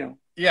 you know.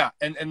 Yeah,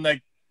 and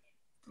like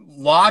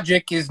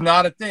logic is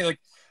not a thing.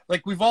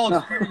 Like we've all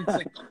experienced,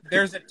 like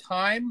there's a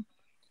time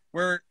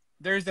where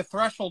there's a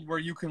threshold where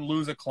you can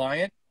lose a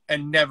client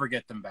and never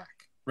get them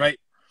back, right?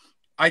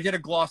 I did a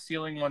gloss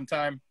ceiling one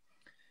time,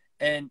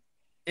 and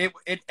it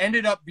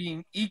ended up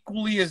being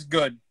equally as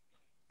good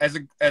as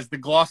the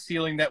gloss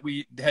ceiling that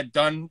we had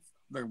done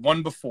the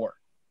one before.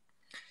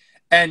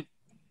 And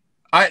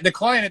the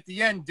client at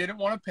the end didn't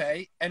want to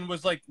pay and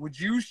was like, would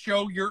you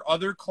show your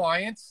other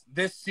clients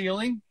this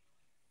ceiling?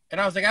 And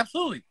I was like,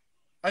 absolutely.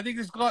 I think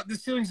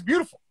this ceiling's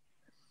beautiful.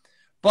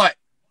 But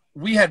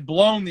we had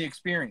blown the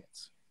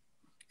experience.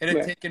 It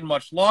had taken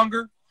much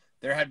longer.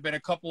 There had been a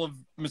couple of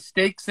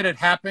mistakes that had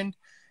happened.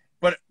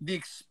 But the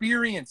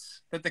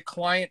experience that the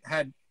client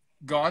had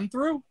gone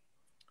through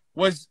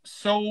was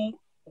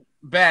so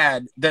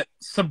bad that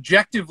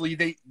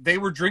subjectively they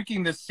were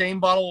drinking the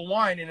same bottle of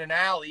wine in an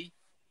alley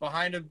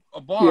behind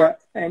a bar.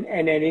 Yeah,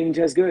 and it ain't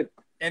just good.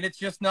 And it's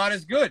just not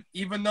as good,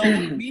 even though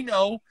we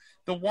know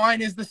the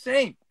wine is the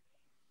same.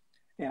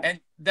 Yeah. And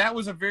that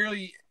was a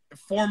very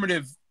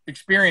formative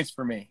experience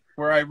for me,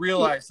 where I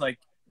realized like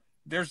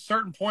there's a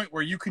certain point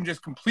where you can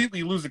just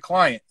completely lose a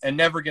client and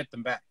never get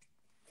them back.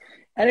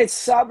 And it's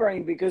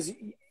sobering because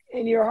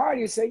in your heart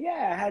you say,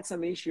 yeah, I had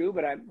some issue,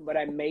 but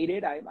I made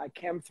it. I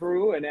came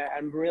through, and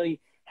I'm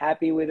really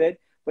happy with it.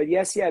 But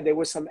yes, there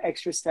was some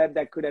extra step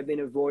that could have been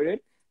avoided,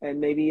 and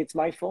maybe it's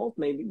my fault.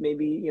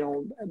 Maybe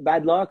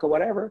bad luck or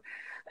whatever.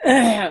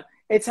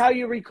 It's how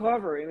you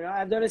recover.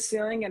 I've done a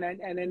ceiling, and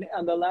then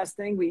on the last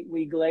thing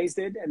we glazed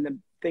it, and the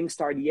thing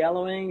started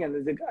yellowing,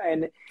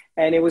 and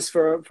it was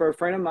for a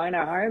friend of mine.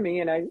 Hired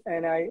me, and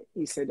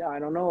he said, I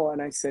don't know, and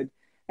I said,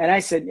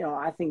 I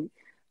think.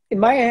 In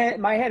my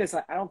head, it's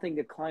like, I don't think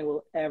the client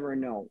will ever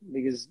know,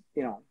 because,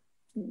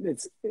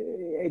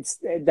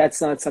 that's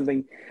not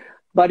something,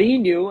 but he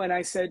knew. And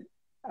I said,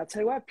 I'll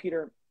tell you what,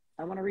 Peter,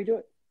 I want to redo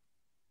it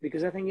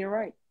because I think you're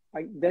right.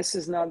 This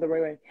is not the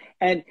right way.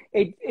 And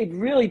it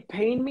really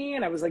pained me.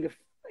 And I was like, it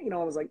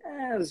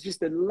was just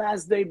the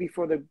last day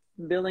before the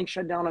building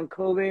shut down on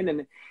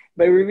COVID.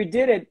 But we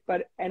redid it.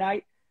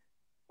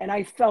 And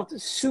I felt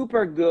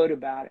super good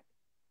about it,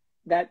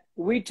 that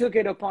we took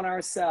it upon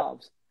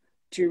ourselves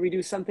to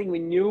redo something we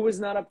knew was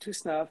not up to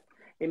snuff.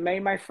 It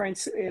made my friend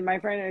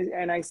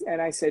and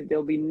I said,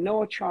 there'll be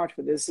no charge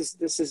for this.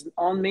 This is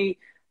on me.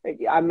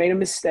 I made a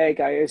mistake.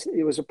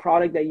 It was a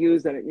product I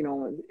used that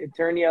it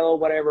turned yellow,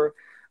 whatever.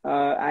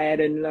 I had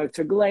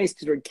to glaze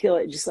to kill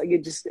it.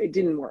 It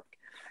didn't work.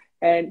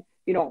 And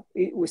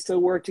we still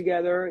work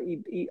together.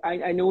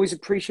 I know he's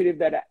appreciative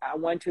that I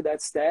went to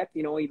that step.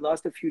 He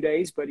lost a few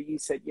days, but he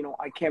said,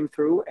 I came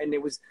through, and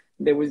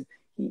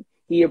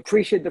he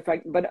appreciated the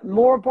fact, but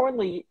more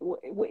importantly,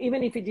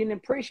 even if he didn't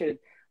appreciate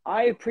it,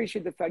 I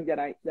appreciate the fact that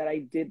I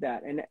did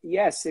that. And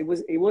yes, it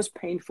was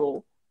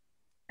painful,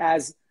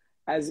 as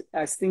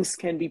things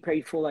can be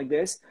painful like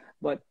this,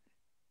 but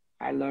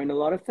I learned a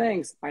lot of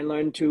things. I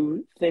learned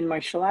to thin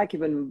my shellac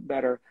even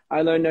better.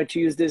 I learned not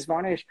to use this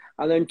varnish.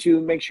 I learned to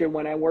make sure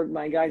when I work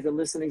my guys to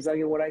listen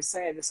exactly what I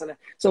say, and this and that.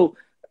 So,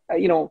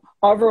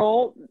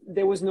 overall,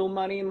 there was no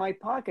money in my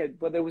pocket,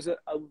 but there was a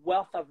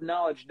wealth of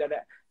knowledge that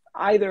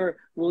either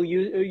will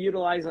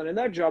utilize on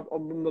another job, or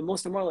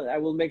most importantly, I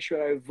will make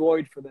sure I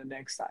avoid for the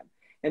next time.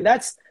 And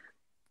that's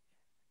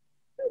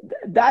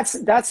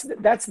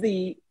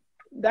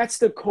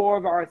the core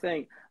of our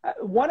thing.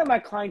 One of my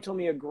clients told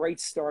me a great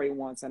story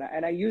once, and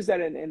I use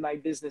that in my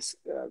business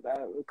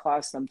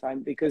class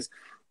sometime, because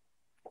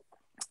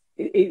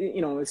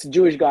it's a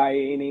Jewish guy,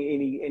 and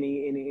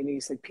he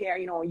said, Pierre,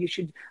 you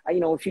should,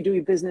 if you do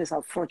your business,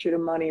 I'll front you the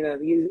money.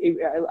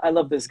 I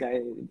love this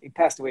guy. He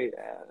passed away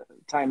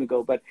time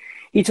ago, but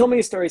he told me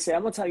a story. He said,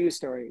 I'm gonna tell you a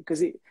story,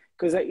 because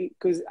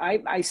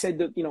I said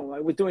that I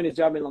was doing a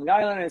job in Long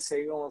Island, and I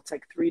say, it'll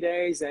take 3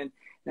 days, and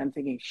I'm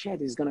thinking,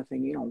 shit, he's gonna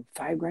think,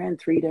 $5,000,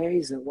 3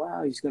 days, and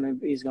wow, he's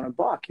gonna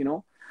buck,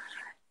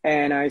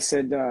 And I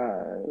said,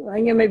 I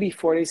think maybe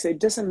 4 days. He said, it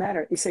doesn't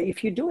matter. He said,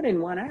 if you do it in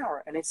 1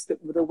 hour and it's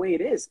the way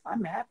it is,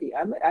 I'm happy.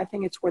 I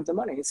think it's worth the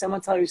money. He said, I'm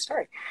going to tell you a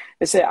story.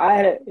 I said,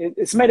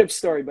 it's a made up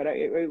story, but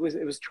it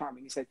was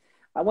charming. He said,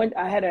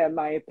 I had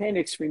my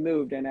appendix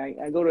removed, and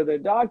I go to the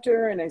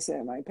doctor, and I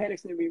said, my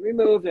appendix needs to be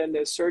removed. And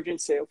the surgeon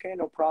said, okay,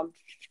 no problem.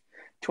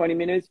 20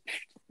 minutes,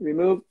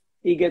 removed.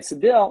 He gets a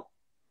bill,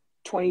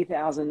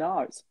 $20,000.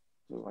 I was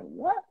like,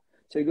 what?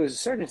 So he goes, the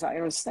surgeon said, I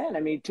don't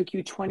understand. It took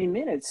you 20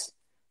 minutes.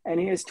 And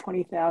here's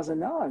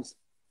 $20,000.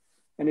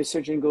 And the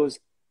surgeon goes,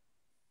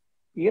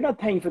 you're not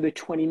paying for the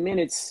 20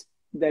 minutes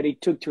that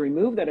it took to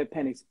remove that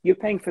appendix. You're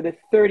paying for the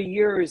 30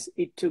 years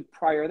it took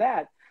prior to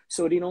that.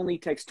 So it only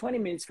takes 20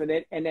 minutes for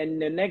that. And then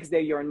the next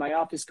day you're in my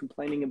office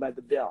complaining about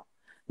the bill.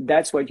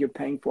 That's what you're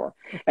paying for.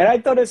 And I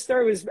thought the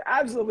story was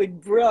absolutely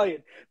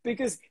brilliant,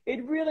 because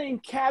it really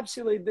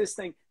encapsulated this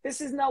thing.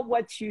 This is not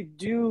what you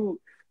do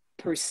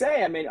per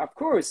se. Of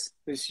course,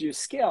 this is your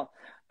skill.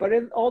 But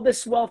all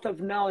this wealth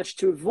of knowledge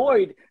to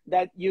avoid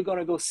that you're going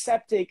to go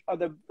septic, or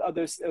the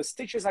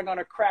stitches are going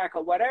to crack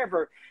or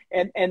whatever,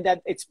 and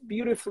that it's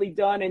beautifully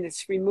done and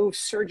it's removed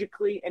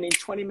surgically, and in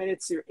 20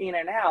 minutes you're in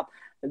and out.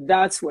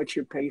 That's what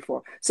you pay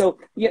for. So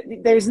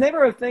there's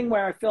never a thing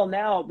where I feel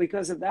now,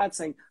 because of that,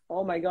 saying,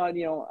 oh my God,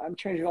 I'm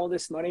charging all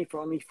this money for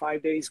only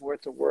 5 days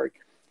worth of work.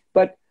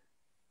 But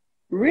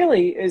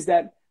really is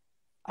that,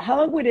 how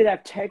long would it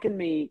have taken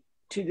me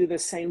to do the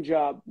same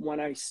job when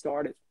I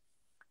started?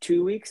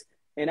 2 weeks?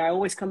 And I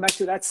always come back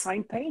to that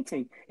sign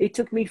painting. It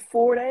took me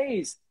 4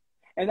 days.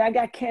 And that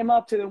guy came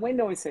up to the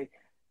window and said,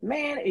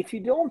 man, if you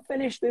don't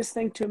finish this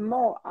thing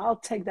tomorrow, I'll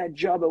take that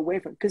job away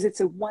from, because it's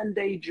a 1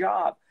 day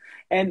job.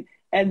 And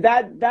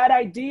that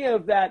idea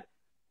of that,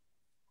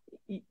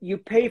 you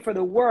pay for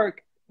the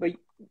work, but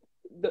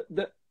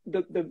the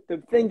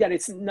thing that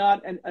it's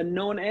not a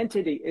known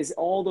entity is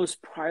all those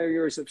prior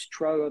years of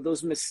struggle,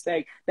 those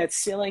mistakes, that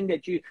ceiling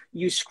that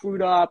you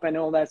screwed up and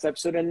all that stuff.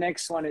 So the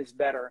next one is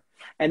better.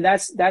 And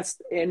that's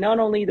and not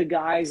only the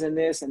guys in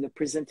this and the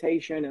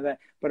presentation and that,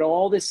 but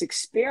all this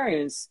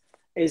experience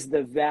is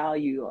the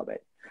value of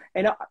it.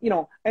 And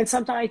and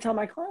sometimes I tell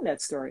my client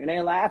that story, and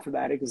I laugh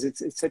about it because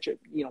it's such a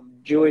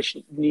Jewish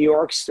New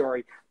York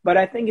story. But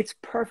I think it's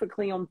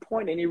perfectly on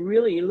point, and it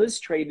really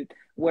illustrated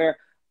where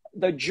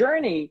the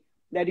journey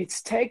that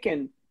it's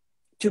taken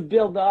to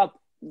build up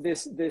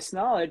this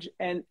knowledge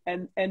and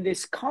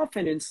this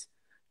confidence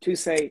to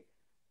say,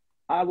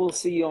 I will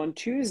see you on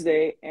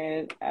Tuesday,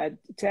 and at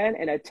 10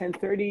 and at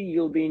 10:30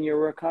 you'll be in your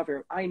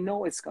recovery. I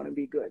know it's going to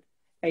be good,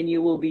 and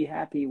you will be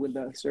happy with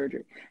the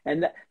surgery.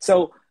 And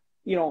so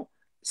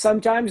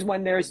sometimes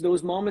when there's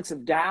those moments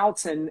of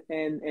doubts and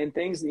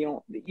things,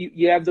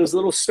 you have those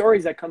little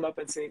stories that come up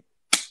and say,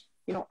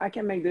 I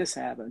can make this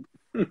happen.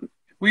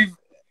 I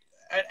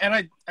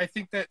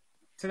think that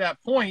to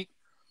that point,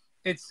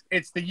 it's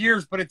the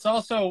years, but it's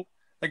also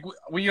like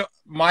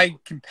my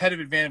competitive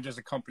advantage as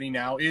a company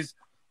now is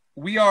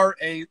we are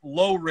a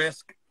low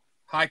risk,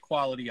 high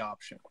quality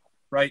option,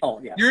 right? Oh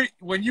yeah.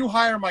 When you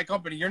hire my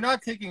company, you're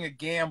not taking a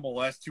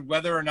gamble as to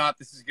whether or not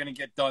this is going to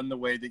get done the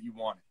way that you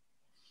want it.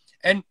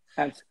 And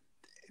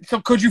so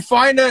could you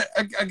find a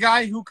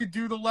guy who could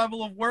do the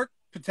level of work?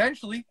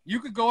 Potentially. You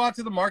could go out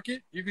to the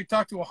market. You could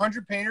talk to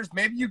 100 painters.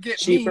 Maybe you get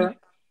cheaper. Me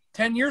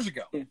 10 years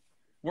ago. Yeah.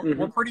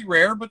 We're pretty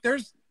rare, but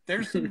there's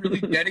some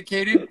really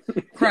dedicated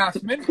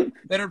craftsmen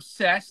that are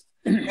obsessed.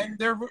 And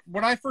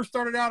when I first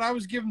started out, I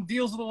was giving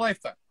deals of the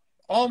lifetime.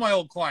 All my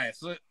old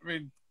clients. I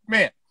mean,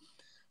 man.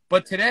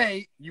 But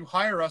today, you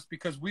hire us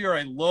because we are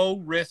a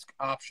low-risk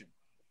option.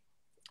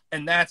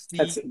 And that's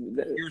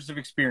years of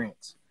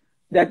experience.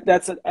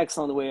 That's an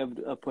excellent way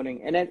of putting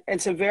it. And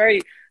it's a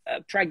very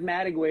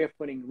pragmatic way of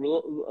putting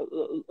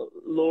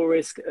low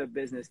risk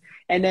business,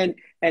 and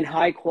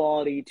high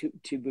quality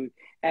to boot.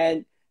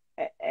 And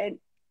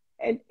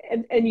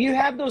you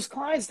have those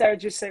clients that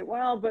just say,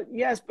 well, but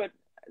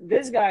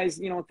this guy's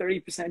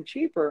 30%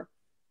 cheaper.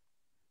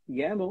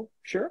 Yeah, well,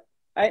 sure.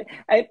 I've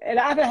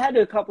had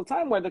it a couple of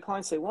times where the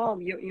clients say, well,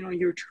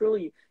 you're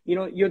truly,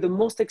 you're the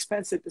most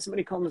expensive.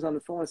 Somebody comes on the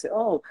phone and say,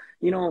 oh,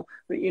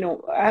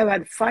 I've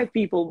had 5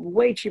 people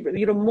way cheaper.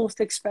 You're the most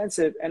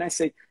expensive. And I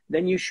say,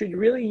 then you should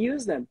really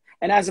use them.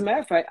 And as a matter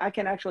of fact, I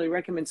can actually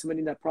recommend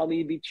somebody that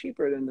probably be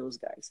cheaper than those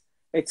guys.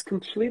 It's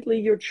completely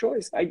your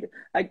choice. I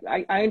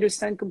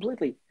understand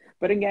completely.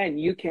 But again,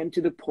 you came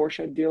to the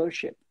Porsche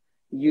dealership.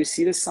 You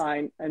see the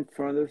sign in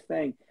front of the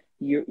thing.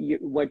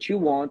 What you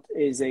want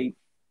is I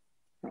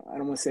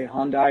don't want to say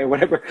Hyundai or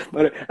whatever,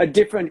 but a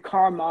different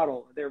car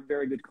model. They're a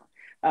very good car.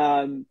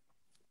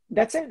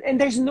 That's it.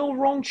 And there's no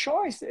wrong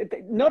choice.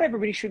 Not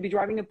everybody should be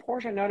driving a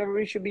Porsche. Not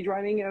everybody should be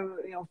driving a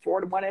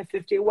Ford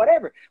 150 or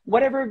whatever.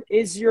 Whatever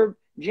is your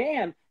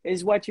jam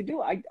is what you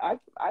do. I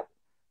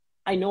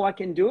know I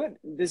can do it.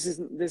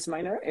 This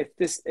might not.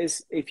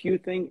 If you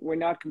think we're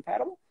not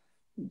compatible,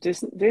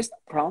 there's no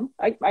problem.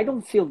 I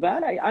don't feel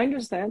bad. I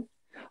understand.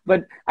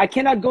 But I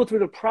cannot go through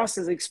the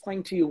process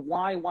explain to you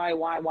why.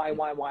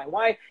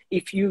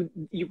 If you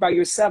by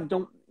yourself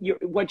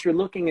what you're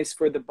looking is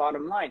for the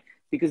bottom line,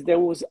 because there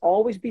will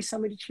always be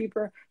somebody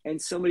cheaper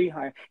and somebody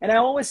higher. And I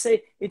always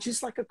say it's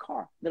just like a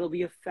car. There'll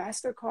be a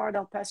faster car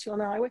that'll pass you on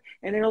the highway,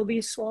 and it'll be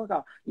a slow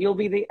car. You'll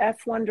be the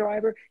F1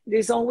 driver.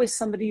 There's always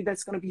somebody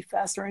that's going to be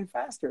faster and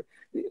faster.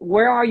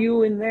 Where are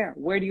you in there?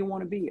 Where do you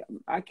want to be?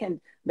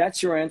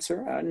 That's your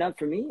answer. Not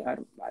for me.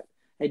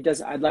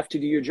 I'd love to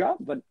do your job,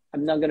 but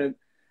I'm not going to.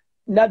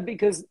 Not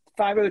because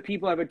 5 other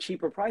people have a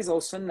cheaper price, all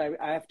of a sudden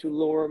I have to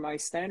lower my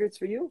standards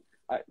for you.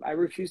 I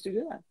refuse to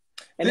do that.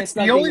 And it's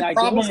not the only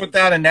problem with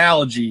that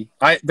analogy.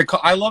 I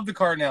love the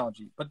car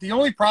analogy, but the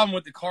only problem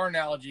with the car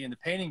analogy in the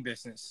painting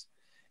business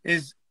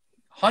is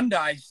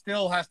Hyundai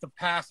still has to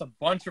pass a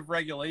bunch of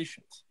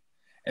regulations,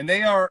 and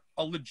they are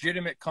a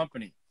legitimate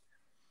company.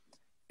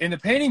 In the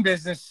painting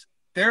business,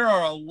 there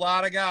are a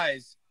lot of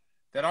guys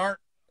that aren't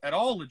at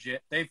all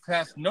legit. They've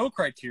passed no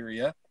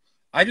criteria.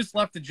 I just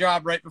left a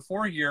job right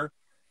before here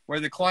where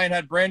the client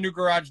had brand new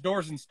garage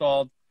doors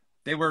installed.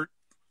 They were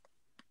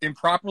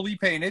improperly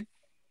painted.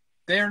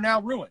 They are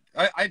now ruined.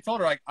 I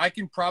told her, I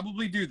can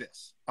probably do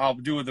this. I'll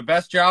do the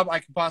best job I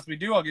can possibly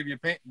do. I'll give you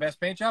a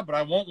best paint job, but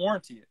I won't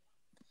warranty it.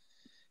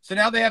 So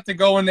now they have to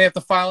go and they have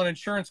to file an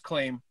insurance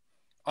claim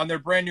on their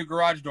brand new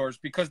garage doors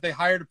because they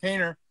hired a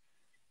painter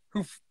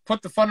who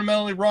put the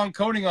fundamentally wrong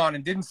coating on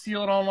and didn't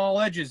seal it on all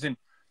edges. And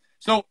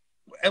so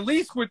at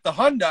least with the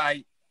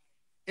Hyundai,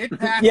 it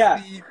passed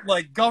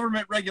the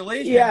government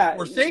regulations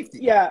for safety.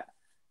 Yeah.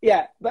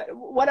 But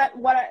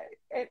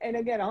and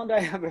again,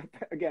 Hyundai we're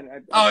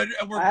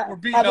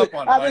beating up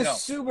on it. I have a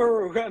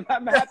Subaru.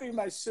 I'm happy with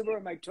my Subaru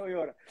and my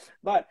Toyota.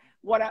 But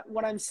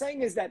what I'm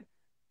saying is that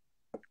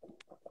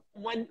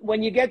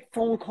when you get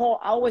phone call,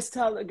 I always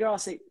tell the girl,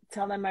 say,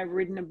 tell them I've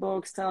written the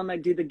books, tell them I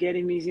do the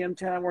Getty Museum,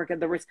 tell them I work at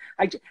the Ritz.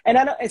 And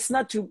I don't, it's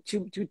not to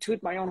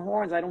toot my own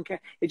horns. I don't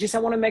care. It's just I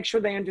want to make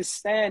sure they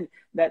understand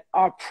that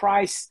our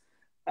price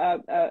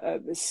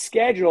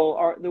schedule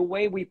or the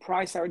way we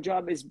price our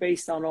job is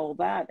based on all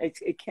that.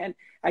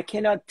 I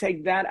cannot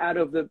take that out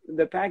of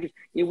the package.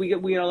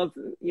 We all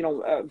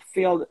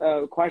field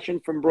question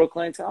from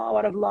Brooklyn. Say, oh,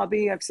 what a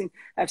lobby!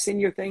 I've seen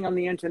your thing on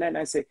the internet, and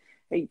I say,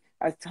 hey,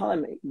 I tell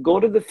them, go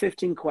to the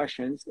 15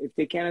 questions. If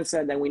they can't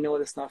answer, then we know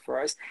it's not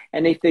for us.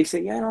 And if they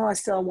say, yeah, no, I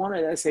still want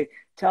it, I say,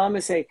 tell them,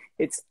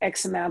 it's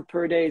X amount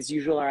per day is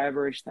usually our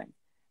average thing.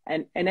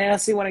 And then I'll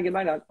see when I get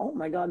back, like, oh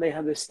my God, they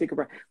have this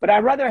sticker. But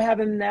I'd rather have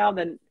him now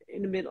than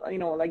in the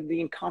middle, like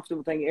the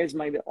uncomfortable thing is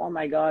oh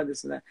my God,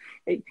 this and that.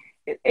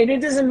 And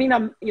it doesn't mean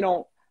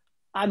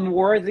I'm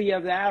worthy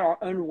of that or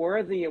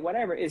unworthy or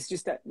whatever. It's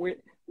just that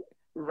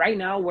right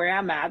now where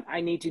I'm at,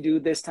 I need to do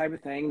this type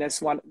of thing.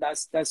 That's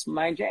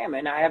my jam.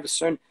 And I have a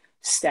certain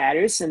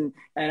status and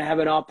I have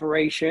an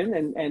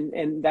operation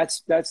and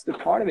that's the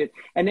part of it.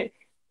 And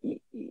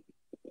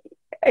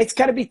it's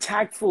got to be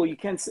tactful. You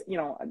can't,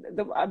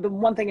 the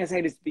one thing I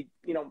say is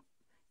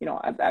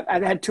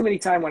I've had too many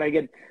times when I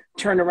get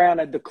turned around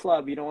at the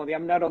club,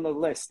 I'm not on the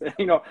list,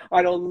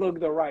 I don't look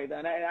the right.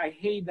 And I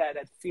hate that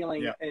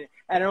feeling. Yeah. And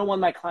I don't want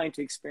my client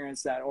to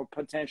experience that or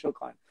potential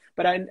client.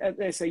 But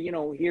I say,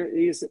 here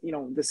is,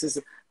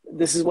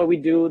 this is what we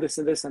do, this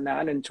and this and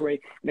that. And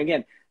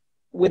again,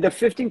 with the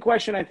 15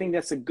 question, I think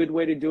that's a good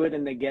way to do it.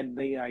 And they get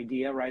the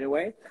idea right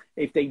away.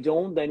 If they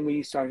don't, then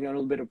we start a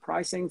little bit of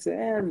pricing.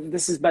 Say,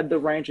 this is about the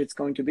range it's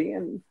going to be.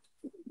 And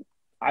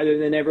either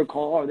they never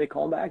call or they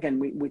call back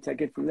and we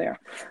take it from there.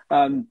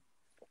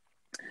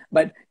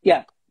 But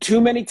yeah,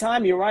 too many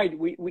times, you're right.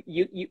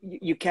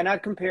 You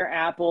cannot compare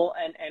apple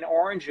and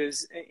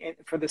oranges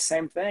for the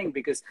same thing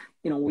because,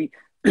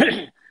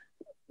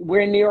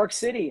 we're in New York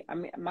City. I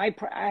mean,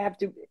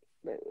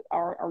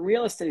 our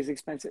real estate is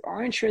expensive.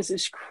 Our insurance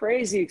is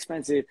crazy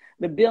expensive.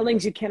 The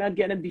buildings, you cannot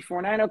get in before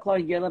 9 o'clock.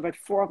 You get up at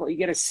 4 o'clock. You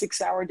get a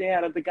 6-hour day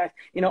out of the guy.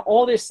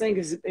 All this thing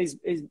is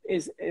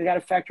got to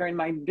factor in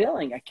my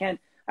billing. I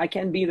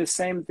can't be the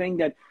same thing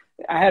that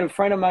I had a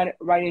friend of mine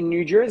right in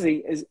New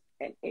Jersey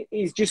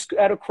he's just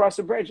out across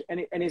the bridge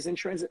and his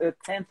insurance is a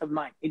tenth of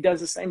mine. He does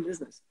the same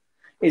business.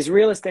 His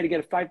real estate, to get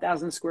a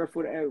 5,000 square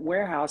foot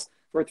warehouse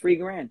for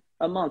 $3,000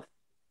 a month.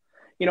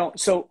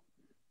 So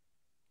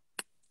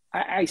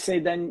I say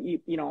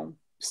then,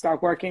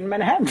 start working in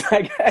Manhattan,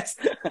 I guess.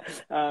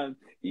 And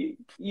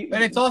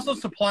it's also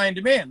supply and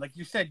demand. Like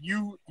you said,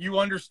 you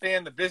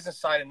understand the business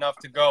side enough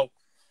to go,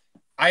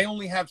 I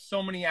only have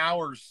so many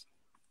hours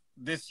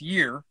this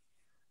year.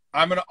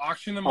 I'm going to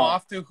auction them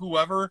off to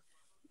whoever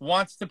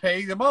wants to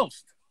pay the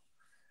most.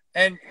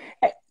 And,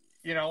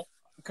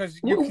 because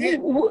you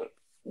can't.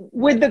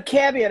 With the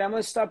caveat, I'm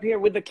going to stop here,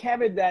 with the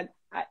caveat that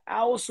I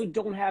also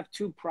don't have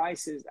two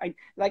prices. I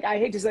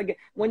hate to say,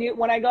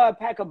 when I go a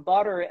pack of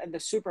butter at the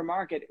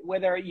supermarket,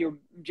 whether you're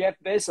Jeff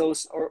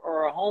Bezos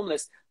or a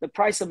homeless, the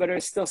price of butter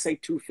is still say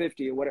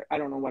 $2.50 or whatever. I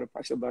don't know what a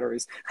price of butter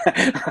is,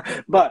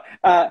 but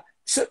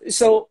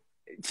so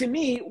to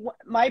me,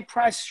 my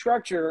price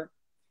structure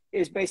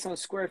is based on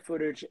square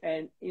footage,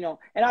 and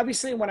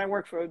obviously when I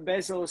work for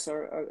Bezos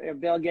or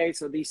Bill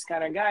Gates or these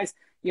kind of guys,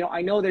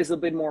 I know there's a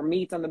bit more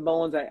meat on the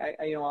bones.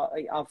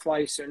 I'll fly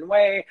a certain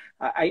way.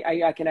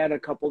 I can add a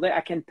couple there.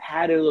 I can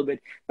pad it a little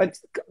bit. But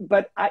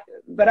I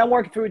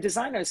work through a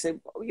designer. I say,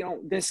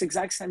 this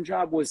exact same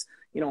job was,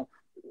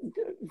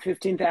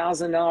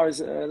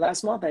 $15,000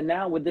 last month, and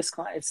now with this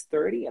client it's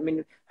 30. I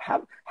mean,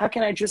 how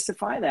can I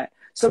justify that?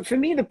 So for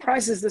me, the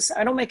price is this.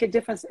 I don't make a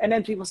difference. And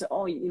then people say,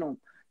 oh, you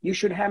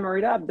should hammer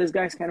it up. These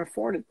guys can't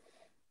afford it.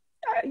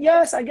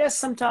 Yes, I guess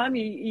sometime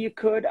you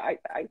could.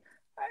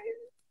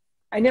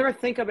 I never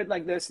think of it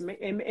like this,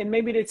 and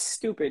maybe it's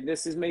stupid.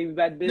 This is maybe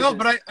bad business. No,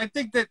 but I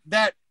think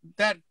that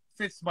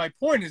fits my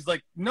point. Is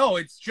like, no,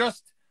 it's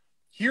just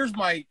here's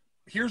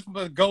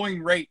the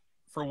going rate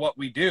for what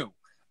we do.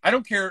 I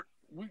don't care.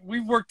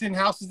 We've worked in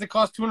houses that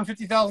cost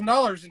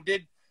 $250,000 and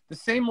did the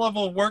same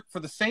level of work for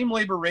the same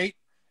labor rate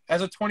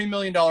as a $20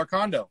 million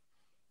condo.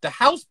 The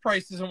house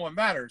price isn't what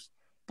matters,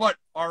 but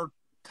our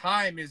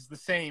time is the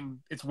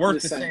same. It's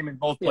worth the same in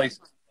both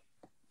places.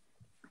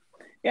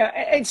 Yeah,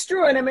 it's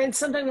true. And I mean,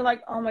 sometimes you're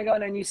like, oh my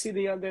God. And you see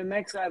the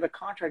next guy, the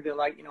contractor,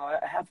 like,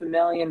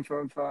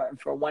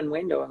 $500,000 for one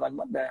window. I'm like,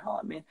 what the hell?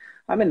 I mean,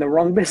 I'm in the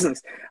wrong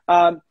business.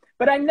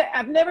 But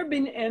I've never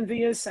been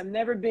envious. I've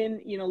never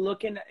been,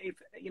 looking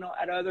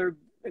at other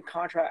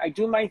contract. I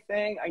do my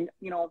thing.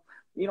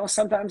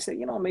 Sometimes say,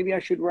 maybe I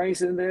should raise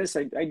this.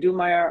 I do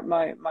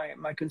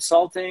my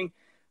consulting.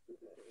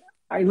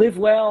 I live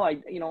well.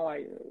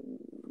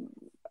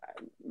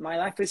 My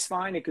life is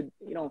fine. It could,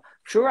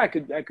 sure, I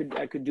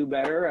could do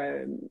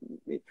better,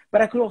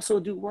 but I could also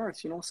do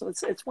worse. So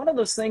it's one of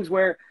those things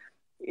where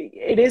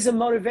it is a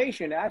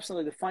motivation.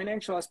 Absolutely, the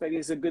financial aspect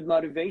is a good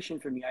motivation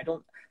for me.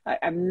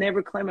 I've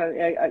never claimed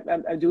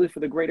I do it for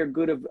the greater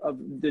good of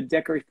the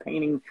decorative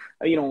painting,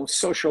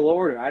 social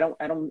order. I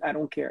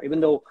don't care. Even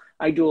though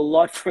I do a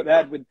lot for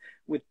that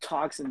with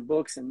talks and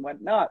books and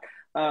whatnot.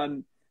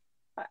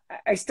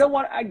 I still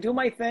I do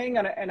my thing,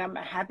 and I'm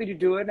happy to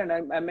do it, and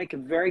I make a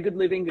very good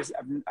living because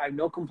I have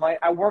no complaint.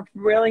 I work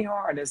really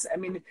hard. I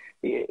mean,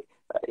 you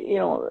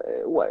know,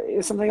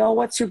 something. Oh,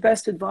 what's your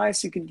best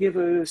advice you could give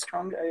a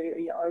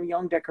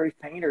young decorative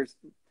painters?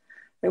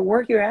 They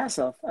work your ass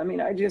off. I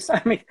mean, I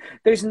mean,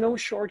 there's no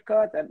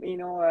shortcut. You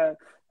know,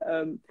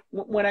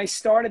 when I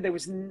started, there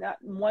was not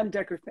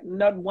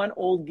one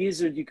old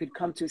gizzard you could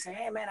come to and say,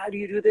 "Hey, man, how do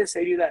you do this?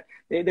 How do you do that?"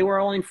 They were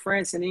all in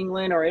France and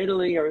England or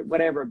Italy or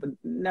whatever, but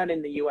not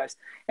in the U.S.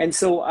 And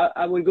so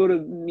I would go to a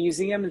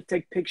museum and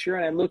take a picture,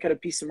 and I look at a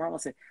piece of marble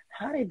and say,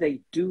 "How did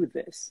they do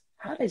this?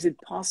 How is it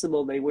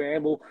possible they were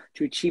able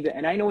to achieve it?"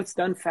 And I know it's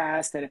done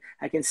fast, and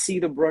I can see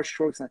the brush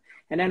strokes,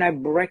 and then I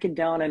break it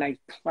down and I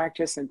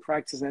practice and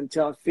practice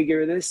until I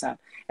figure this out.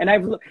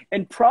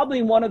 And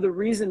probably one of the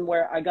reasons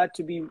where I got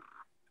to be,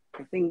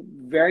 I think,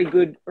 very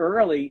good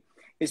early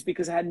is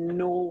because I had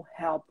no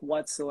help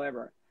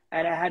whatsoever.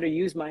 And I had to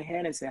use my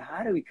head and say,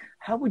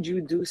 how would you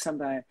do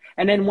something?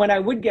 And then when I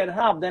would get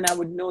help, then I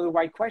would know the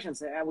right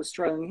questions. I was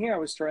struggling here, I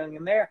was struggling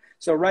in there.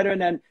 So rather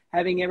than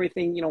having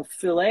everything, you know,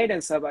 filleted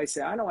and stuff, I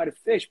say, I know how to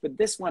fish, but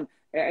this one,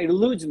 it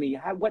eludes me.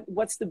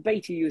 What's the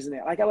bait you use in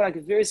there? Like I would like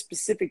a very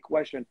specific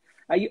question.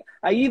 I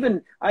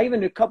even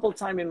a couple of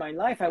times in my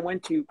life, I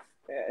went to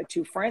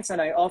France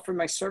and I offered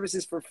my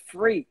services for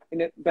free.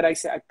 But I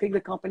said, I pick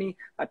the company,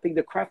 I pick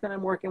the craft that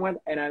I'm working with,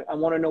 and I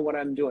want to know what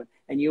I'm doing.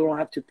 And you don't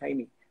have to pay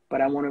me. But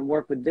I want to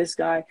work with this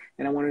guy,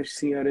 and I want to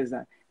see how it is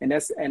that.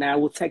 And I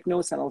will take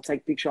notes, and I'll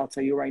take pictures. I'll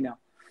tell you right now.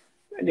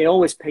 They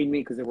always paid me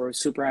because they were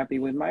super happy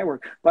with my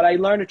work. But I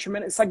learned a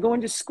tremendous. It's like going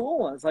to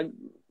school. It's like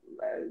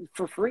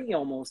for free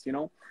almost, you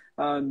know.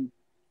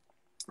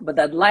 But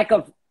that lack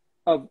of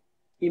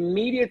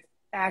immediate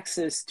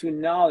access to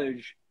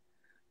knowledge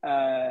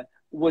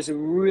was a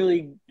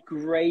really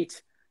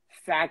great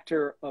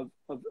factor of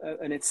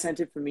an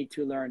incentive for me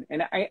to learn.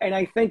 And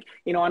I think,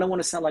 you know, I don't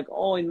want to sound like,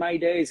 oh, in my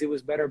days it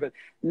was better, but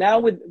now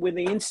with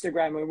the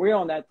Instagram, and we're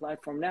on that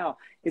platform now,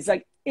 it's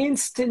like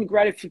instant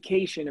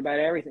gratification about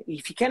everything.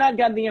 If you cannot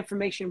get the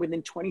information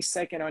within 20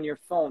 seconds on your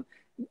phone,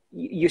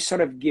 you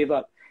sort of give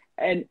up.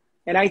 And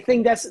I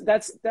think that's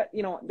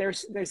you know,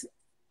 there's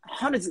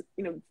hundreds,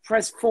 you know,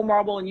 press full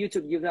marble on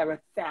YouTube, you have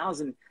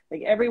 1,000.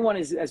 Like everyone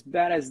is as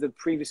bad as the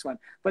previous one.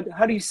 But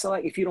how do you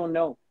select if you don't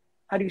know?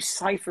 How do you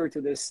cipher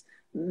to this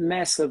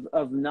mess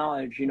of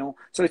knowledge, you know?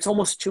 So it's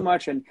almost too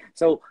much. And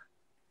so,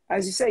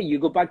 as you say, you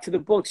go back to the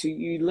books,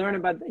 you learn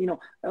about, you know,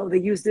 oh, they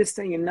used this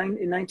thing in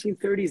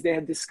 1930s. They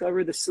had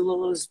discovered the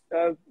cellulose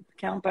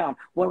compound.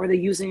 What were they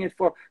using it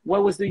for?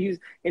 What was the use?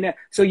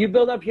 So you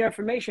build up your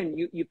information.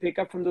 You pick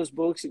up from those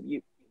books.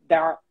 They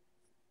are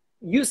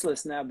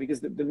useless now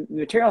because the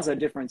materials are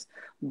different.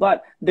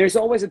 But there's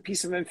always a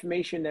piece of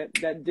information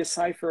that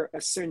decipher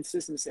a certain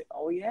system and say,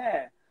 oh,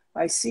 yeah,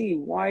 I see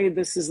why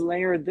this is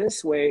layered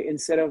this way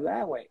instead of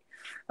that way.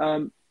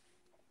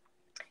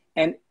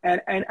 And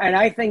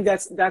I think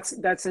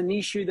that's an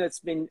issue that's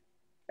been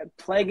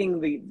plaguing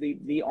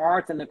the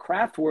art and the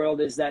craft world,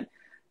 is that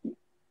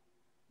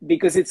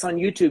because it's on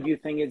YouTube, you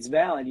think it's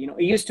valid. You know,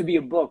 it used to be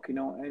a book, you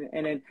know,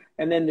 and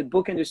then the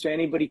book industry,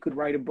 anybody could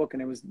write a book,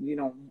 and it was, you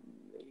know,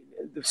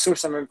 the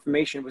source of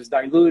information was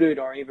diluted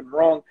or even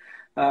wrong,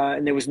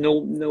 and there was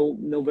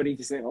nobody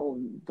to say, oh,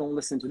 don't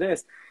listen to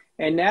this.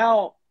 And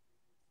now,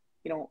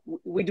 you know,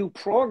 we do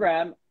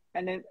program,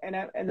 and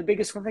the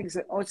biggest one thing is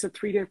that, oh, it's a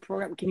 3-day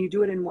program. Can you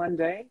do it in one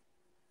day?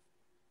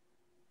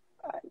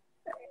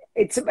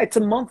 It's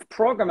a month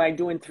program I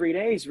do in 3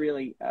 days,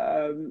 really.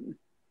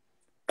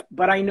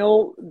 But I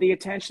know the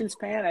attention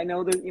span. I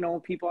know that, you know,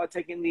 people are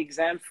taking the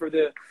exam for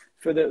the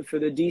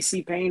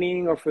DC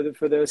painting or for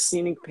the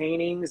scenic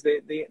paintings.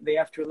 They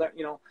have to learn,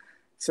 you know.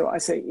 So I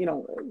say, you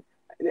know,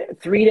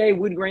 3-day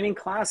wood graining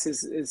class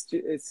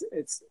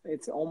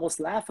it's almost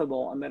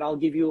laughable. I mean, I'll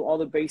give you all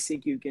the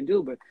basic you can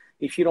do, but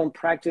if you don't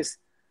practice,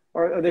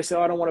 or they say,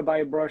 oh, I don't want to buy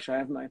a brush, I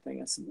have my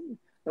thing. I said,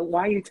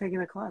 why are you taking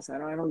a class? I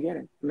don't get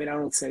it. I mean, I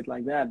don't say it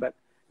like that, but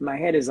my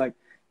head is like,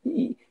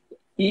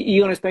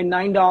 you're going to spend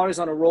 $9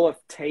 on a roll of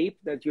tape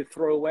that you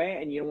throw away,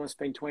 and you don't want to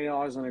spend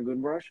 $20 on a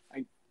good brush,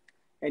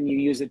 and you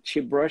use a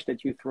cheap brush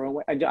that you throw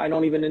away. I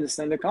don't even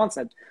understand the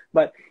concept.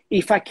 But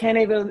if I can't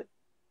even,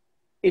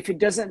 if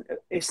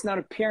it's not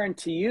apparent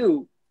to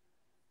you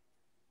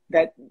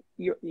that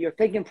your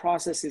thinking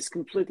process is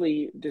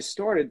completely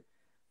distorted,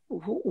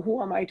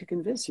 who am I to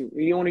convince you?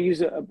 You want to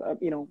use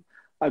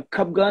a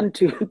cup gun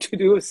to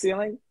do a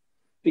ceiling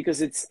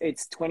because it's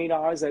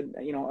 $20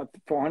 at, you know,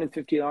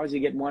 $450 you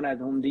get one at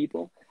Home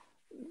Depot.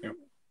 Yep.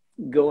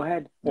 Go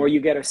ahead. Yep. Or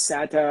you get a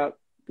SATA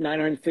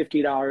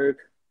 $950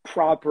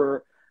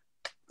 proper,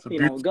 you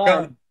know,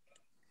 gun.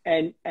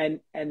 And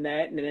then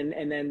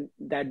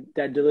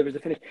that delivers the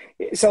finish.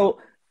 So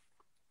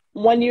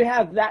when you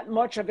have that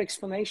much of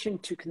explanation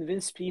to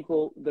convince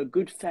people the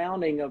good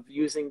founding of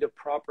using the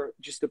proper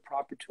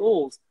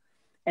tools,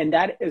 and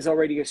that is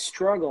already a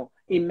struggle.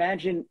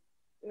 Imagine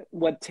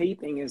what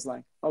taping is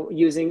like,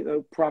 using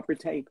a proper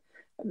tape,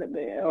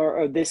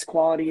 or this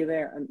quality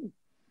there. And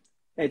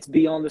It's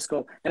beyond the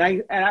scope.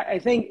 And I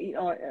think, you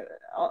know,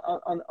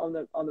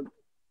 on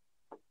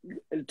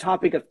the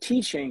topic of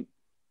teaching,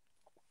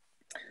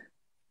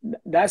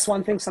 that's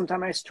one thing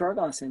sometimes I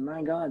struggle. I say,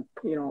 my God,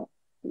 you know,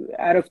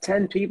 out of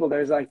 10 people,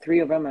 there's like 3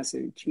 of them. I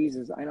say,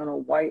 Jesus, I don't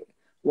know why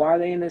are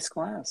they in this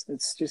class?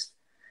 It's just,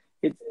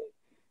 it,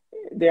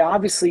 they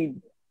obviously,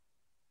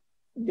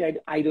 they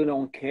either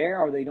don't care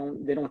or they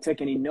don't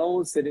take any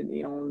notes. That,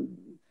 you know,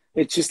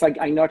 it's just like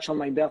I notch on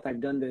my belt. I've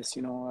done this,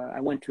 you know,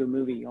 I went to a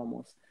movie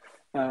almost.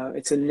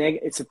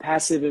 It's a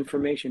passive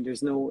information.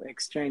 There's no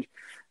exchange.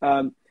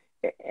 And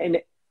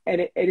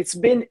it's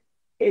been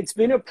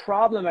a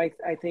problem, I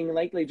think,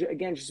 lately,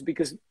 again, just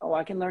because,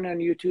 I can learn on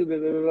YouTube, blah,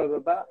 blah, blah, blah,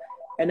 blah.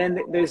 And then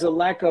there's a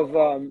lack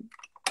of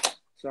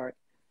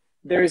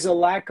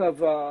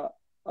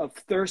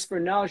thirst for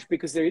knowledge,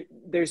 because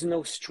there's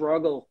no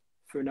struggle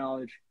for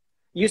knowledge.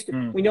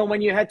 We know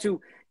when you had to,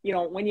 you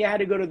know, when you had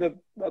to go to the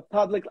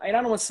public, I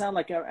don't want to sound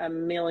like I'm a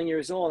million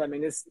years old. I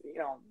mean, this, you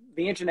know,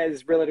 the internet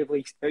is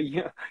relatively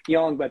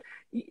young, but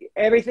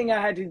everything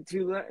I had to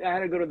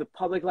go to the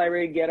public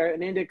library, get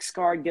an index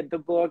card, get the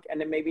book,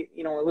 and then maybe,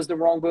 you know, it was the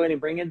wrong book,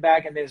 and bring it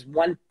back, and there's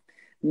one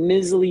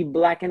miserly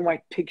black and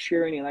white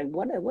picture, and you're like,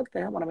 what the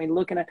hell? What am I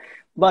looking at?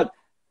 But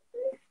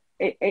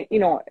you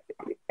know,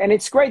 and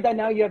it's great that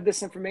now you have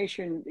this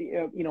information,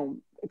 you know,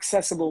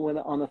 accessible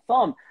on the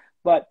thumb.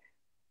 But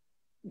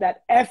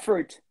that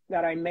effort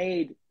that I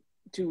made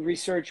to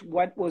research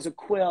what was a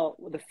quill,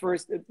 the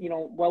first, you know,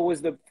 what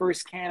was the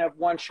first can of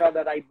one shot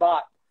that I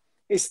bought,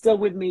 is still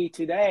with me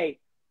today,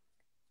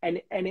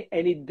 and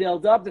it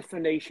built up the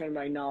foundation of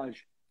my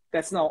knowledge.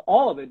 That's not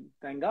all of it,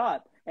 thank God.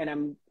 And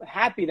I'm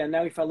happy that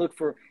now if I look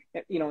for,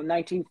 you know,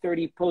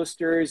 1930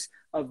 posters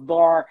of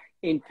bar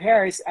in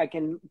Paris, I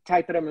can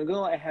type it up on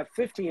Google. I have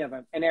 15 of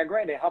them, and they're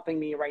great. They're helping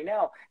me right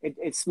now.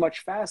 It's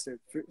much faster.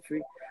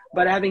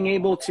 But having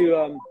able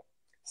to,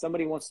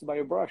 somebody wants to buy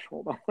a brush.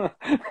 Hold on.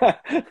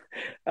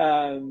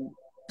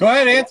 Go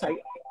ahead, answer.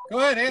 Go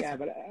ahead, answer. Yeah,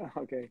 but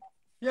okay.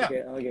 Yeah.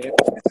 Okay.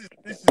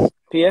 This is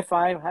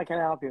PF5. How can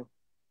I help you?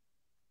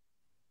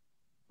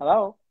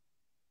 Hello.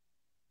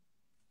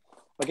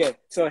 Okay,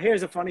 so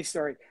here's a funny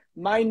story.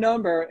 My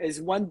number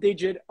is 1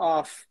 digit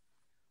off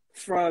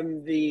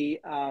from the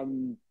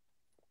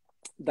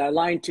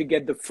line to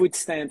get the food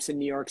stamps in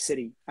New York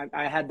City.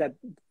 I had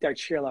that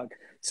Sherlock.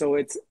 So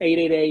it's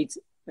 888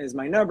 is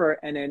my number,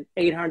 and then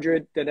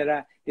 800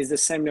 is the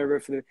same number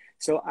for the.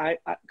 So I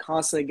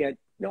constantly get,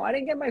 no, I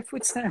didn't get my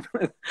food stamp.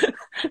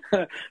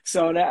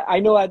 So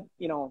I know at,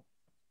 you know,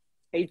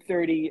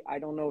 8:30. I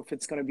don't know if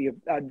it's going to be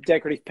a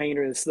decorative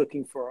painter that's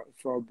looking for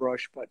a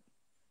brush, but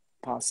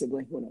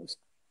possibly, who knows.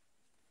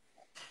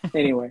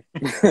 Anyway,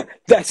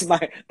 that's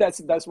why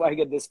I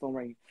get this phone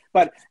ringing.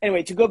 But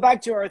anyway, to go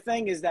back to our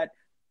thing is that,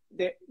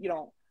 you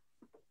know,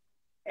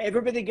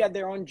 everybody get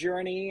their own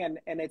journey, and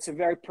it's a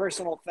very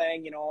personal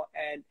thing, you know,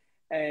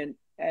 and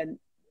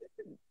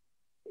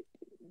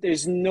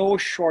there's no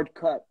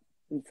shortcut,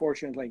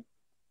 unfortunately.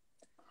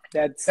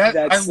 That's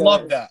I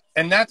love that,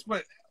 and that's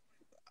what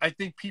I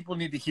think people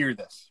need to hear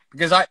this,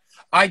 because I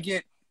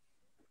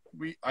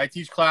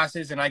teach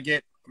classes, and I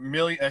get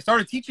I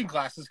started teaching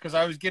classes because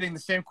I was getting the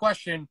same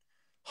question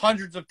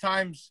hundreds of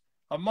times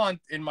a month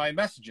in my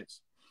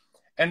messages.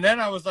 And then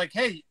I was like,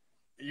 hey,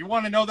 you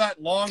want to know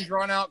that long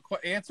drawn out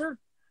answer?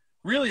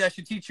 Really, I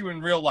should teach you in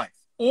real life.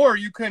 Or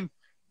you can,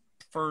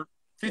 for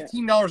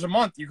 $15 a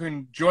month, you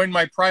can join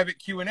my private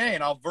Q&A,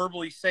 and I'll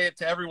verbally say it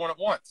to everyone at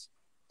once.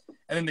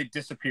 And then they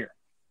disappear.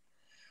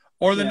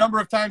 Or the number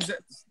of times that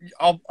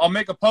I'll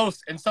make a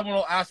post and someone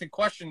will ask a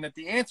question that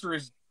the answer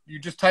is, you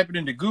just type it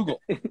into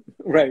Google.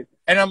 Right.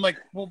 And I'm like,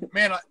 well,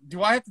 man,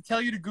 do I have to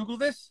tell you to Google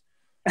this?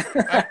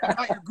 I'm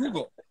not your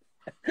Google.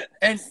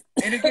 And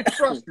it gets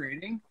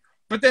frustrating.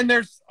 But then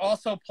there's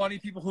also plenty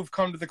of people who've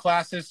come to the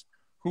classes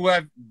who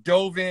have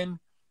dove in.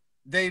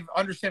 They've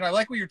understand. I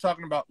like what you're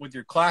talking about with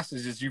your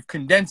classes is you've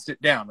condensed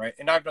it down, right?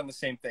 And I've done the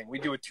same thing. We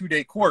do a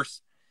 2-day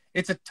course.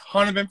 It's a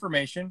ton of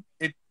information.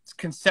 It's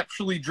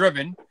conceptually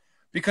driven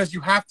because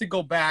you have to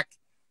go back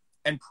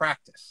and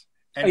practice.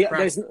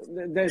 There's no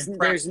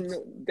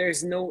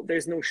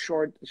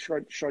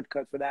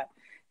shortcut for that.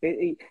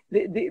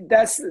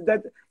 That's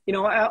you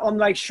know, on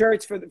my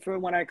shirts for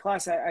when I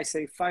class, I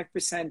say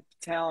 5%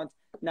 talent,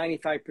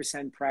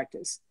 95%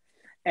 practice,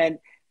 and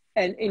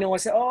you know, I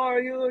say, oh,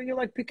 you're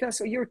like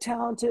Picasso, you're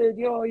talented,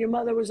 your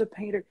mother was a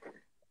painter.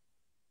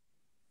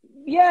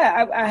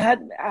 Yeah, I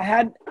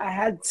had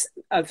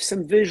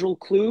some visual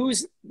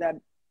clues that,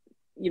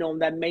 you know,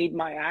 that made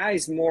my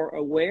eyes more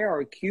aware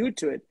or acute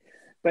to it.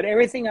 But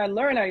everything I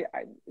learned,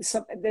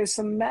 there's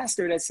some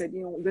master that said,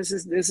 you know, this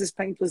is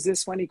paint plus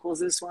this one equals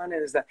this one,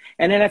 and is that,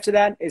 and then after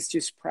that, it's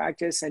just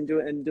practice and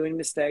doing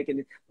mistake.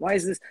 And why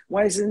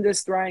isn't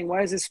this drying?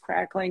 Why is this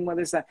crackling? What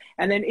is that?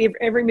 And then if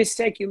every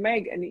mistake you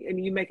make,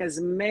 and you make as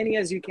many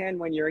as you can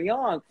when you're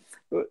young,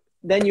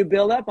 then you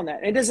build up on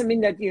that. It doesn't mean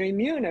that you're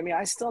immune. I mean,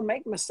 I still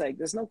make mistakes.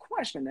 There's no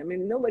question. I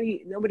mean,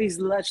 nobody's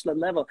reached the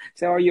level.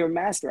 Say, oh, you're a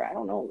master. I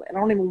don't know. I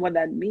don't even know what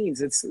that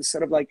means. It's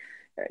sort of like,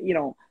 you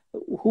know,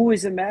 who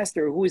is a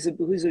master, who's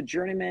a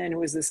journeyman,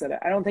 who is this,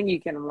 that. I don't think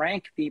you can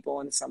rank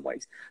people in some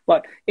ways,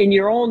 but in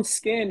your own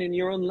skin, in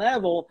your own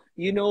level,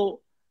 you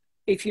know,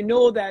 if you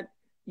know that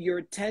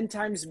you're 10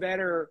 times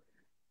better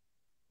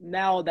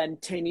now than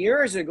 10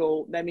 years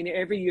ago, I mean,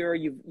 every year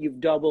you've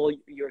doubled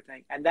your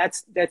thing. And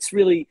that's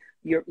really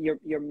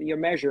your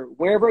measure.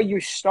 Wherever you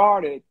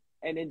started,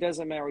 and it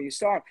doesn't matter where you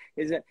start,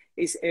 is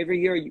every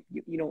year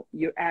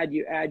you add.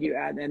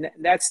 And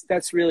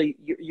that's really,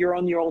 you're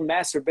on your own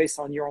master based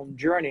on your own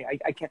journey.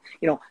 I can't,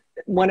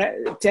 when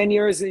 10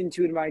 years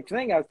into my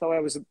thing, I thought I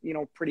was,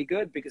 pretty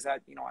good because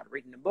I'd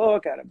written a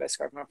book, I had a best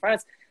car for my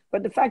friends.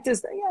 But the fact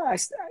is that, yeah,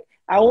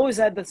 I always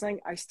had the thing,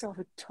 I still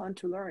have a ton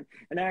to learn.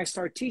 And then I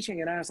started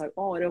teaching, and I was like,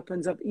 oh, it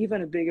opens up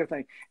even a bigger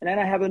thing. And then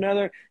I have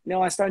another,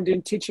 I started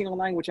doing teaching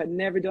online, which I'd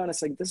never done.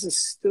 It's like, this is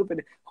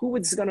stupid. Who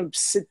is going to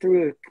sit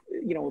through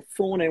a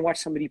phone and watch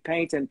somebody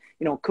paint? And,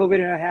 COVID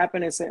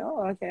happened and say,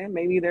 oh, okay,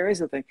 maybe there is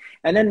a thing.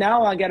 And then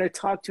now I got to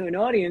talk to an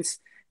audience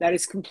that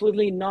is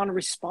completely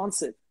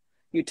non-responsive.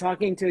 You're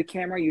talking to a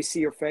camera, you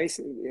see your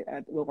face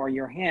or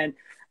your hand,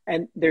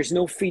 and there's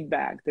no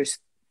feedback. There's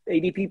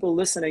 80 people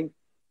listening,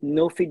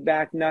 no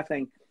feedback,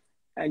 nothing.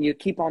 And you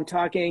keep on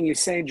talking, you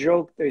say a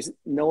joke, there's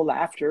no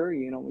laughter,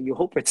 you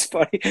hope it's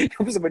funny.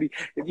 Somebody,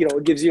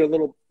 gives you a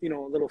little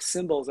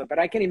symbols, but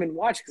I can't even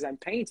watch because I'm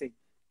painting.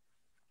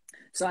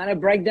 So I had to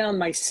break down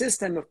my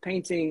system of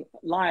painting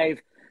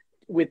live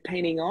with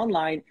painting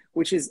online,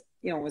 which is,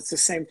 it's the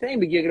same thing,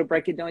 but you're going to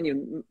break it down.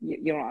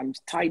 I'm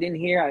tied in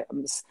here.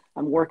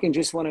 I'm working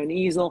just on an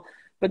easel.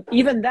 But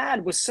even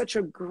that was such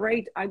a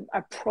great, I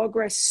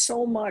progressed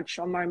so much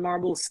on my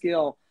marble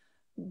skill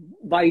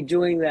by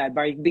doing that,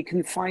 by being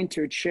confined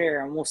to a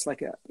chair, almost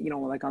like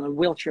like on a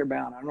wheelchair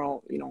bound. I don't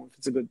know, if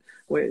it's a good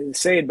way to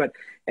say it, but,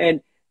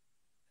 and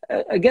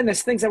again,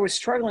 there's things I was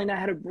struggling. I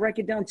had to break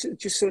it down to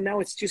just, so now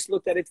it's just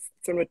looked at it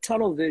from a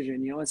tunnel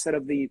vision, instead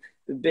of the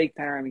big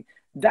panoramic.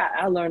 That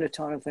I learned a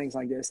ton of things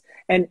like this.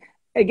 And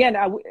again,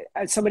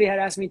 somebody had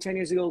asked me 10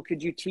 years ago,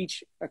 could you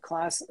teach a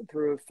class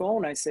through a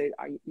phone? I say,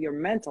 you're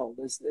mental.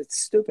 It's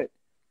stupid.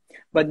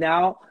 But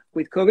now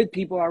with COVID,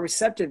 people are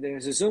receptive.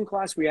 There's a Zoom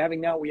class we're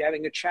having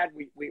a chat.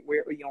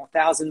 We're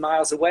 1,000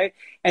 miles away,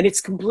 and it's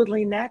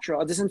completely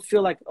natural. It doesn't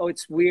feel like, oh,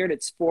 it's weird,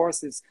 it's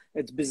forced, it's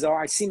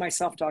bizarre. I see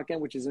myself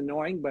talking, which is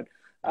annoying, but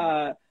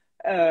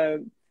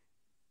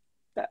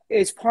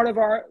it's part of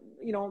our,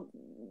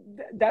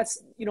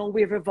 that's,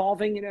 we're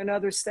evolving in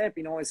another step.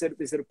 Is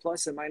it a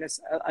plus or minus?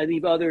 I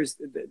leave others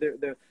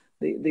to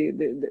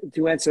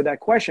answer that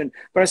question.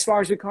 But as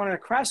far as we call it a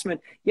craftsman,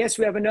 yes,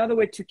 we have another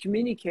way to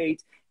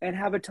communicate and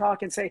have a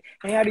talk and say,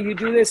 hey, how do you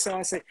do this? So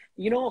I say,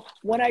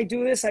 when I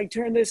do this, I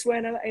turn this way,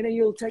 and then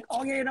you'll take,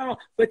 oh yeah, no,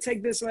 but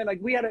take this way. Like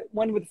we had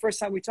one with the first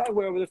time we talked, we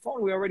were over the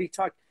phone, we already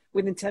talked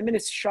within 10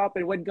 minutes shop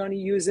and what gun are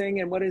you using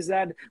and what is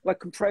that, what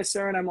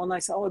compressor, and I'm on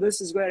nice, oh, this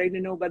is great, I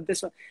didn't know about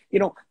this one.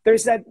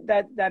 There's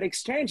that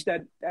exchange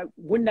that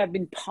wouldn't have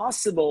been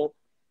possible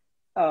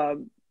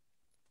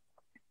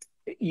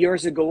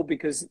years ago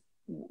because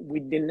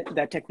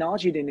that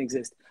technology didn't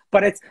exist.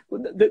 But it's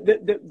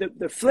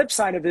the flip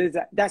side of it is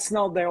that that's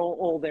not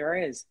all there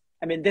is.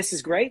 I mean, this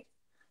is great.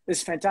 This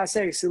is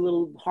fantastic. It's a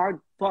little hard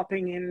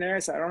popping in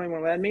there, so I don't even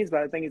know what that means,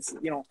 but I think it's,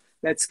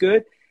 that's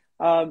good.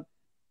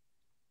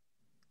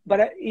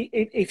 But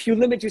if you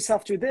limit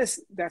yourself to this,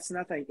 that's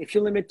nothing. If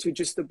you limit to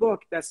just the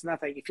book, that's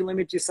nothing. If you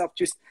limit yourself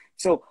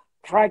so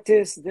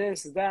practice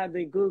this, that,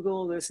 they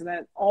Google this and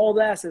that, all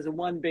that is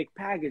one big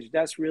package.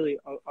 That's really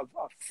a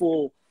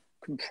full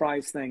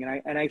comprised thing.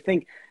 And I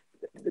think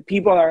the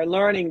people that are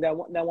learning that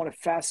want a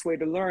fast way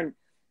to learn,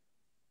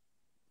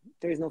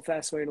 there's no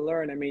fast way to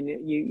learn. I mean,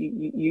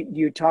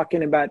 you're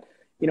talking about,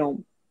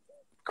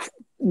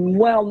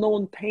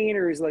 well-known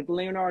painters like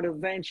Leonardo da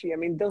Vinci. I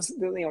mean, those,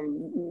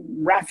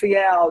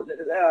 Raphael,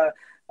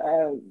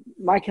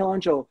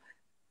 Michelangelo.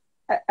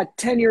 At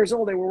 10 years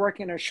old, they were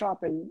working in a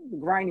shop and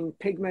grinding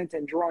pigment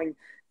and drawing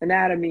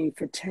anatomy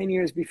for 10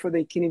 years before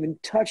they can even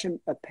touch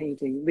a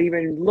painting. They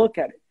even look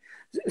at it.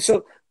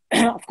 So,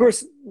 of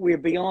course, we're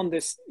beyond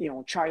this,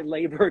 child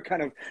labor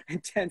kind of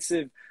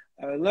intensive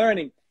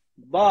learning.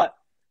 But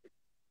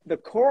the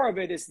core of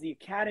it is the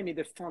academy,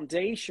 the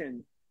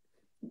foundation.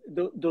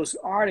 Those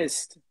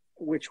artists,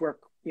 which were,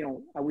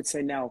 I would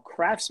say now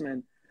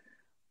craftsmen,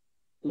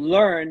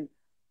 learn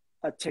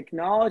a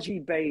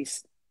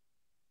technology-based,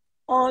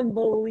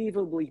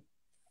 unbelievably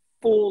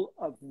full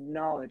of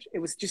knowledge. It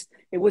was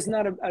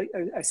not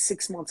a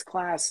 6 months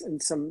class in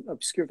some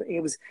obscure thing.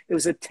 It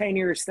was a 10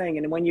 years thing.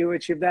 And when you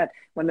achieve that,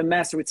 when the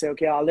master would say,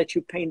 okay, I'll let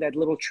you paint that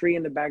little tree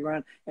in the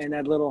background and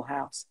that little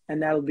house,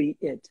 and that'll be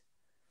it.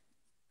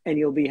 And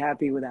you'll be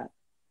happy with that.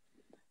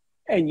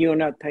 And you're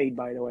not paid,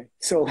 by the way.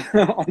 So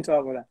on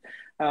top of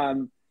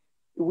that,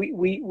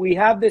 we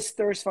have this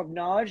thirst for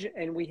knowledge,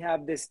 and we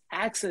have this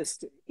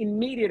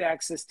immediate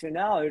access to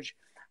knowledge.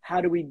 How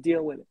do we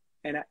deal with it?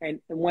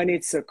 And when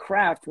it's a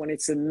craft, when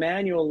it's a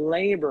manual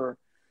labor,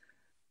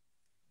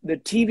 the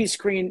TV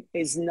screen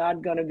is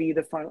not going to be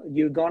the final.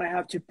 You're going to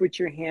have to put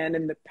your hand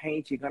in the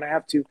paint. You're going to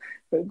have to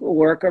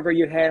work over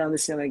your head on the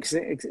ceiling.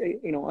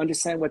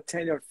 Understand what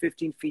 10 or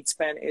 15 feet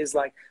span is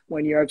like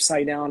when you're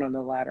upside down on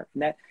the ladder.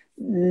 And that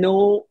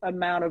no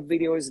amount of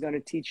video is going to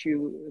teach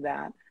you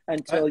that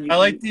until I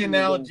like the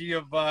analogy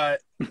of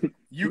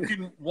you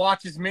can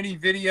watch as many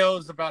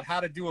videos about how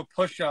to do a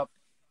push-up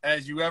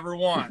as you ever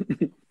want.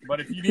 But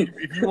if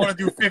you want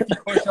to do 50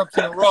 push-ups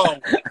in a row,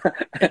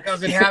 it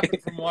doesn't happen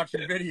from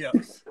watching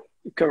videos.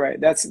 Correct.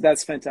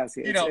 That's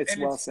fantastic. It's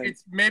well said.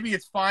 Maybe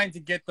it's fine to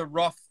get the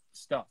rough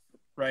stuff,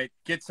 right?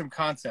 Get some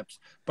concepts.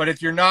 But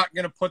if you're not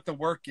going to put the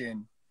work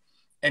in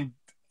and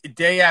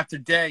day after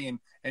day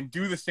and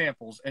do the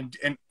samples and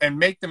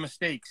make the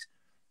mistakes.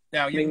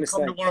 Now, you can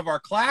come to one of our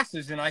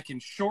classes and I can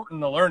shorten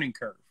the learning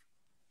curve.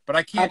 But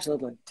I can't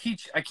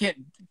teach. I can't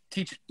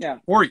teach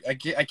for you.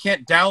 I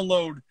can't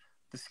download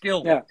the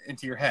skill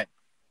into your head.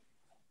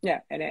 Yeah,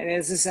 and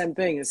it's the same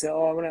thing. It's I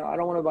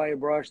don't want to buy a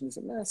brush, and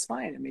that's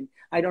fine. I mean,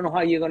 I don't know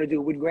how you're going to do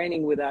wood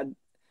graining without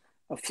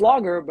a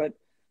flogger, but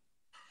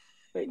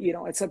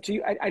it's up to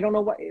you. I don't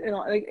know what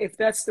if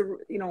that's the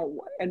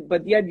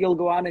but yet you'll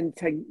go out and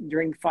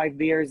drink 5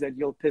 beers that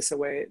you'll piss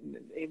away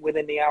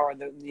within the hour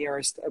the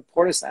nearest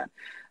portisan.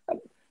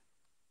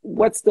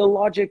 What's the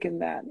logic in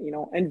that?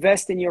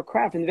 Invest in your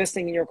craft.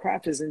 Investing in your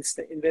craft is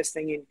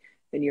investing in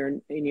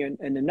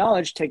the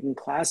knowledge, taking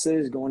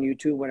classes, going on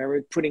YouTube,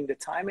 whatever, putting the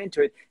time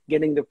into it,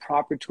 getting the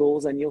proper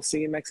tools, and you'll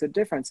see it makes a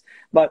difference.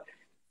 But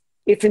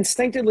if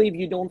instinctively, if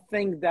you don't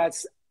think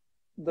that's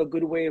the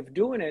good way of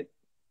doing it,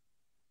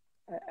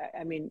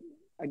 I mean,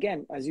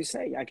 again, as you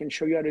say, I can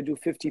show you how to do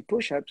 50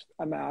 push-ups.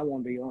 I mean, I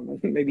won't be on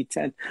maybe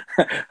 10.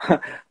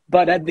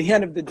 But at the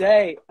end of the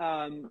day,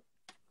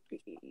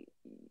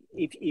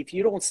 if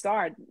you don't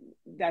start,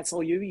 that's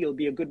all you'll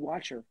be a good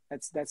watcher.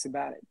 That's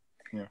about it.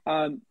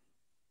 Yeah.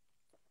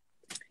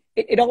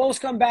 It always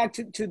come back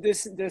to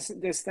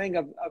this thing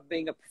of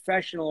being a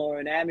professional or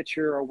an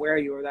amateur or where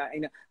you are. That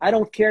I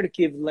don't care to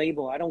give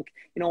label. I don't.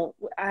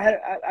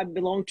 I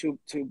belong to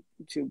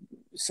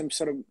some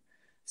sort of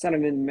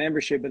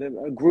membership, but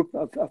a group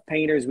of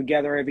painters. We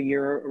gather every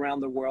year around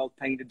the world,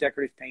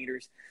 decorative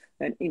painters.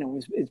 And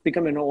it's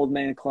become an old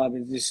man club.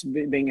 It's just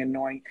being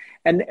annoying,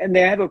 and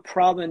they have a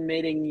problem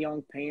meeting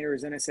young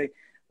painters. And I say,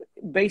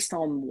 based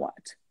on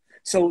what?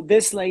 So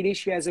this lady,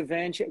 she has a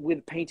van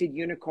with painted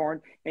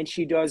unicorn, and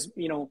she does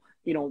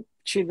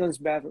children's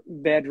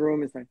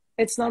bedroom.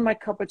 It's not my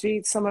cup of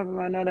tea. Some of them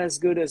are not as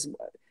good as,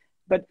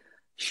 but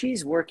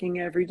she's working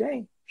every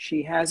day.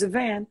 She has a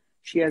van.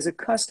 She has a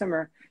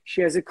customer.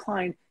 She has a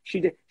client.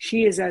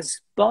 She is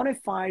as bona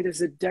fide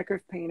as a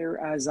decorative painter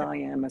as I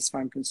am, as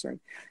far as I'm concerned.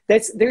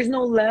 There's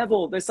no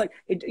level. That's like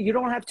you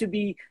don't have to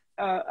be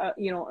a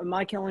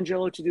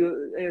Michelangelo to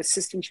do a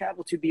Sistine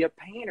Chapel to be a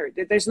painter.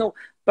 There's no.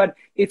 But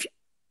if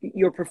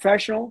you're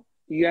professional,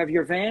 you have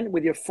your van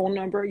with your phone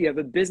number, you have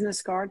a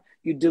business card,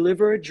 you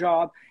deliver a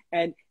job,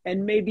 and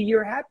maybe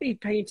you're happy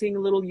painting a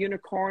little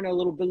unicorn, a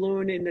little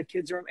balloon in the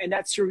kids' room, and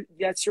that's your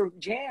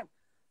jam.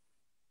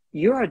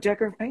 You're a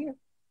decorative painter.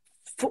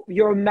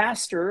 You're a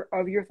master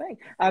of your thing.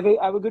 I have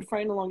a good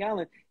friend in Long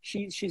Island.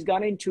 She's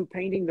got into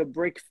painting the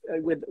brick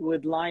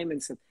with lime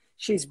and stuff.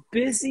 She's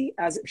busy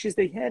she's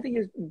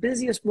the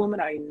busiest woman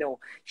I know.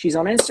 She's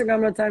on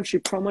Instagram all the time. She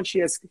promotes. She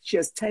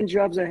has 10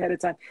 jobs ahead of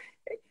time.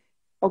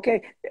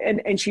 Okay,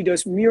 and she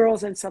does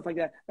murals and stuff like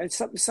that. And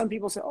some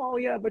people say, oh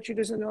yeah, but she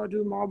doesn't know how to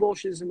do marble.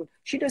 She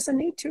doesn't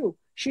need to.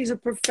 She's a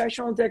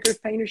professional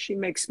decorative painter. She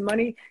makes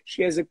money.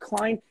 She has a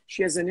client.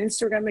 She has an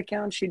Instagram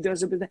account. She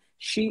does everything.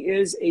 She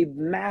is a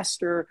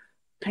master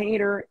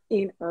painter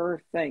in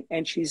her thing,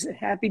 and she's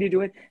happy to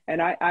do it.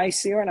 And I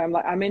see her, and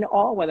I'm in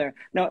awe with her.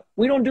 Now,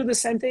 we don't do the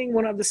same thing. We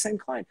don't have the same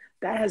client.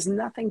 That has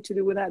nothing to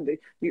do with that.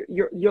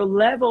 Your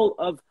level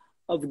of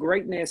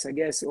greatness, I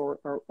guess, or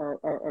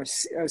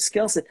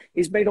skill set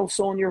is based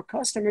also on your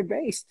customer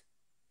base.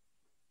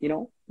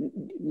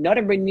 Not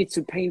everybody needs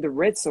to paint the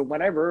Ritz or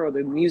whatever, or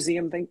the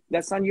museum thing.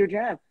 That's not your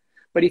job.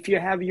 But if you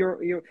have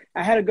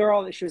I had a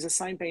girl, she was a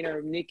sign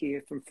painter, Nikki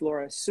from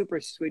Florida, super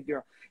sweet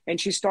girl. And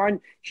she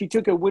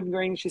took a wood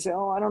graining. She said,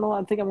 oh, I don't know.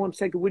 I think I'm going to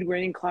take a wood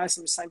graining class.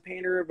 I'm a sign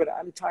painter, but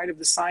I'm tired of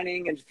the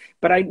signing.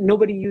 But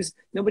nobody used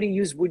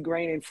wood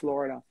grain in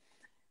Florida.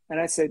 And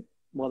I said,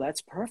 well,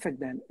 that's perfect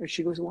then.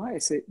 She goes, why? I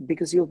said,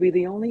 because you'll be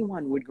the only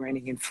one wood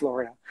graining in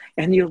Florida,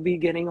 and you'll be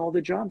getting all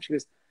the jobs. She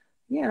goes,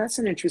 yeah, that's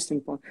an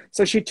interesting point.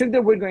 So she took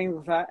the wood graining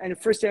with that, and the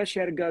first day she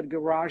had to go to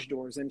garage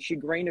doors, and she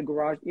grained a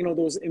garage,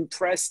 those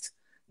impressed,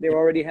 they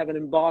already have an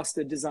embossed,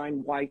 the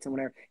design white and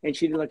whatever, and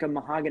she did like a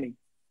mahogany.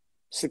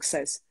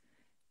 Success.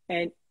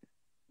 And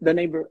the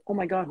neighbor, oh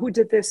my God, who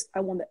did this?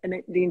 I want that.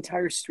 And the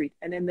entire street.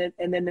 And then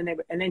the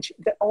neighbor, and then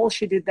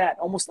she did that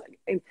almost like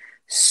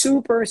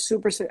super.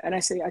 And I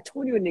say, I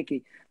told you,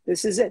 Nikki,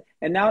 this is it.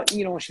 And now,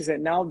 she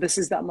said, now this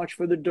is that much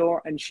for the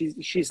door. And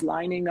she's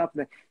lining up.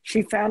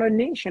 She found a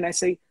niche. And I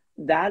say,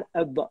 that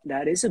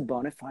is a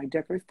bona fide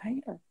decorative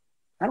painter.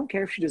 I don't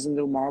care if she doesn't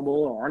do marble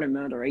or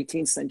ornament or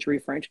 18th century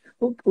French.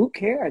 Who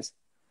cares?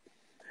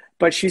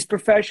 but she's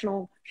professional.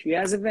 She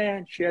has a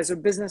van. She has her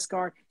business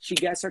card. She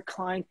gets her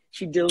client.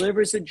 She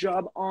delivers a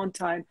job on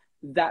time.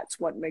 That's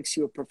what makes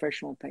you a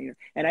professional painter.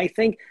 And I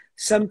think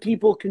some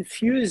people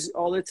confuse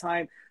all the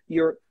time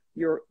your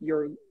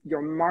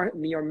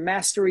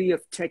mastery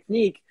of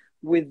technique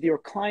with your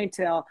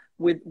clientele,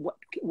 with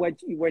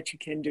what you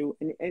can do.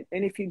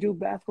 And if you do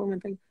bathroom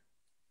and things,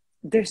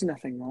 there's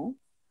nothing wrong.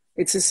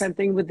 It's the same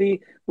thing with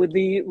the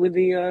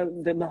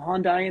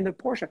Hyundai and the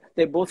Porsche.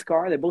 They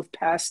both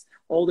pass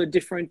all the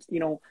different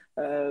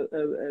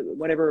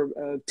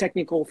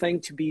technical thing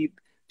to be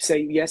say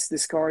yes,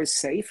 this car is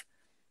safe,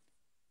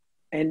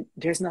 and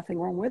there's nothing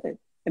wrong with it.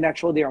 And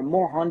actually, there are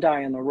more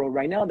Hyundai on the road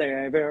right now than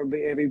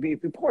every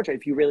Porsche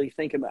if you really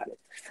think about it.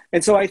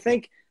 And so I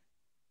think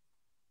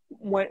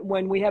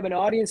when we have an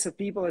audience of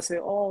people that say,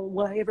 "Oh,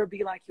 will I ever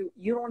be like you?"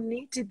 You don't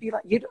need to be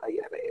like you.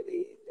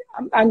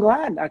 I'm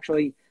glad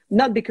actually.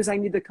 Not because I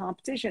need the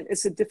competition.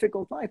 It's a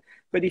difficult life.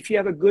 But if you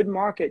have a good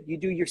market, you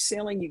do your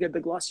selling, you get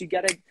the gloss, you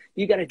got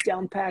it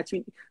down pat.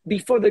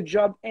 Before the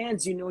job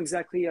ends, you know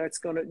exactly how it's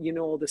gonna. You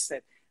know all the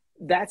steps.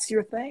 That's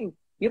your thing.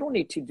 You don't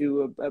need to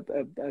do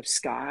a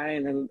sky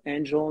and an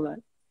angel and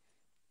that.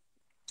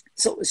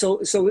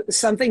 So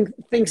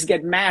things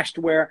get mashed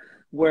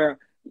where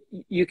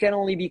you can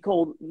only be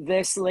called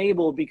this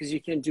label because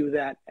you can do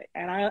that,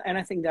 and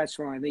I think that's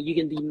wrong. That you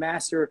can be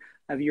master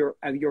of your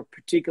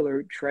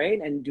particular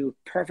trade and do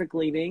perfect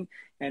living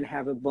and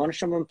have a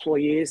bunch of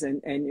employees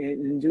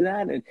and do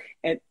that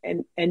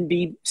and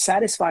be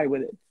satisfied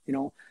with it,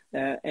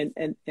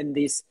 and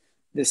this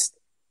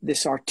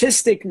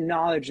artistic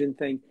knowledge and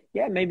thing.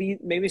 Yeah,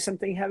 maybe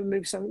something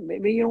happens.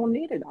 Maybe you don't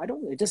need it.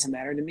 It doesn't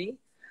matter to me.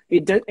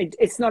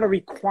 It's not a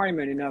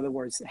requirement. In other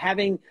words,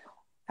 having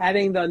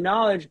the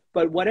knowledge,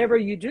 but whatever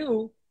you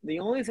do, the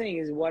only thing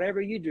is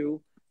whatever you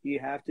do, you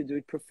have to do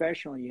it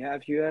professionally. You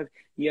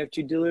have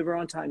to deliver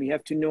on time. You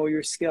have to know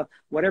your skill.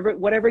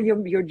 Whatever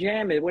your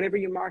jam is, whatever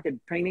your market,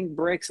 painting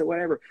bricks or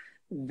whatever,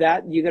 that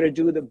you got to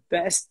do the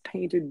best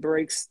painted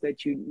bricks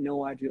that you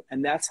know how to do,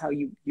 and that's how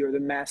you're the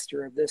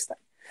master of this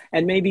thing.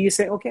 And maybe you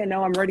say, okay,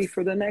 now I'm ready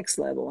for the next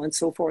level, and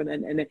so forth.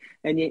 And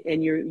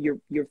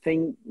your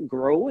thing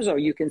grows, or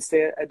you can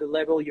stay at the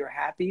level you're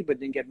happy, but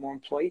then get more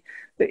employee.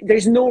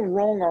 There's no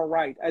wrong or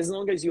right, as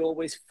long as you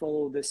always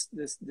follow this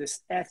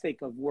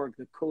ethic of work,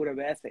 the code of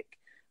ethic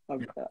of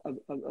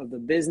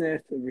the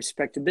business, the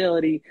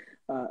respectability,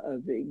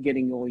 of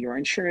getting all your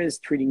insurance,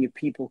 treating your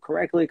people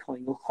correctly,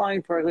 calling your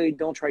client correctly.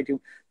 Don't try to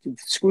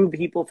screw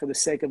people for the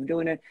sake of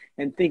doing it,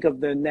 and think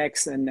of the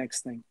next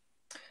thing.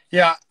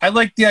 Yeah, I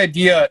like the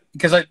idea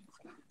because a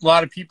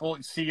lot of people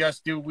see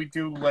us we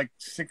do like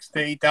 $6,000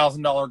 to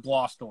 $8,000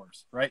 gloss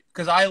doors, right?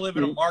 Because I live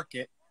in a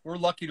market. We're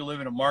lucky to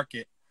live in a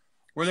market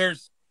where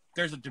there's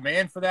a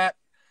demand for that,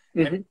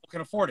 and people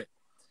can afford it.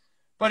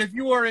 But if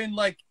you are in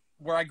like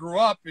where I grew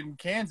up in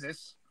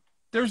Kansas,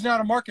 there's not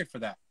a market for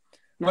that.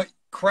 But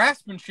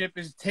craftsmanship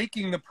is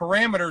taking the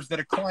parameters that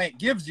a client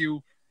gives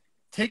you,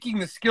 taking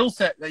the skill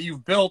set that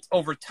you've built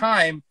over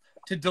time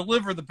to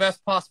deliver the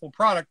best possible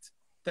product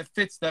that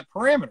fits that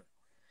parameter.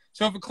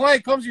 So if a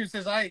client comes to you and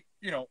says,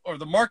 or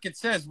the market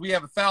says we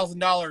have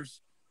 $1,000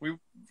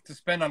 to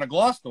spend on a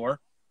gloss door.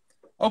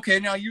 Okay,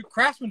 now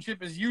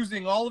craftsmanship is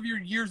using all of your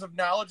years of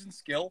knowledge and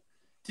skill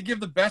to give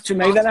the best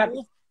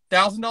possible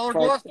 $1,000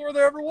 gloss door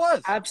there ever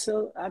was.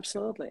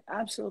 Absolutely.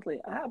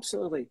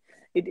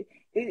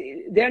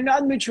 They're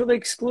not mutually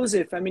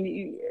exclusive. I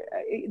mean,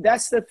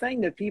 that's the thing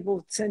that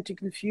people tend to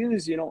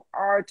confuse.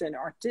 Art and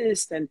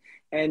artist and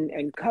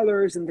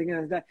colors and things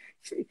like that.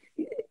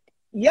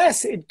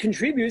 Yes, it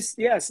contributes.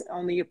 Yes,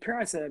 on the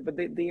appearance of it, but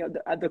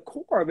at the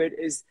core of it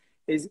is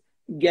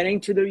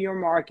getting to your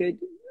market,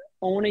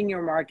 owning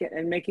your market,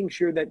 and making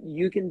sure that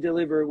you can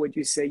deliver what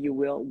you say you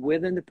will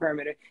within the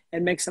parameter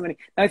and make some money.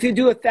 Now, if you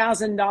do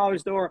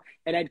 $1,000 door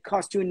and it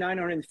costs you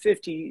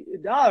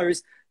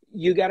 $950,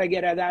 you got to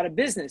get it out of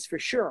business for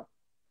sure.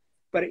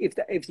 But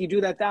if you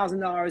do that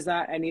 $1,000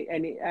 and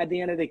at the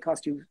end of it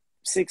cost you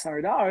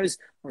 $600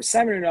 or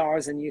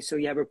 $700, and you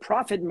have a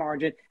profit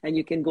margin, and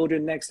you can go to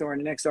the next door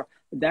and the next door.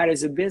 That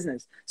is a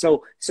business.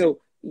 So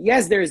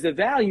yes, there's the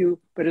value,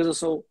 but it's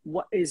also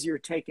what is your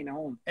taking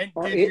home. And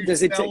did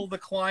you tell the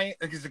client?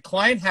 Is the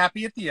client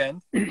happy at the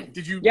end?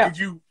 Did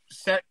you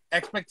set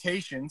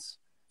expectations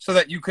so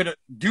that you could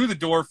do the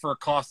door for a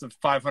cost of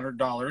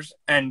 $500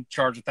 and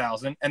charge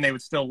 $1,000, and they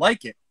would still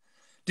like it?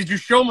 Did you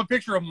show them a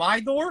picture of my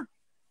door,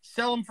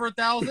 sell them for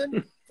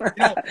 $1,000?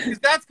 Because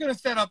that's going to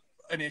set up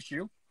an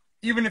issue.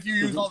 Even if you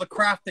use all the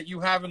craft that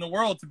you have in the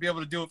world to be able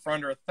to do it for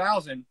under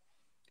 $1,000,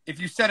 if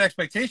you set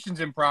expectations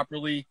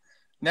improperly,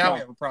 now we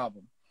have a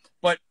problem.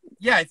 But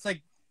yeah, it's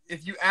like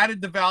if you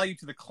added the value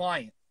to the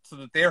client so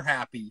that they're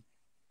happy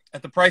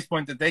at the price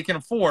point that they can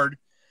afford,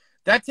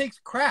 that takes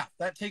craft.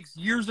 That takes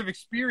years of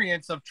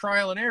experience of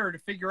trial and error to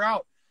figure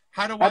out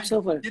how do I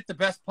get the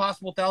best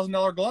possible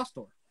 $1,000 gloss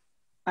door.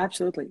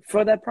 Absolutely,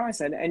 for that price,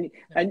 and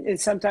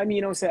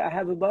sometimes say I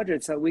have a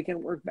budget, so we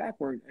can work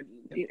backward.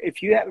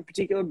 If you have a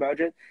particular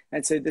budget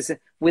and say this,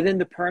 within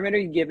the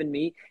parameter you've given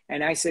me,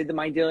 and I said that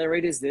my daily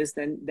rate is this,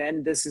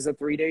 then this is a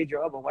 3-day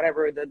job or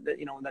whatever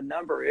the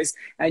number is,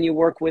 and you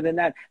work within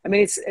that. I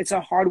mean, it's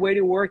a hard way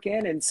to work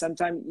in, and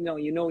sometimes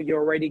you're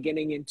already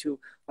getting into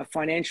a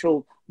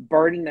financial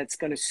burden that's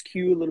going to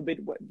skew a little bit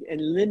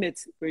and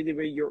limits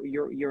really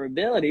your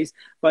abilities.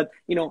 But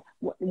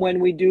when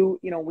we do,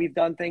 we've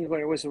done things where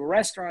it was a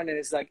restaurant and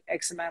it's like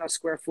X amount of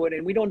square foot,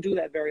 and we don't do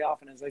that very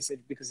often, as I said,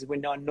 because we're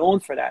not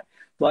known for that.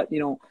 But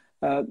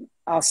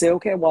I'll say,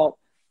 okay, well,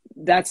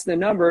 that's the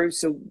number,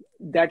 so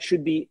that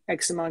should be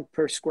X amount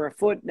per square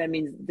foot. That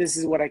means this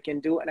is what I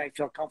can do, and I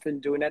feel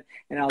confident doing it,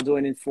 and I'll do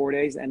it in 4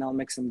 days, and I'll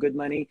make some good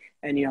money,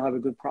 and have a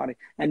good product.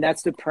 And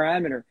that's the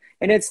parameter.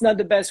 And it's not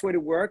the best way to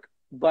work,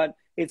 but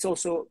it's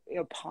also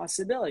a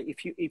possibility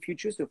if you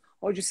choose to.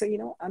 Or just say,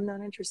 I'm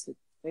not interested.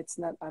 It's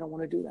not. I don't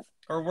want to do that.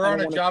 Or we're on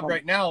a job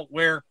right now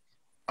where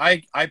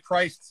I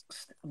priced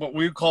what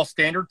we would call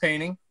standard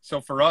painting.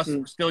 So for us,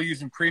 we're still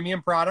using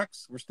premium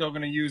products. We're still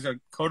going to use a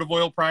coat of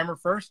oil primer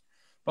first,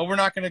 but we're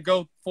not going to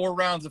go 4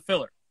 rounds of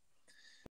filler.